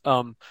that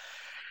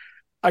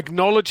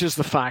acknowledges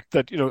the fact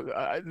that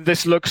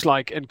this looks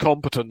like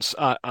incompetence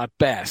at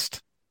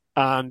best,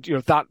 and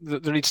that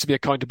there needs to be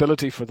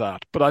accountability for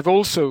that. But I've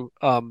also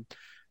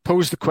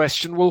posed the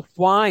question: well,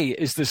 why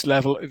is this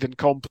level of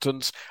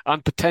incompetence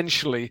and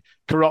potentially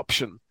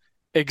corruption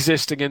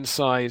existing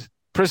inside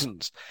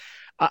prisons?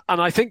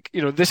 And I think,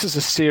 this is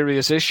a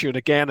serious issue. And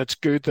again, it's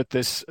good that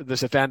this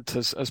event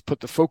has put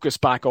the focus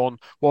back on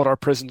what our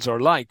prisons are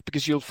like,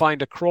 because you'll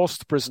find across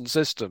the prison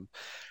system,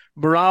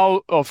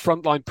 morale of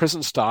frontline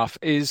prison staff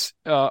is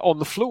on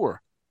the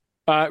floor.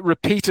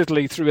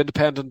 Repeatedly through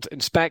independent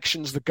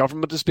inspections, the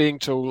government is being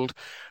told,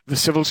 the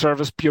civil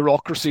service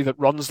bureaucracy that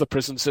runs the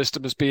prison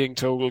system is being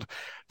told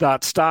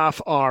that staff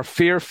are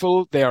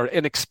fearful, they are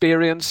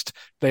inexperienced,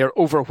 they are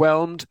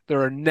overwhelmed,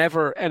 there are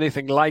never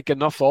anything like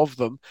enough of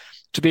them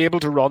to be able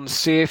to run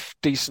safe,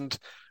 decent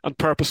and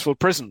purposeful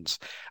prisons.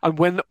 And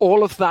when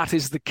all of that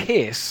is the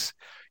case,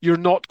 you're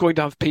not going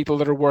to have people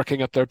that are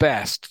working at their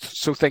best,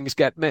 so things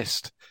get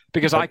missed.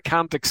 Because I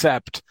can't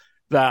accept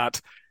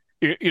that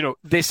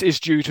this is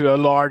due to a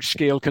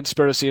large-scale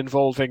conspiracy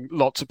involving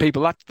lots of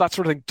people. That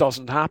sort of thing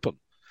doesn't happen.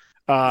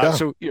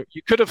 So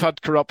you could have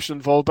had corruption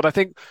involved, but I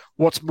think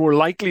what's more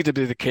likely to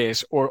be the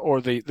case,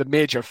 or the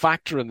major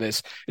factor in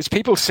this, is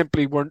people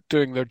simply weren't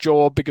doing their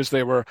job because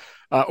they were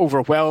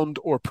overwhelmed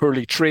or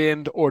poorly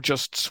trained or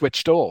just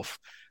switched off.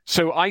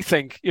 So I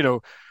think,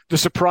 the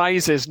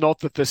surprise is not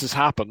that this has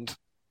happened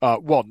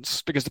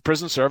once, because the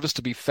prison service,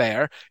 to be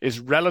fair,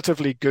 is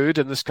relatively good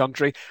in this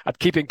country at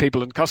keeping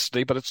people in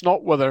custody, but it's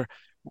not whether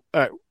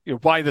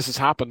why this has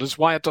happened, it's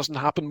why it doesn't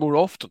happen more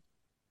often.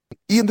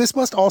 Ian, this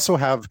must also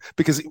have,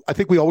 because I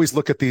think we always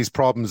look at these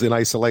problems in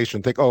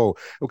isolation, think, oh,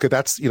 okay,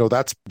 that's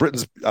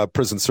Britain's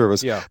prison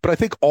service. Yeah. But I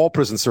think all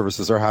prison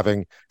services are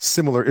having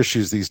similar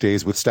issues these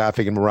days with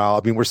staffing and morale.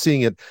 I mean, we're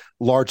seeing it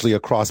largely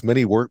across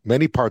many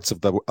parts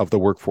of the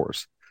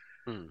workforce.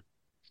 Hmm.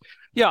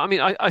 Yeah, I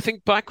mean, I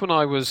think back when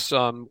I was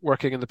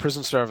working in the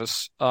prison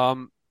service,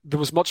 there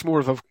was much more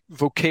of a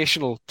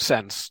vocational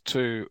sense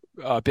to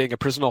being a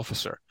prison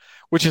officer,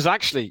 which is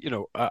actually,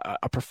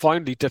 a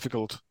profoundly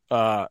difficult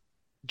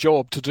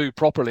job to do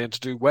properly and to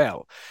do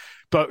well.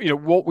 But,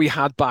 what we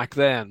had back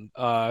then,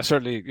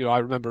 certainly, I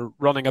remember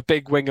running a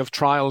big wing of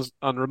trials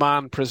and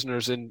remand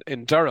prisoners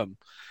in Durham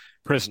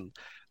prison,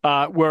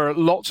 were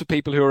lots of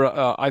people who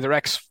are either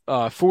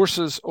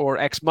ex-forces or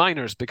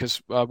ex-miners,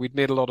 because we'd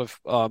made a lot of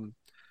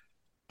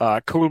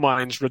coal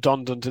mines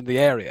redundant in the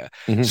area.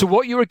 Mm-hmm. So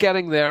what you were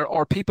getting there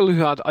are people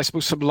who had, I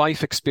suppose, some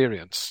life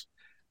experience.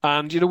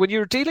 And, when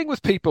you're dealing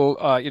with people,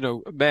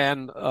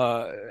 men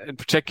in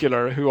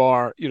particular, who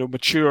are,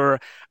 mature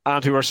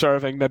and who are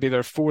serving maybe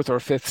their fourth or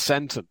fifth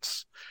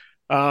sentence,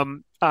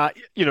 there's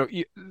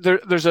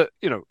a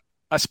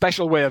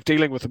special way of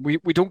dealing with them.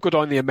 We don't go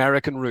down the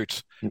American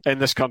route in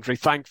this country,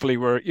 thankfully,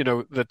 where,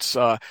 that's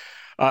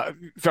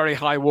very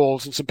high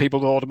walls and some people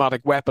with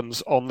automatic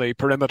weapons on the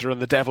perimeter and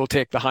the devil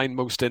take the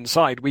hindmost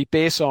inside. We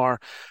base the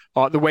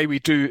way we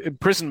do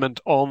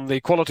imprisonment on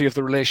the quality of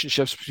the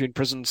relationships between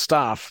prison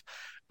staff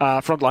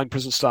frontline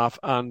prison staff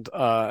and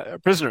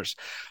prisoners.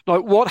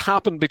 Now, what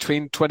happened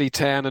between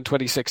 2010 and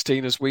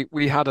 2016 is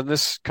we had in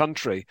this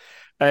country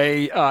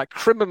a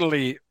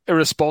criminally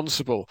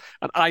irresponsible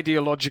and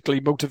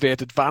ideologically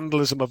motivated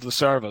vandalism of the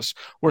service,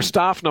 where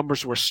staff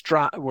numbers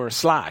were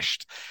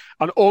slashed.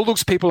 And all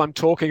those people I'm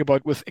talking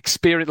about with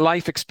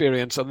life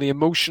experience and the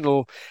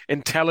emotional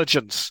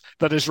intelligence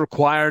that is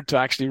required to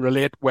actually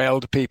relate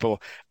well to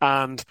people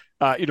and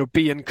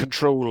be in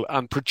control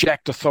and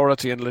project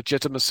authority and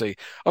legitimacy.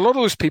 A lot of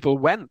those people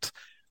went.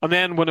 And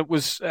then when it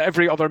was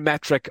every other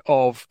metric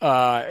of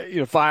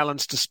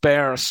violence,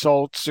 despair,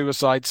 assault,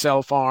 suicide,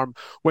 self-harm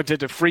went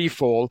into free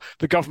fall,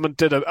 the government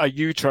did a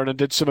U-turn and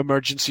did some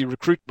emergency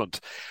recruitment.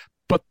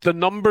 But the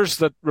numbers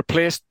that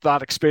replaced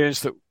that experience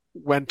that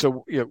went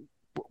to,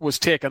 was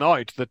taken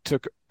out, that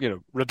took,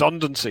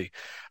 redundancy,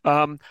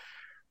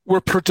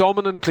 were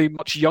predominantly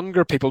much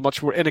younger people,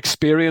 much more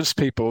inexperienced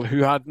people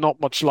who had not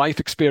much life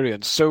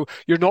experience. So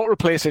you're not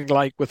replacing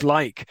like with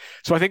like.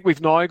 So I think we've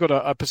now got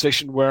a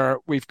position where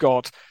we've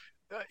got,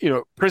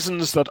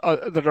 prisons that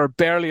are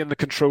barely in the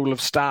control of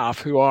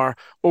staff, who are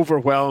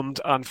overwhelmed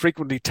and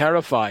frequently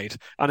terrified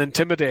and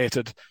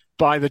intimidated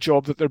by the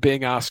job that they're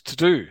being asked to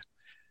do.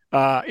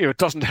 It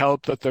doesn't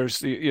help that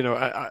there's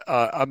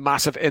a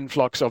massive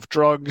influx of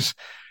drugs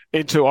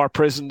into our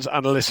prisons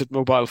and illicit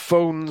mobile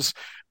phones.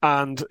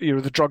 And,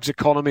 the drugs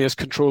economy is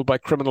controlled by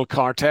criminal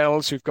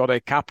cartels who've got a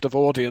captive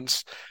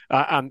audience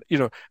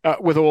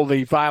with all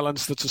the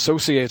violence that's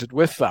associated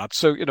with that.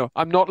 So,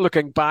 I'm not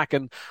looking back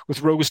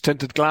with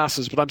rose-tinted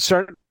glasses, but I'm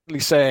certainly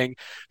saying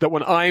that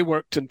when I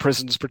worked in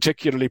prisons,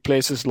 particularly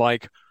places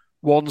like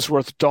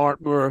Wandsworth,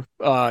 Dartmoor,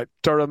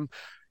 Durham,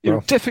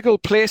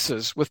 difficult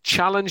places with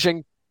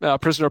challenging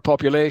prisoner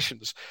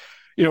populations,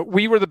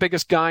 we were the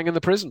biggest gang in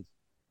the prison,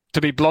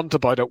 to be blunt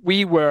about it.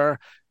 We were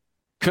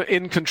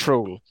in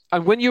control.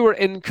 And when you were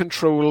in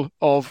control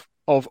of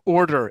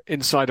order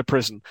inside a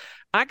prison,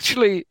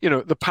 actually,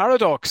 the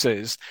paradox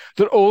is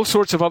that all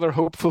sorts of other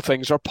hopeful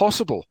things are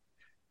possible.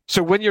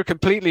 So when you're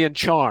completely in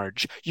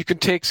charge, you can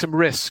take some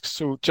risks.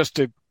 So just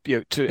to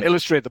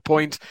illustrate the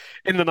point,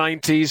 in the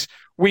 90s,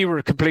 we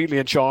were completely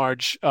in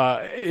charge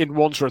in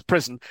Wandsworth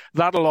Prison.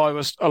 That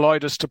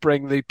allowed us to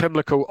bring the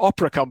Pimlico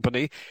Opera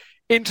Company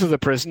into the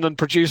prison and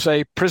produce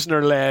a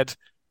prisoner-led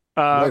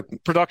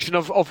production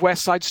of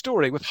West Side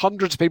Story, with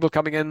hundreds of people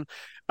coming in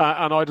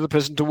and out of the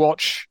prison to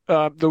watch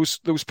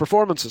those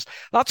performances.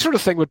 That sort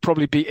of thing would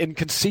probably be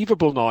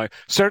inconceivable now.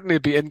 Certainly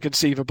it'd be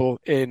inconceivable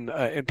in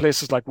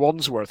places like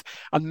Wandsworth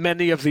and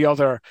many of the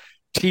other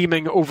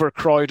teeming,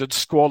 overcrowded,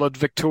 squalid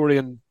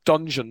Victorian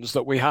dungeons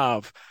that we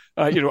have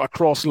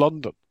across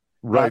London.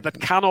 Right. That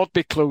cannot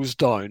be closed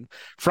down,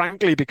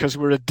 frankly, because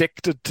we're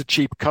addicted to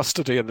cheap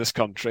custody in this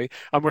country,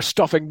 and we're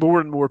stuffing more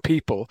and more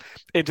people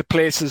into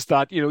places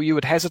that, you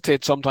would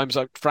hesitate sometimes,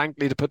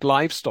 frankly, to put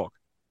livestock.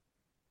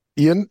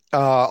 Ian,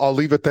 I'll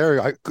leave it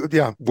there.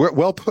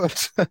 Well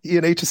put.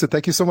 Ian Acheson,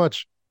 thank you so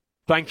much.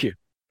 Thank you.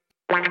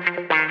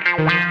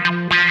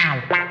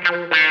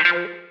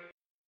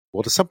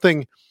 Well, to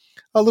something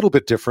a little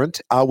bit different.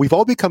 We've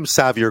all become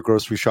savvier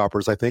grocery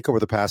shoppers, I think, over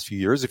the past few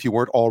years. If you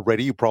weren't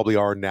already, you probably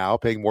are now,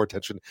 paying more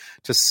attention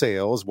to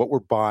sales, what we're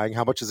buying,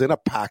 how much is in a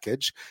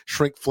package.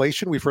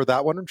 Shrinkflation, we've heard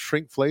that one,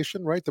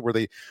 shrinkflation, right?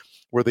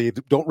 Where they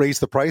don't raise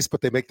the price,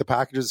 but they make the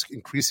packages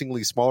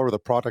increasingly smaller. The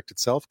product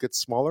itself gets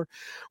smaller.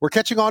 We're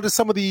catching on to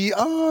some of the,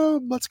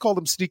 let's call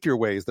them sneakier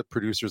ways that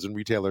producers and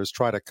retailers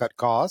try to cut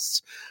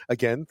costs.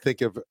 Again,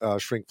 think of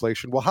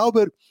shrinkflation. Well, how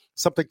about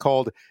something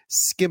called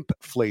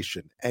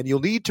skimpflation? And you'll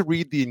need to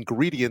read the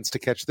ingredients to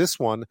catch this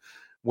one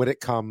when it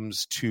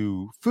comes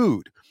to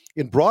food.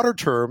 In broader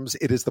terms,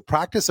 it is the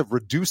practice of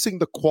reducing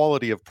the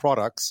quality of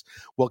products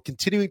while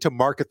continuing to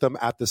market them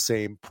at the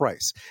same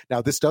price.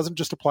 Now, this doesn't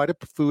just apply to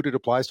food. It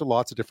applies to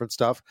lots of different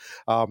stuff,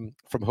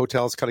 from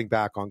hotels cutting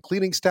back on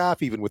cleaning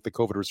staff, even with the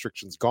COVID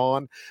restrictions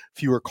gone,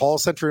 fewer call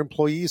center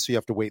employees, so you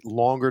have to wait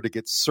longer to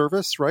get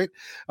service, right?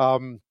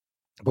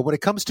 But when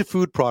it comes to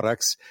food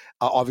products,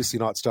 obviously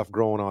not stuff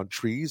growing on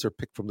trees or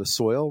picked from the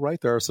soil, right?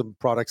 There are some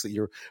products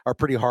that are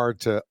pretty hard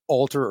to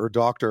alter or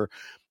doctor.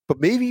 But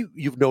maybe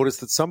you've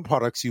noticed that some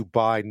products you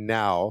buy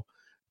now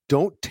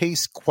don't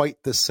taste quite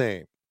the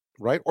same,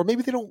 right? Or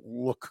maybe they don't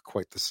look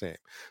quite the same.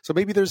 So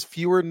maybe there's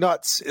fewer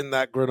nuts in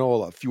that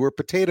granola, fewer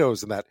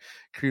potatoes in that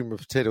cream of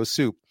potato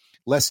soup,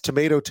 less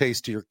tomato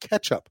taste to your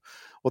ketchup.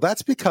 Well,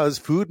 that's because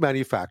food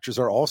manufacturers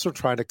are also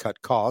trying to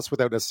cut costs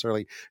without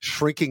necessarily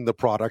shrinking the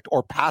product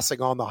or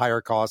passing on the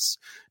higher costs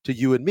to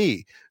you and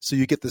me. So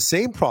you get the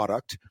same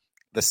product,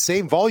 the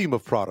same volume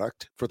of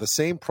product for the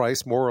same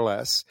price, more or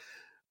less,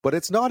 but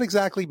it's not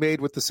exactly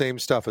made with the same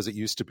stuff as it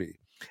used to be.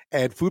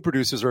 And food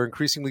producers are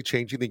increasingly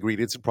changing the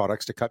ingredients and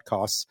products to cut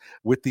costs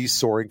with these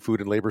soaring food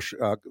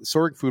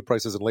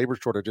prices and labor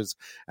shortages.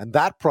 And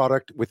that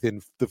product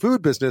within the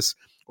food business,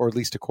 or at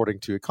least according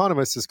to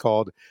economists, is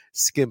called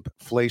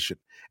skimpflation.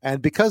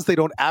 And because they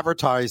don't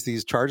advertise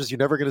these charges, you're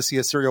never going to see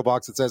a cereal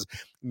box that says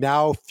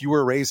now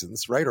fewer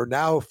raisins, right? Or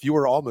now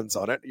fewer almonds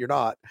on it. You're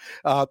not.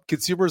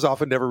 Consumers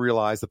often never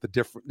realize that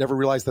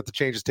the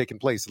change has taken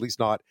place, at least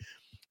not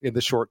in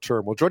the short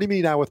term. Well, joining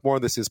me now with more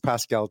on this is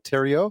Pascal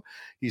Theriault.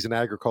 He's an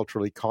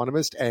agricultural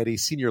economist and a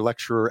senior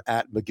lecturer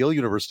at McGill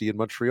University in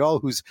Montreal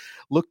who's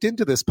looked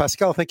into this.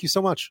 Pascal, thank you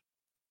so much.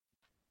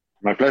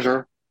 My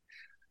pleasure.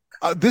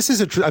 This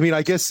is,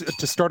 I guess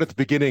to start at the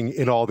beginning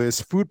in all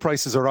this, food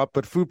prices are up,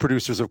 but food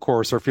producers, of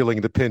course, are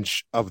feeling the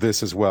pinch of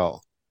this as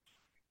well.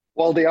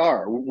 Well, they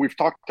are. We've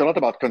talked a lot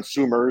about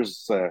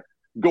consumers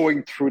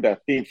going through that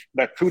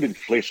food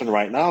inflation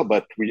right now,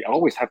 but we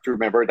always have to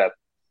remember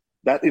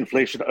that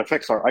inflation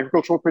affects our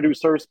agricultural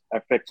producers,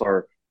 affects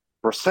our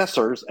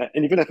processors,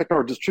 and even affects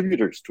our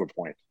distributors to a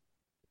point.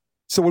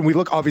 So when we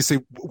look, obviously,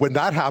 when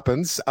that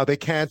happens, they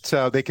can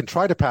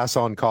try to pass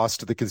on costs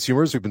to the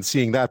consumers. We've been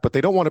seeing that, but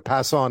they don't want to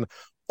pass on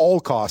all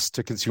costs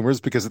to consumers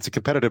because it's a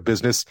competitive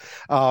business.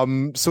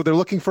 So they're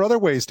looking for other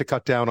ways to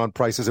cut down on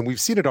prices. And we've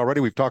seen it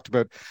already. We've talked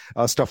about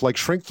stuff like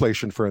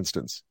shrinkflation, for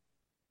instance.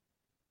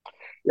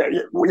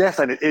 Yes,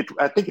 and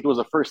I think it was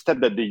the first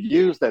step that they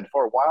used, and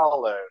for a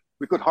while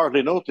we could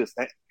hardly notice.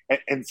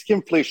 And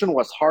skimpflation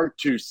was hard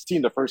to see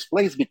in the first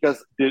place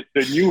because the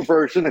new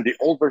version and the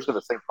old version of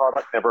the same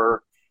product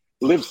never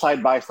live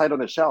side by side on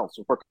the shelf.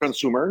 So for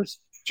consumers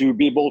to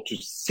be able to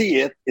see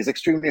it is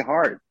extremely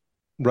hard.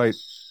 Right.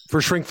 For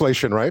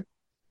shrinkflation, right?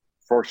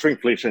 For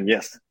shrinkflation,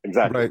 yes,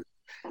 exactly. Right.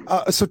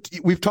 So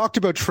we've talked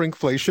about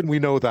shrinkflation. We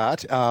know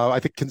that.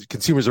 I think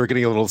consumers are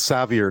getting a little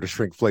savvier to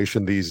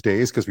shrinkflation these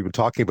days because we've been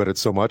talking about it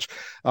so much.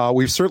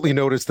 We've certainly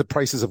noticed that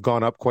prices have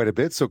gone up quite a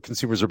bit, so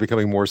consumers are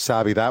becoming more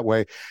savvy that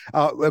way.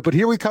 But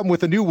here we come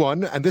with a new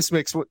one, and this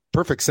makes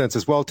perfect sense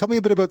as well. Tell me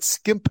a bit about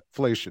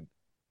skimpflation.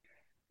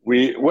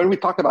 When we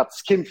talk about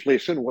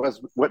skimpflation,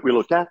 what we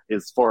look at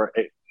is for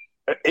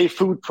a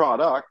food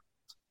product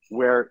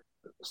where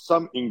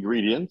some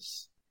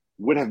ingredients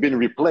would have been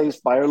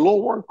replaced by a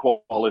lower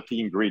quality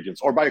ingredients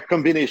or by a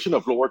combination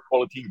of lower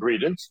quality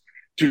ingredients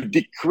to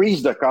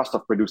decrease the cost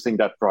of producing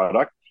that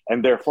product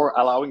and therefore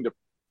allowing the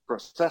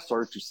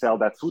processor to sell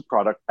that food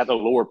product at a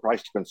lower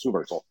price to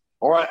consumers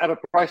or at a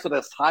price not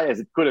as high as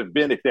it could have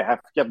been if they have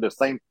kept the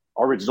same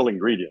original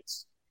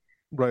ingredients.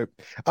 Right.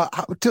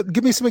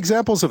 Give me some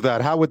examples of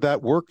that. How would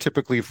that work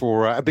typically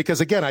for,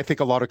 because again, I think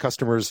a lot of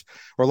customers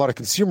or a lot of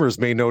consumers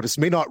may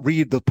not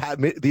read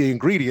the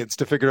ingredients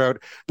to figure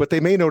out, but they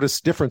may notice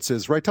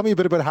differences, right? Tell me a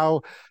bit about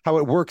how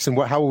it works and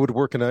how it would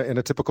work in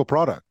a typical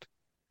product.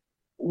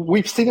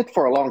 We've seen it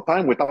for a long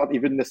time without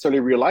even necessarily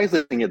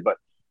realizing it. But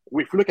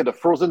if we look at the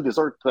frozen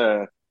dessert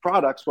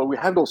products, well, we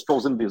have those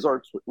frozen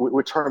desserts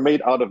which are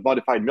made out of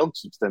modified milk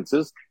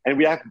substances, and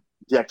we have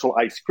the actual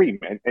ice cream.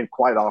 And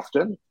quite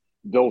often,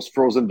 those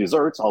frozen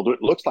desserts, although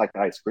it looks like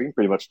ice cream,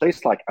 pretty much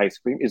tastes like ice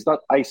cream, is not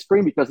ice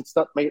cream because it's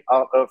not made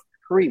out of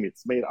cream.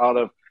 It's made out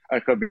of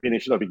a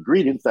combination of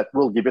ingredients that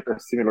will give it a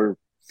similar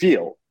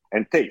feel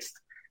and taste.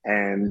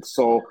 And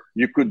so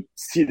you could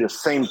see the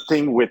same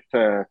thing with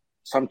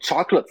some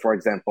chocolate, for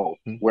example,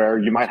 where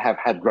you might have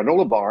had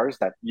granola bars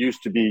that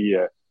used to be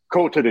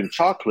coated in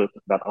chocolate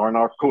that are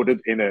now coated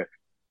in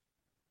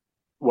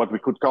what we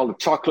could call a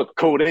chocolate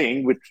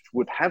coating, which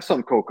would have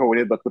some cocoa in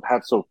it, but would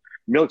have some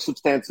milk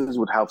substances,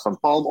 would have some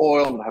palm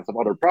oil, would have some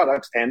other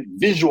products, and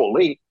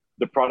visually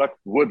the product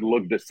would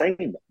look the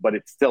same, but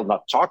it's still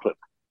not chocolate.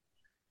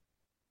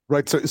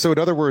 Right. So in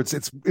other words,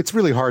 it's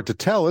really hard to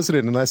tell, isn't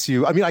it? Unless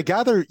I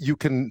gather you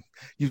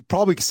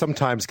probably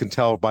sometimes can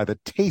tell by the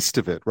taste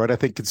of it, right? I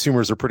think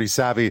consumers are pretty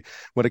savvy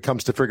when it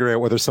comes to figuring out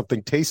whether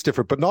something tastes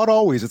different, but not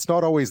always. It's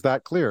not always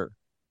that clear.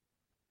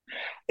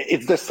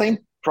 It's the same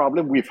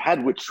problem we've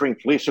had with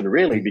shrinkflation,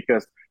 really,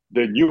 because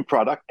the new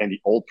product and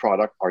the old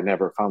product are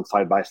never found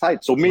side by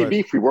side. So maybe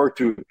if we were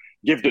to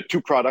give the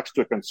two products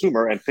to a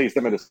consumer and taste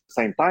them at the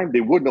same time,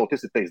 they would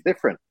notice it tastes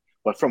different.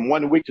 But from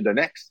one week to the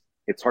next,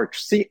 it's hard to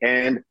see.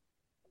 And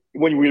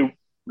when we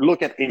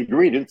look at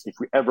ingredients, if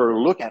we ever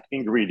look at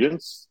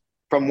ingredients,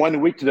 from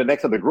one week to the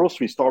next at the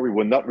grocery store, we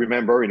would not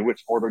remember in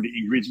which order the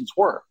ingredients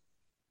were.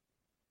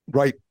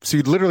 Right. So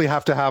you'd literally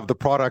have to have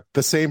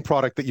the same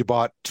product that you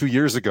bought 2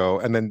 years ago,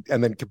 and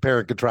then compare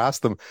and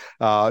contrast them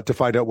to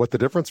find out what the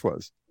difference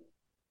was.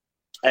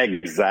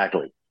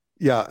 Exactly.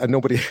 Yeah, and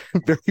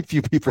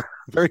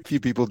very few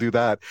people do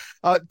that.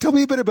 Tell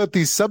me a bit about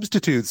these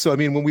substitutes. So,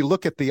 when we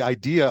look at the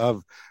idea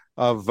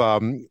of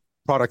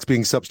products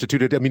being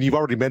substituted, you've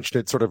already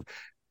mentioned it, sort of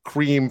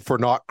cream for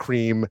not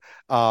cream.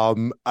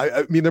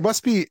 There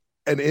must be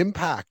an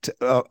impact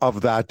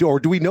of that, or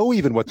do we know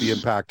even what the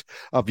impact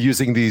of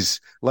using these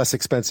less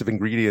expensive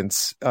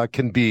ingredients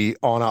can be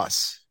on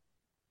us?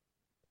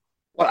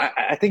 Well,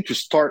 I think to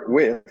start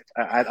with,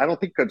 I don't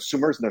think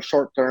consumers in the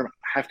short term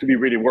have to be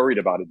really worried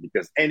about it,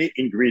 because any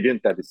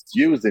ingredient that is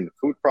used in the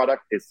food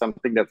product is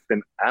something that's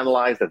been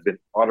analyzed, that's been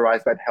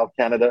authorized by Health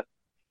Canada.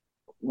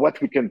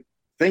 What we can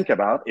think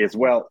about is,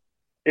 well,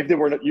 if they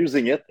were not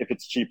using it, if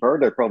it's cheaper,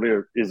 there probably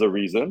is a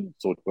reason.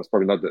 So it was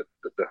probably not the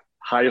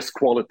highest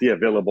quality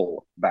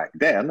available back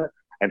then,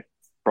 and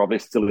probably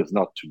still is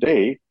not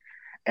today.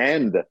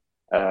 And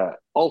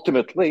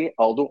ultimately,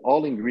 although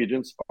all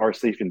ingredients are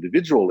safe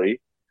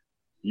individually,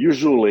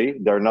 usually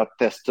they're not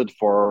tested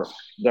for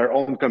their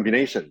own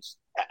combinations.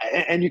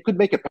 And you could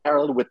make a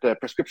parallel with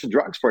prescription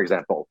drugs, for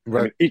example. Right.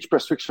 I mean, each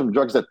prescription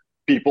drugs that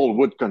people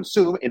would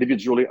consume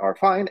individually are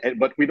fine,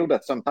 but we know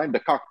that sometimes the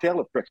cocktail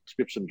of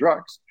prescription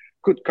drugs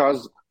could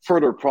cause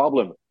further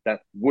problem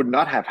that would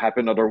not have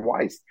happened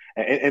otherwise.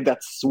 And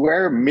that's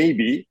where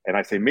maybe, and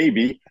I say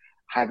maybe,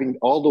 having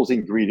all those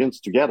ingredients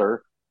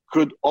together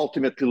could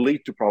ultimately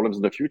lead to problems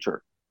in the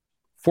future.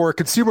 For a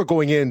consumer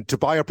going in to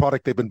buy a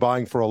product they've been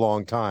buying for a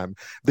long time,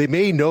 they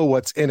may know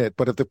what's in it,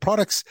 but if the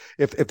products,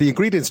 if the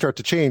ingredients start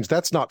to change,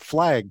 that's not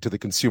flagged to the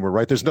consumer,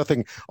 right? There's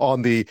nothing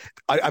on the,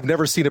 I've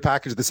never seen a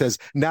package that says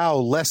now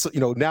less,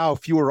 now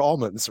fewer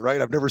almonds,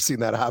 right? I've never seen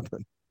that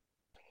happen.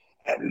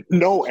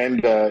 No, and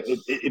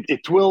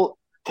it will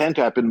tend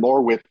to happen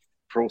more with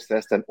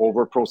processed and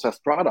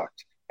over-processed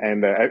product.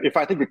 And if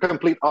I take the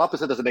complete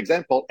opposite as an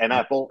example, an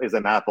apple is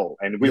an apple.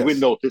 And we would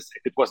notice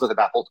if it wasn't an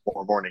apple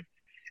tomorrow morning.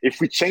 If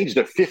we change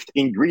the fifth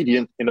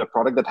ingredient in a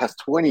product that has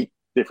 20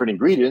 different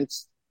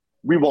ingredients,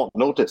 we won't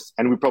notice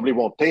and we probably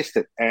won't taste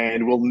it.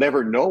 And we'll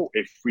never know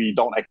if we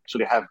don't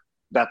actually have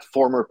that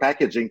former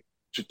packaging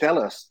to tell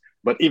us.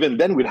 But even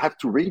then, we'd have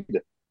to read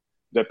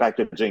the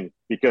packaging,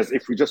 because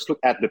if we just look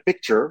at the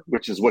picture,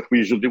 which is what we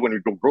usually do when we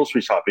go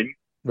grocery shopping,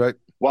 right?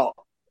 Well,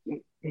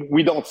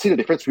 we don't see the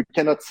difference. We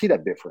cannot see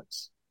that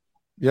difference.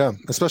 Yeah,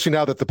 especially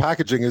now that the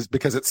packaging is,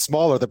 because it's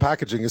smaller, the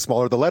packaging is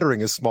smaller, the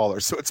lettering is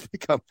smaller, so it's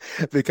become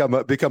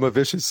a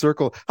vicious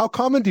circle. How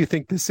common do you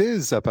think this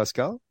is,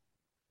 Pascal?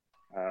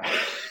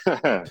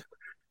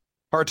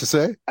 Hard to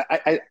say.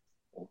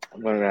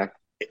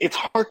 It's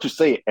hard to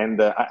say, and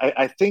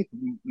I think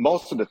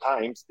most of the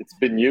times it's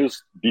been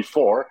used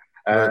before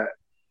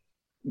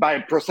by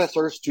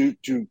processors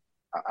to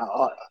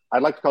I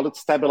like to call it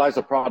stabilize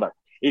a product.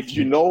 If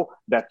you know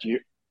that you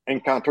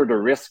encounter the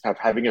risk of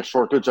having a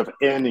shortage of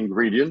an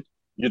ingredient,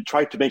 you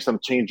try to make some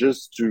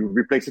changes to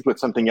replace it with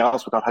something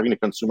else without having the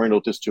consumer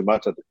notice too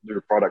much that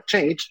the product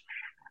changed.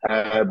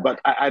 But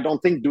I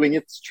don't think doing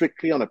it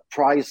strictly on a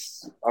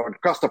price or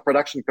cost of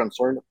production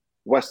concern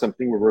was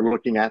something we were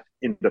looking at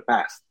in the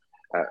past.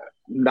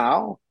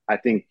 Now, I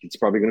think it's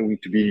probably going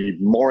to be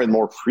more and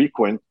more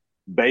frequent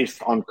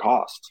based on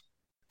cost.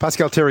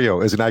 Pascal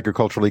Theriault is an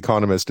agricultural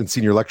economist and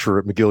senior lecturer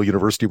at McGill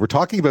University. We're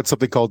talking about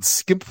something called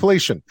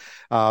skimpflation.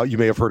 You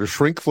may have heard of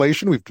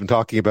shrinkflation. We've been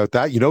talking about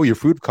that. Your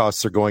food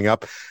costs are going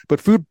up, but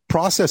food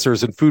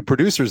processors and food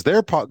producers,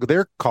 their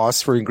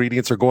costs for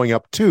ingredients are going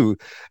up too.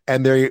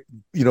 And they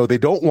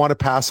don't want to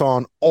pass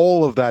on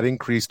all of that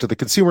increase to the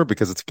consumer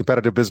because it's a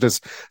competitive business.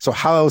 So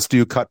how else do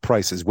you cut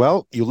prices?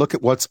 Well, you look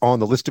at what's on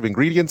the list of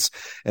ingredients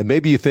and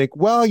maybe you think,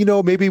 well,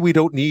 maybe we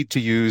don't need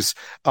to use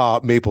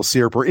maple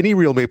syrup or any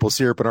real maple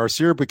syrup in our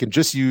syrup. We can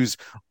just use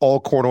all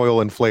corn oil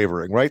and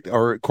flavoring, right?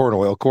 Or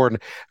corn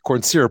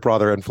syrup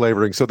rather, and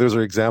flavoring. So those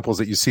are examples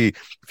that you see.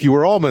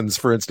 Fewer almonds,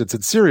 for instance,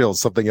 in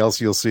cereals, something else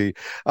you'll see.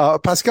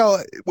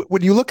 Pascal,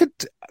 when you look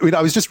at,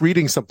 I was just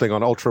reading something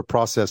on ultra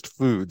processed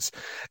foods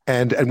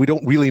and we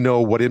don't really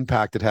know what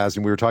impact it has.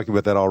 And we were talking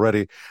about that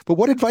already, but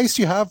what advice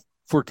do you have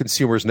for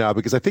consumers now?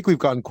 Because I think we've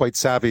gotten quite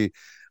savvy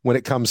when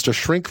it comes to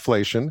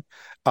shrinkflation.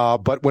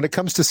 But when it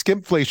comes to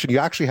skimpflation, you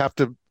actually have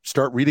to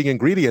start reading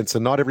ingredients,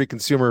 and not every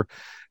consumer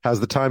has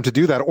the time to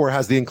do that or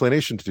has the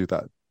inclination to do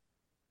that.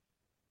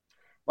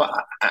 Well,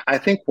 I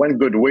think one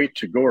good way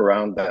to go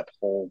around that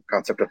whole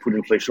concept of food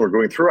inflation we're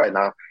going through right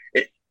now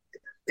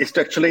is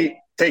to actually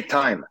take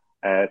time.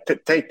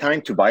 Take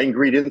time to buy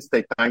ingredients,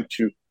 take time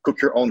to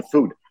cook your own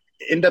food.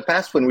 In the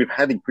past, when we've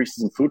had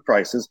increases in food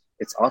prices,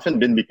 it's often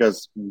been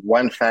because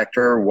one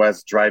factor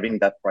was driving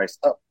that price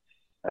up.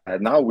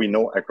 Now we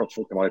know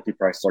agricultural commodity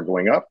prices are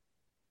going up,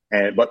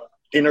 but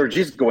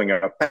energy is going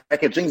up,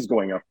 packaging is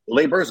going up,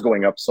 labor is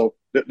going up. So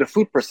the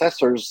food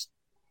processors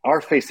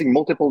are facing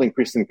multiple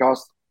increases in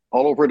costs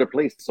all over the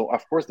place. So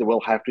of course they will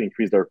have to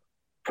increase their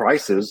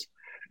prices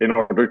in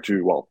order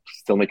to,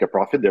 still make a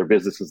profit. Their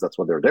businesses, that's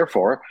what they're there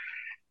for.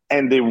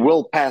 And they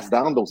will pass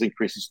down those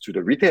increases to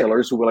the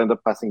retailers, who will end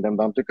up passing them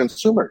down to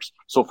consumers.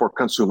 So for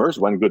consumers,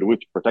 one good way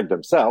to protect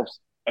themselves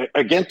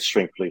against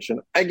shrinkflation,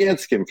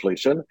 against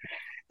skimpflation,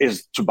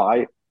 is to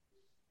buy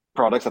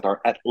products that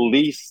are at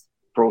least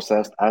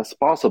processed as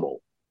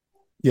possible.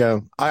 Yeah,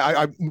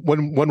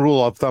 one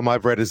rule of thumb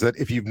I've read is that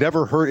if you've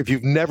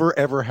never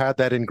ever had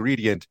that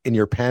ingredient in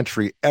your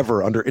pantry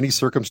ever under any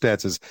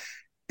circumstances,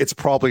 it's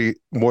probably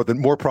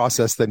more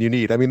processed than you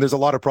need. I mean, there's a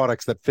lot of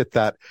products that fit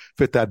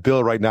that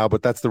bill right now,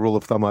 but that's the rule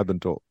of thumb I've been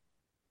told.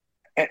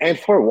 And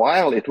for a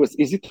while, it was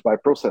easy to buy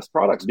processed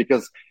products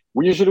because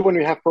when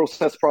we have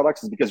processed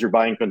products, it's because you're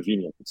buying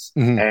convenience.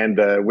 Mm-hmm.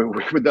 And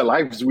with the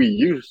lives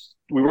we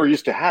were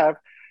used to have,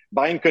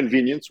 buying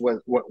convenience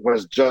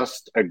was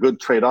just a good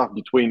trade-off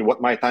between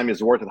what my time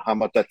is worth and how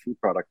much that food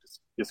product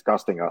is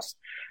costing us.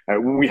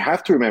 We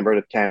have to remember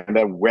that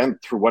Canada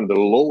went through one of the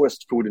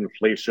lowest food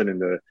inflation in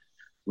the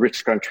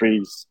rich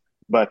countries,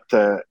 but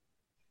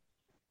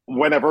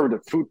whenever the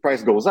food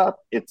price goes up,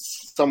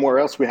 it's somewhere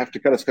else we have to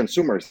cut as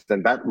consumers,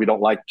 and that we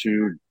don't like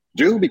to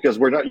do because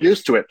we're not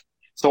used to it.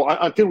 So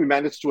until we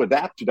manage to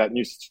adapt to that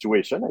new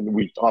situation, and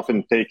we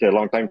often take a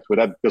long time to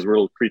adapt because we're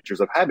little creatures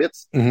of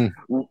habits,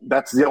 mm-hmm.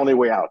 That's the only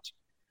way out.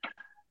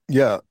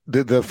 Yeah,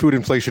 the food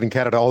inflation in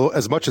Canada, although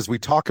as much as we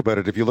talk about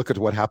it, if you look at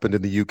what happened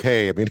in the UK,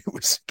 I mean, it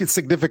was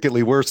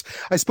significantly worse.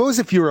 I suppose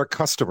if you're a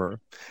customer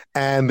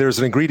and there's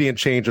an ingredient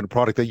change in a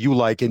product that you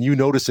like and you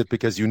notice it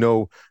because you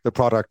know the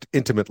product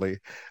intimately,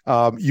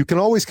 you can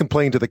always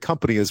complain to the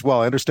company as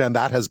well. I understand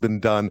that has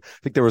been done. I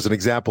think there was an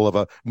example of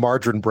a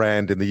margarine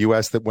brand in the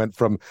US that went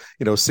from,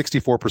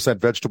 64%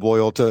 vegetable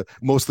oil to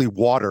mostly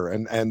water.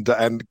 And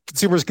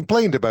consumers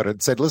complained about it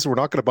and said, listen, we're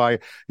not going to buy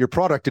your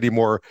product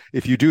anymore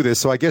if you do this.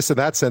 So I guess in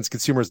that sense,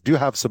 consumers do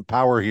have some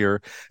power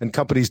here, and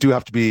companies do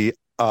have to be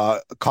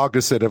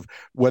cognizant of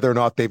whether or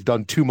not they've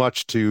done too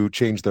much to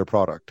change their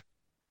product.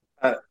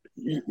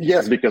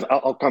 Yes, because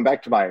I'll come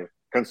back to my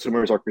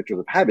consumers are creatures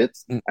of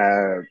habits.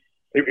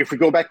 If we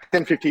go back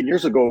 10, 15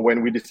 years ago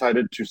when we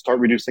decided to start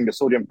reducing the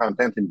sodium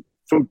content in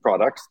food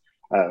products,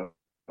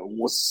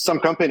 some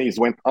companies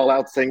went all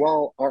out saying,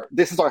 well,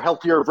 this is our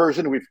healthier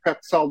version. We've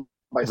cut salt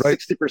by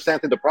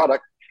 60% in the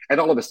product. And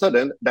all of a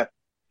sudden, that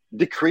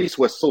decrease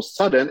was so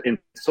sudden in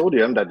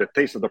sodium that the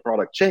taste of the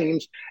product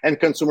changed, and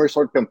consumers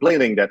started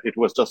complaining that it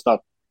was just not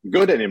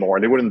good anymore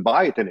and they wouldn't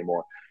buy it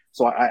anymore.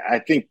 So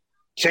I think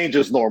change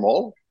is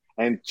normal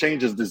and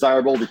change is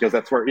desirable because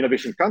that's where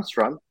innovation comes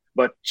from,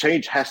 but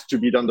change has to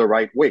be done the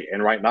right way.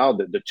 And right now,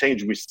 the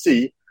change we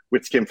see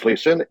with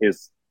skimpflation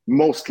is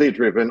mostly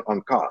driven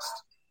on cost.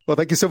 Well,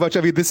 thank you so much.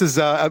 I mean, this has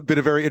been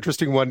a very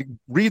interesting one.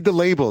 Read the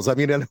labels. I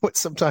mean, I know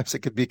sometimes it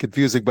could be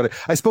confusing, but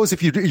I suppose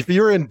if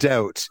you're in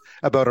doubt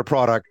about a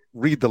product,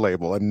 read the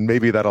label, and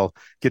maybe that'll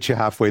get you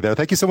halfway there.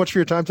 Thank you so much for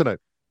your time tonight.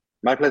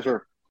 My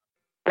pleasure.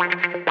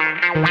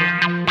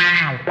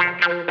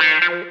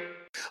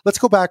 Let's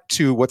go back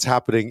to what's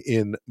happening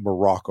in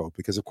Morocco,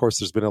 because, of course,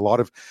 there's been a lot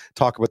of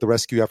talk about the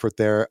rescue effort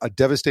there. A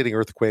devastating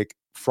earthquake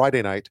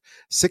Friday night,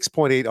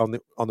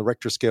 6.8 on the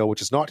Richter scale,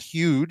 which is not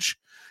huge.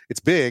 It's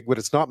big, but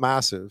it's not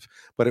massive.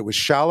 But it was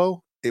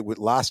shallow. It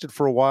lasted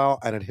for a while,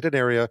 and it hit an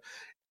area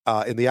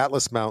in the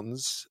Atlas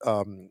Mountains,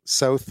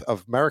 south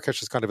of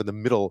Marrakech, is kind of in the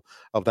middle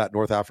of that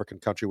North African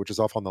country, which is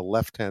off on the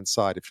left-hand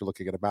side, if you're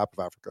looking at a map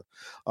of Africa,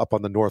 up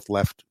on the north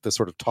left, the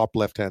sort of top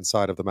left-hand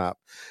side of the map.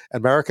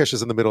 And Marrakech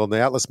is in the middle, and the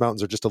Atlas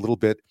Mountains are just a little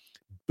bit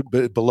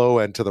below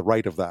and to the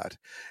right of that.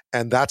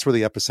 And that's where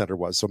the epicenter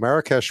was. So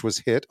Marrakech was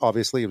hit.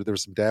 Obviously, there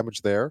was some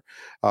damage there.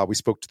 We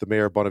spoke to the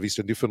mayor of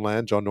Bonavista,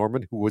 Newfoundland, John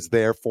Norman, who was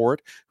there for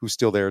it, who's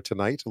still there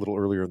tonight, a little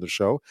earlier in the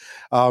show.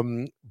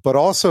 But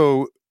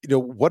also,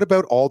 what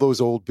about all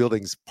those old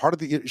buildings? Part of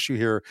the issue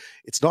here,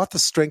 it's not the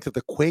strength of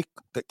the quake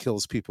that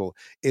kills people.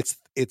 It's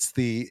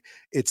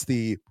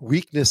the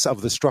weakness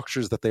of the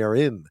structures that they are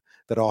in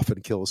that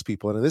often kills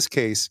people. And in this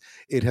case,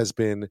 it has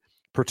been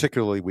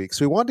particularly weak.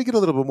 So we wanted to get a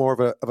little bit more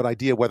of an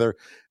idea whether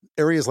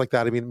areas like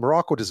that, I mean,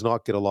 Morocco does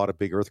not get a lot of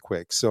big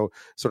earthquakes. So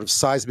sort of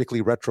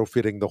seismically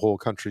retrofitting the whole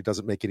country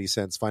doesn't make any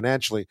sense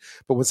financially.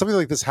 But when something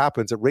like this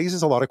happens, it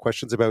raises a lot of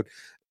questions about,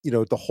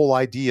 the whole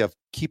idea of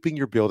keeping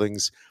your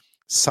buildings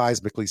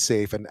seismically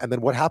safe, and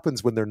then what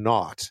happens when they're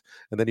not,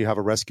 and then you have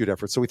a rescue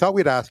effort. So we thought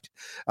we'd ask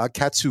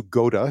Katsu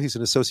Goda. He's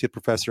an associate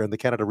professor and the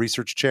Canada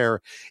Research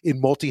Chair in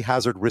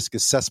Multi-Hazard Risk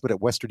Assessment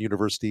at Western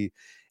University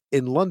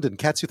in London.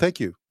 Katsu, thank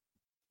you.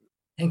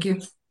 Thank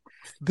you.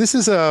 This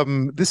is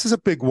a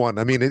big one.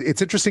 I mean,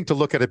 it's interesting to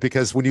look at it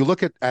because when you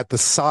look at the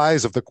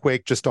size of the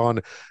quake just on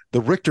the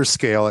Richter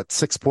scale at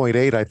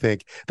 6.8, I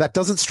think that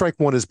doesn't strike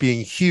one as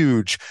being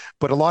huge,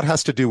 but a lot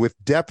has to do with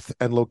depth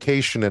and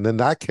location. And in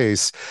that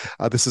case,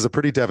 this is a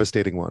pretty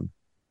devastating one.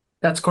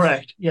 That's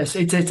correct. Yes,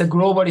 it's a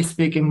globally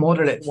speaking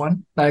moderate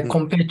one,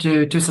 compared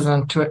to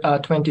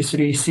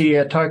 2023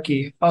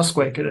 Syria-Turkey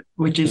earthquake,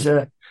 which is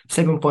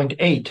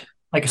 7.8,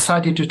 like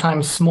 32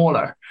 times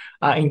smaller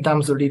in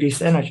terms of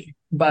released energy,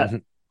 but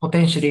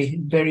potentially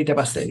very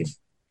devastating.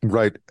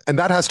 Right. And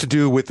that has to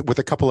do with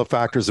a couple of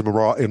factors in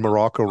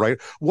Morocco,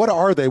 right? What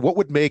are they? What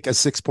would make a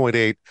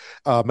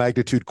 6.8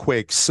 magnitude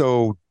quake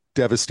so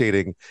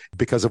devastating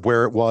because of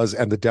where it was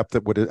and the depth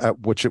at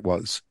which it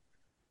was?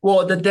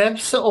 Well, the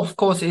depth, of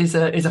course, is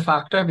a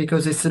factor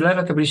because it's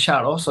relatively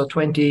shallow, so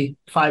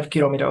 25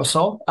 kilometers or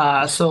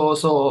so.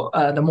 So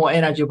the more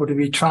energy would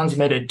be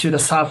transmitted to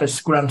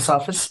the ground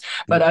surface.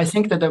 But I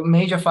think that the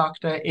major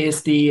factor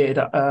is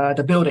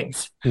the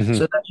buildings. So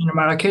that in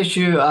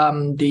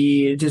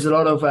Marrakech, there's a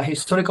lot of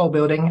historical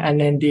building,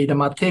 and then the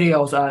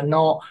materials are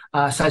not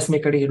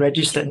seismically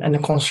resistant, and the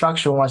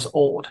construction was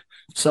old.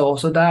 So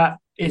that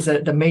is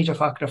the major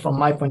factor from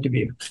my point of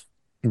view.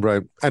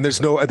 Right. And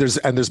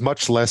there's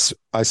much less,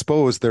 I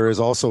suppose there is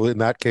also in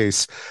that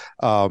case,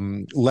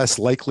 less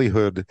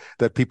likelihood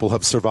that people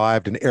have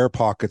survived in air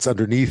pockets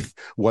underneath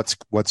what's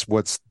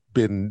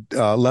been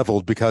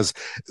leveled, because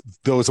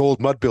those old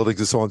mud buildings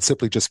and so on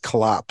simply just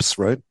collapse,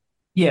 right?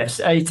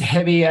 Yes, it's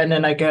heavy, and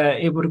then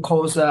it would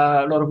cause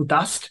a lot of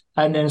dust,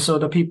 and then so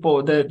the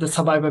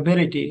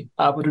survivability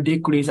would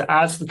decrease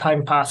as the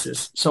time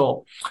passes.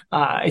 So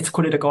it's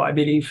critical, I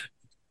believe.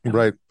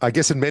 Right. I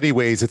guess in many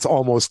ways, it's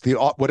almost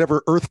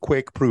whatever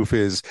earthquake proof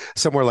is,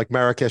 somewhere like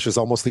Marrakech is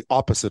almost the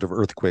opposite of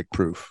earthquake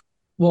proof.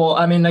 Well,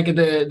 I mean, like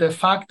the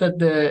fact that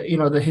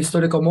the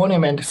historical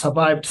monument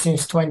survived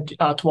since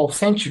 12th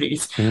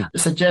centuries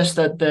suggests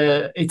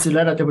that it's a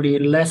relatively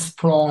less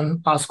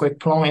earthquake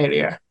prone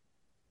area.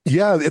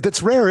 Yeah,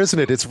 that's rare, isn't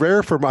it? It's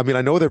rare I mean,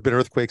 I know there have been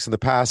earthquakes in the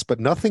past, but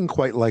nothing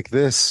quite like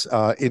this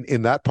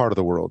in that part of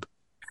the world.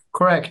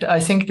 Correct. I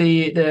think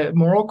the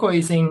Morocco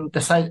is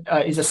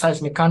is a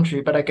seismic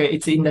country, but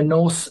it's in the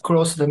north,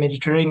 close to the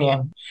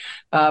Mediterranean.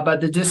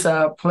 But this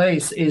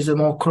place is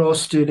more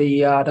close to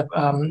the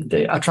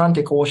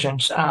Atlantic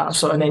Oceans,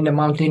 so and in the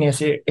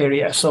mountainous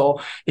area. So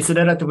it's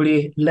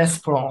relatively less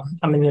prone.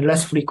 I mean,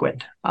 less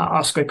frequent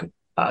earthquake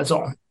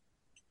zone.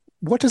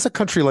 What does a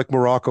country like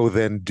Morocco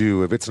then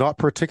do if it's not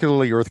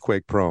particularly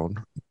earthquake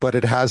prone, but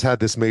it has had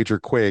this major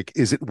quake?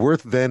 Is it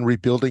worth then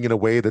rebuilding in a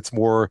way that's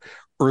more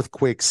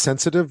earthquake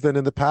sensitive than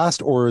in the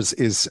past, or is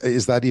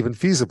that even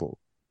feasible?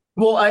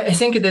 Well, I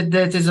think that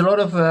there's a lot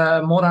of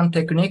modern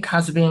technique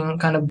has been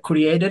kind of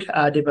created,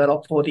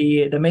 developed for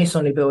the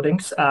masonry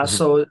buildings.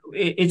 So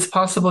it's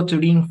possible to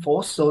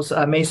reinforce those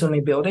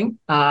masonry buildings,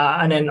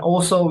 and then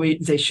also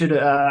they should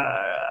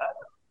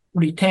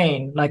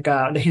retain like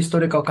the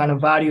historical kind of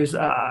values,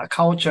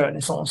 culture,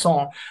 and so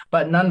on.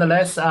 But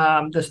nonetheless,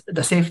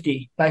 the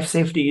safety, life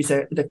safety is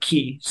the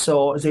key.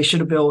 So they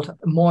should build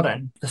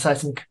modern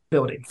seismic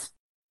buildings.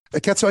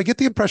 So I get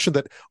the impression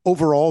that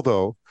overall,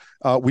 though,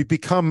 we've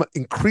become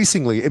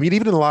increasingly, I mean,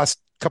 even in the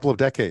last couple of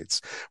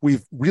decades,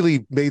 we've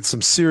really made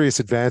some serious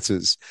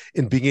advances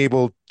in being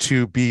able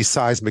to be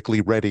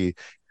seismically ready.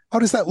 How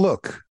does that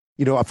look?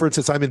 For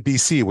instance, I'm in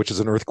BC, which is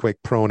an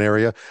earthquake-prone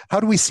area. How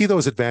do we see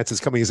those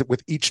advances coming? Is it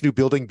with each new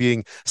building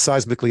being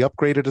seismically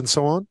upgraded and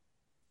so on?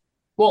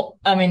 Well,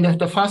 I mean,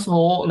 the first of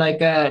all,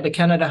 the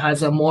Canada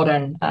has a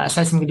modern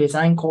seismic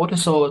design code.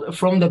 So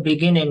from the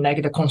beginning,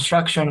 the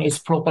construction is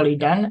properly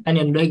done and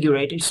then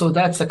regulated. So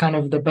that's a kind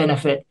of the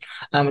benefit,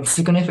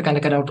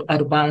 significant kind of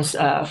advance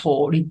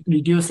for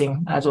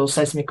reducing those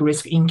seismic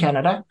risk in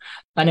Canada.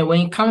 And then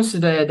when it comes to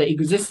the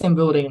existing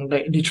building,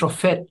 the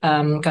retrofit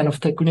kind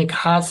of technique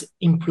has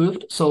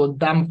improved. So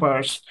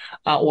dampers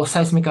or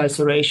seismic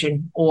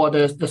isolation or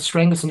the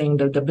strengthening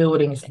the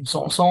buildings and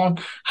so on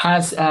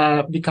has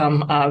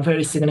become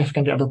very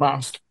significantly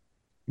advanced.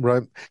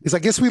 Right. Because I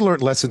guess we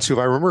learned lessons too, if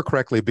I remember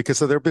correctly, because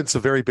there have been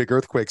some very big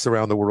earthquakes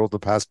around the world in the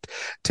past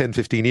 10,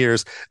 15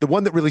 years. The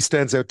one that really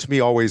stands out to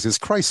me always is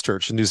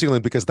Christchurch in New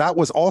Zealand, because that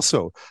was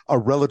also a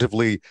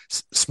relatively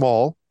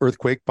small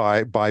earthquake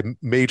by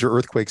major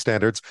earthquake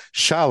standards,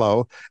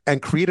 shallow,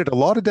 and created a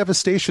lot of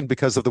devastation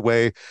because of the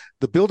way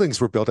the buildings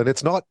were built. And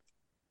it's not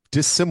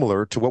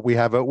dissimilar to what we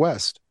have out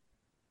west.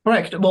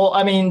 Correct. Well,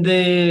 I mean,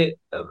 the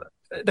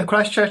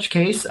Christchurch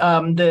case,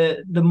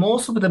 the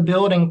most of the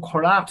building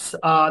collapse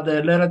are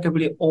the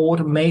relatively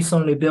old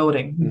masonry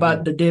building,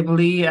 but the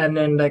debris and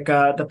then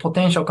the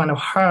potential kind of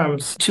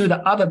harms to the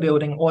other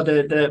building or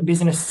the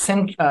business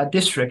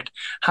district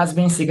has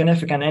been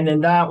significant. And then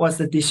that was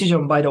the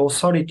decision by the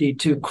authority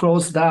to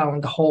close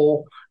down the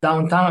whole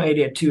downtown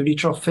area to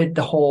retrofit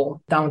the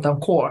whole downtown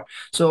core.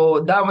 So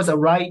that was a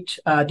right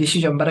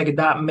decision, but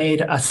that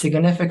made a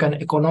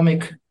significant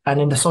economic and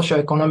then the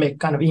socio-economic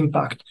kind of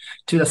impact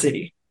to the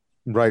city.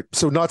 Right.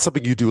 So not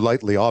something you do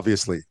lightly,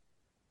 obviously.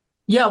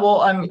 Yeah,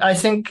 well, I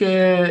think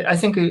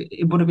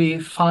it would be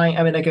fine.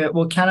 I mean,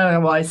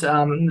 Canada-wise,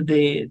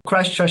 the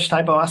Christchurch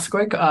type of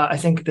earthquake, I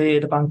think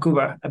the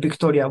Vancouver,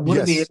 Victoria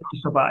would be able to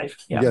survive.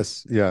 Yeah.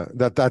 Yes, yeah,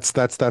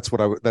 that's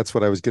what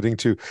I was getting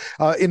to.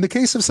 In the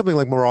case of something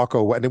like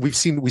Morocco, and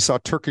we saw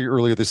Turkey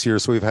earlier this year,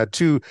 so we've had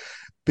two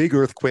big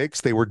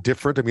earthquakes. They were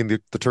different. I mean,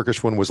 the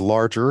Turkish one was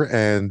larger,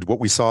 and what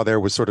we saw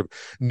there was sort of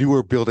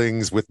newer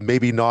buildings with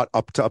maybe not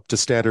up to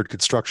standard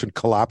construction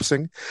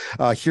collapsing.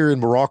 Here in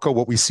Morocco,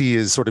 what we see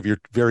is sort of your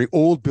very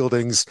old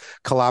buildings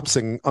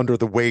collapsing under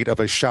the weight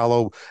of a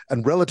shallow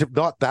and relative,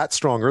 not that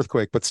strong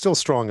earthquake, but still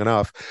strong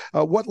enough.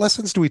 What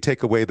lessons do we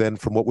take away then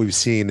from what we've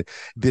seen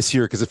this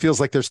year? Because it feels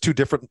like there's two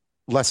different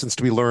lessons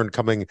to be learned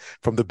coming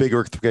from the big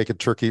earthquake in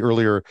Turkey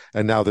earlier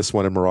and now this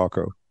one in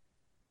Morocco.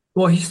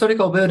 Well,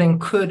 historical building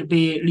could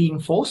be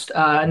reinforced,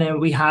 and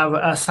then we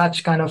have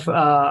such kind of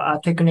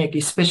technique.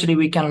 Especially,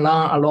 we can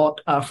learn a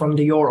lot from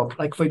the Europe,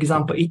 like for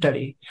example,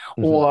 Italy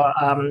or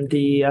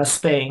the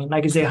Spain.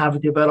 Like they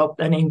have developed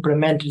and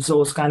implemented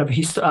those kind of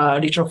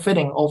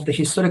retrofitting of the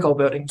historical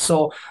building.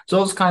 So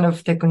those kind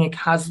of technique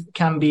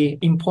can be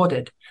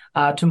imported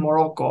to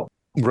Morocco.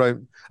 Right.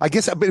 I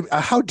guess.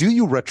 How do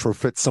you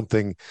retrofit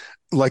something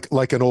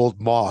like an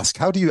old mosque?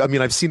 How do you? I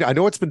mean, I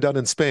know it's been done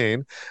in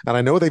Spain, and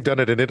I know they've done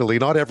it in Italy.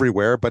 Not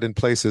everywhere, but in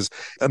places.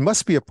 It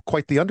must be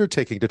quite the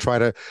undertaking to try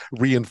to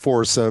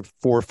reinforce a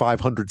 400,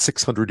 500,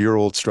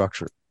 600-year-old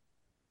structure.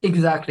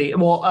 Exactly.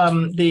 Well,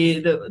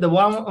 the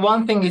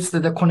one thing is the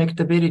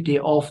connectability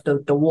of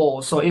the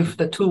wall. So if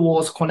the two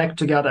walls connect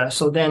together,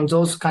 so then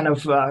those kind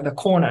of the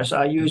corners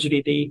are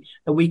usually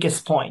the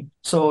weakest point.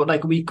 So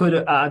like we could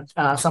add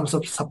some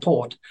sort of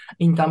support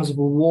in terms of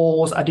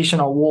walls,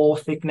 additional wall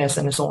thickness,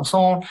 and so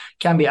on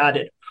can be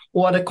added.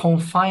 or the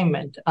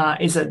confinement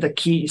is the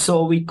key.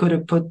 So we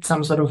could put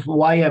some sort of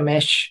wire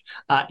mesh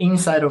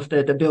inside of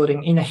the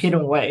building in a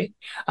hidden way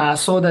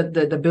so that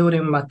the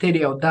building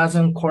material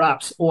doesn't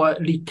collapse or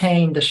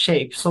retain the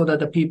shape so that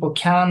the people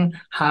can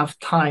have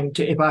time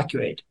to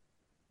evacuate.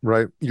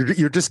 Right.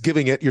 You're just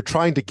giving it, you're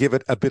trying to give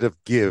it a bit of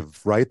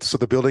give, right? So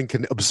the building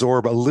can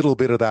absorb a little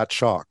bit of that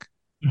shock.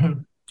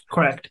 Mm-hmm.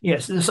 Correct.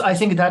 Yes. So I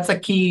think that's a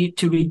key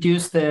to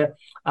reduce the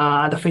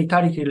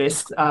fatality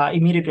risk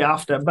immediately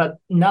after. But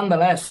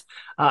nonetheless,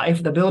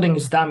 if the building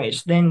is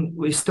damaged, then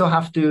we still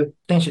have to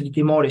potentially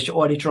demolish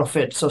or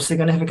retrofit. So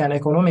significant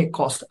economic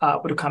cost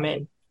would come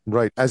in.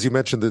 Right. As you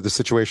mentioned, the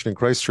situation in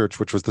Christchurch,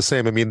 which was the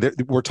same. I mean,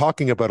 we're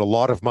talking about a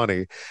lot of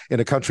money in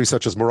a country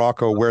such as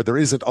Morocco, where there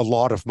isn't a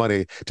lot of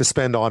money to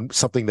spend on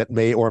something that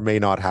may or may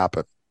not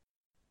happen.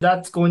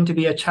 That's going to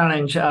be a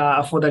challenge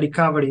for the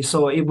recovery.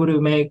 So it would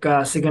make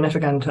a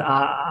significant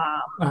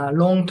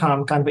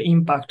long-term kind of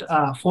impact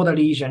for the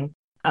region.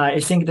 I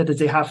think that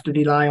they have to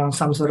rely on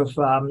some sort of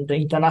the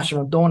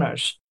international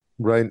donors.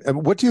 Right.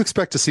 And what do you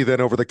expect to see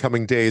then over the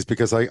coming days?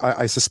 Because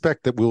I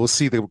suspect that we will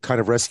see the kind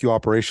of rescue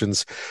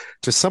operations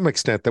to some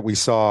extent that we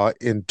saw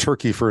in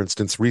Turkey, for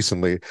instance,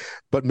 recently,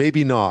 but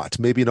maybe not.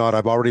 Maybe not.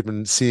 I've already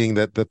been seeing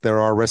that there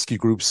are rescue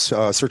groups,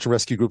 search and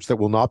rescue groups that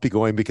will not be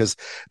going because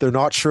they're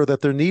not sure that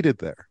they're needed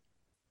there.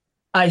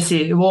 I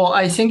see. Well,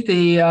 I think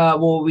we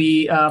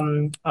already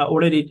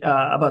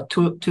about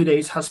two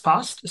days has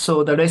passed.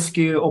 So the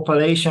rescue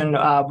operation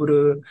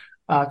would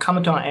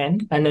come to an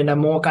end, and then a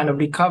more kind of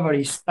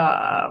recovery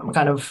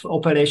kind of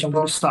operation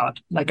will start,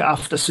 like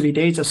after 3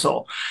 days or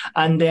so.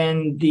 And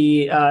then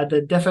the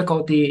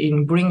difficulty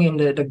in bringing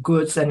the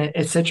goods and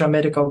etc.,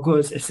 medical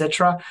goods,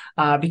 etc.,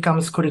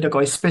 becomes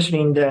critical,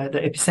 especially in the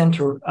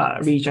epicenter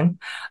region.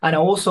 And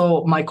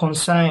also, my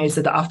concern is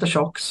that the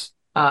aftershocks.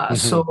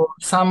 So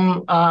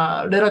some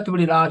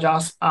relatively large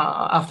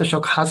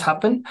aftershock has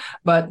happened,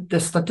 but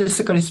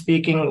statistically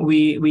speaking,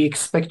 we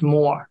expect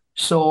more.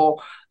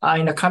 So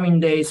in the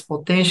coming days,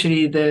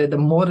 potentially the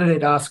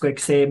moderate earthquake,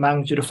 say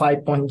magnitude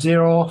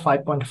 5.0,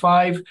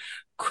 5.5,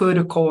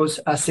 could cause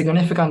a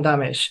significant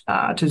damage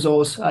to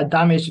those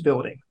damaged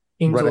buildings.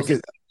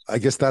 Right. I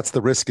guess that's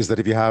the risk, is that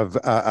if you have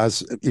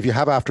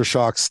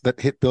aftershocks that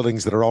hit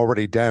buildings that are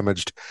already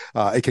damaged,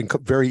 it can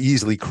very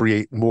easily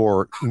create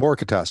more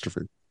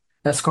catastrophe.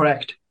 That's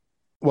correct.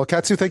 Well,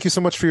 Katsu, thank you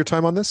so much for your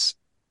time on this.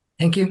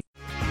 Thank you.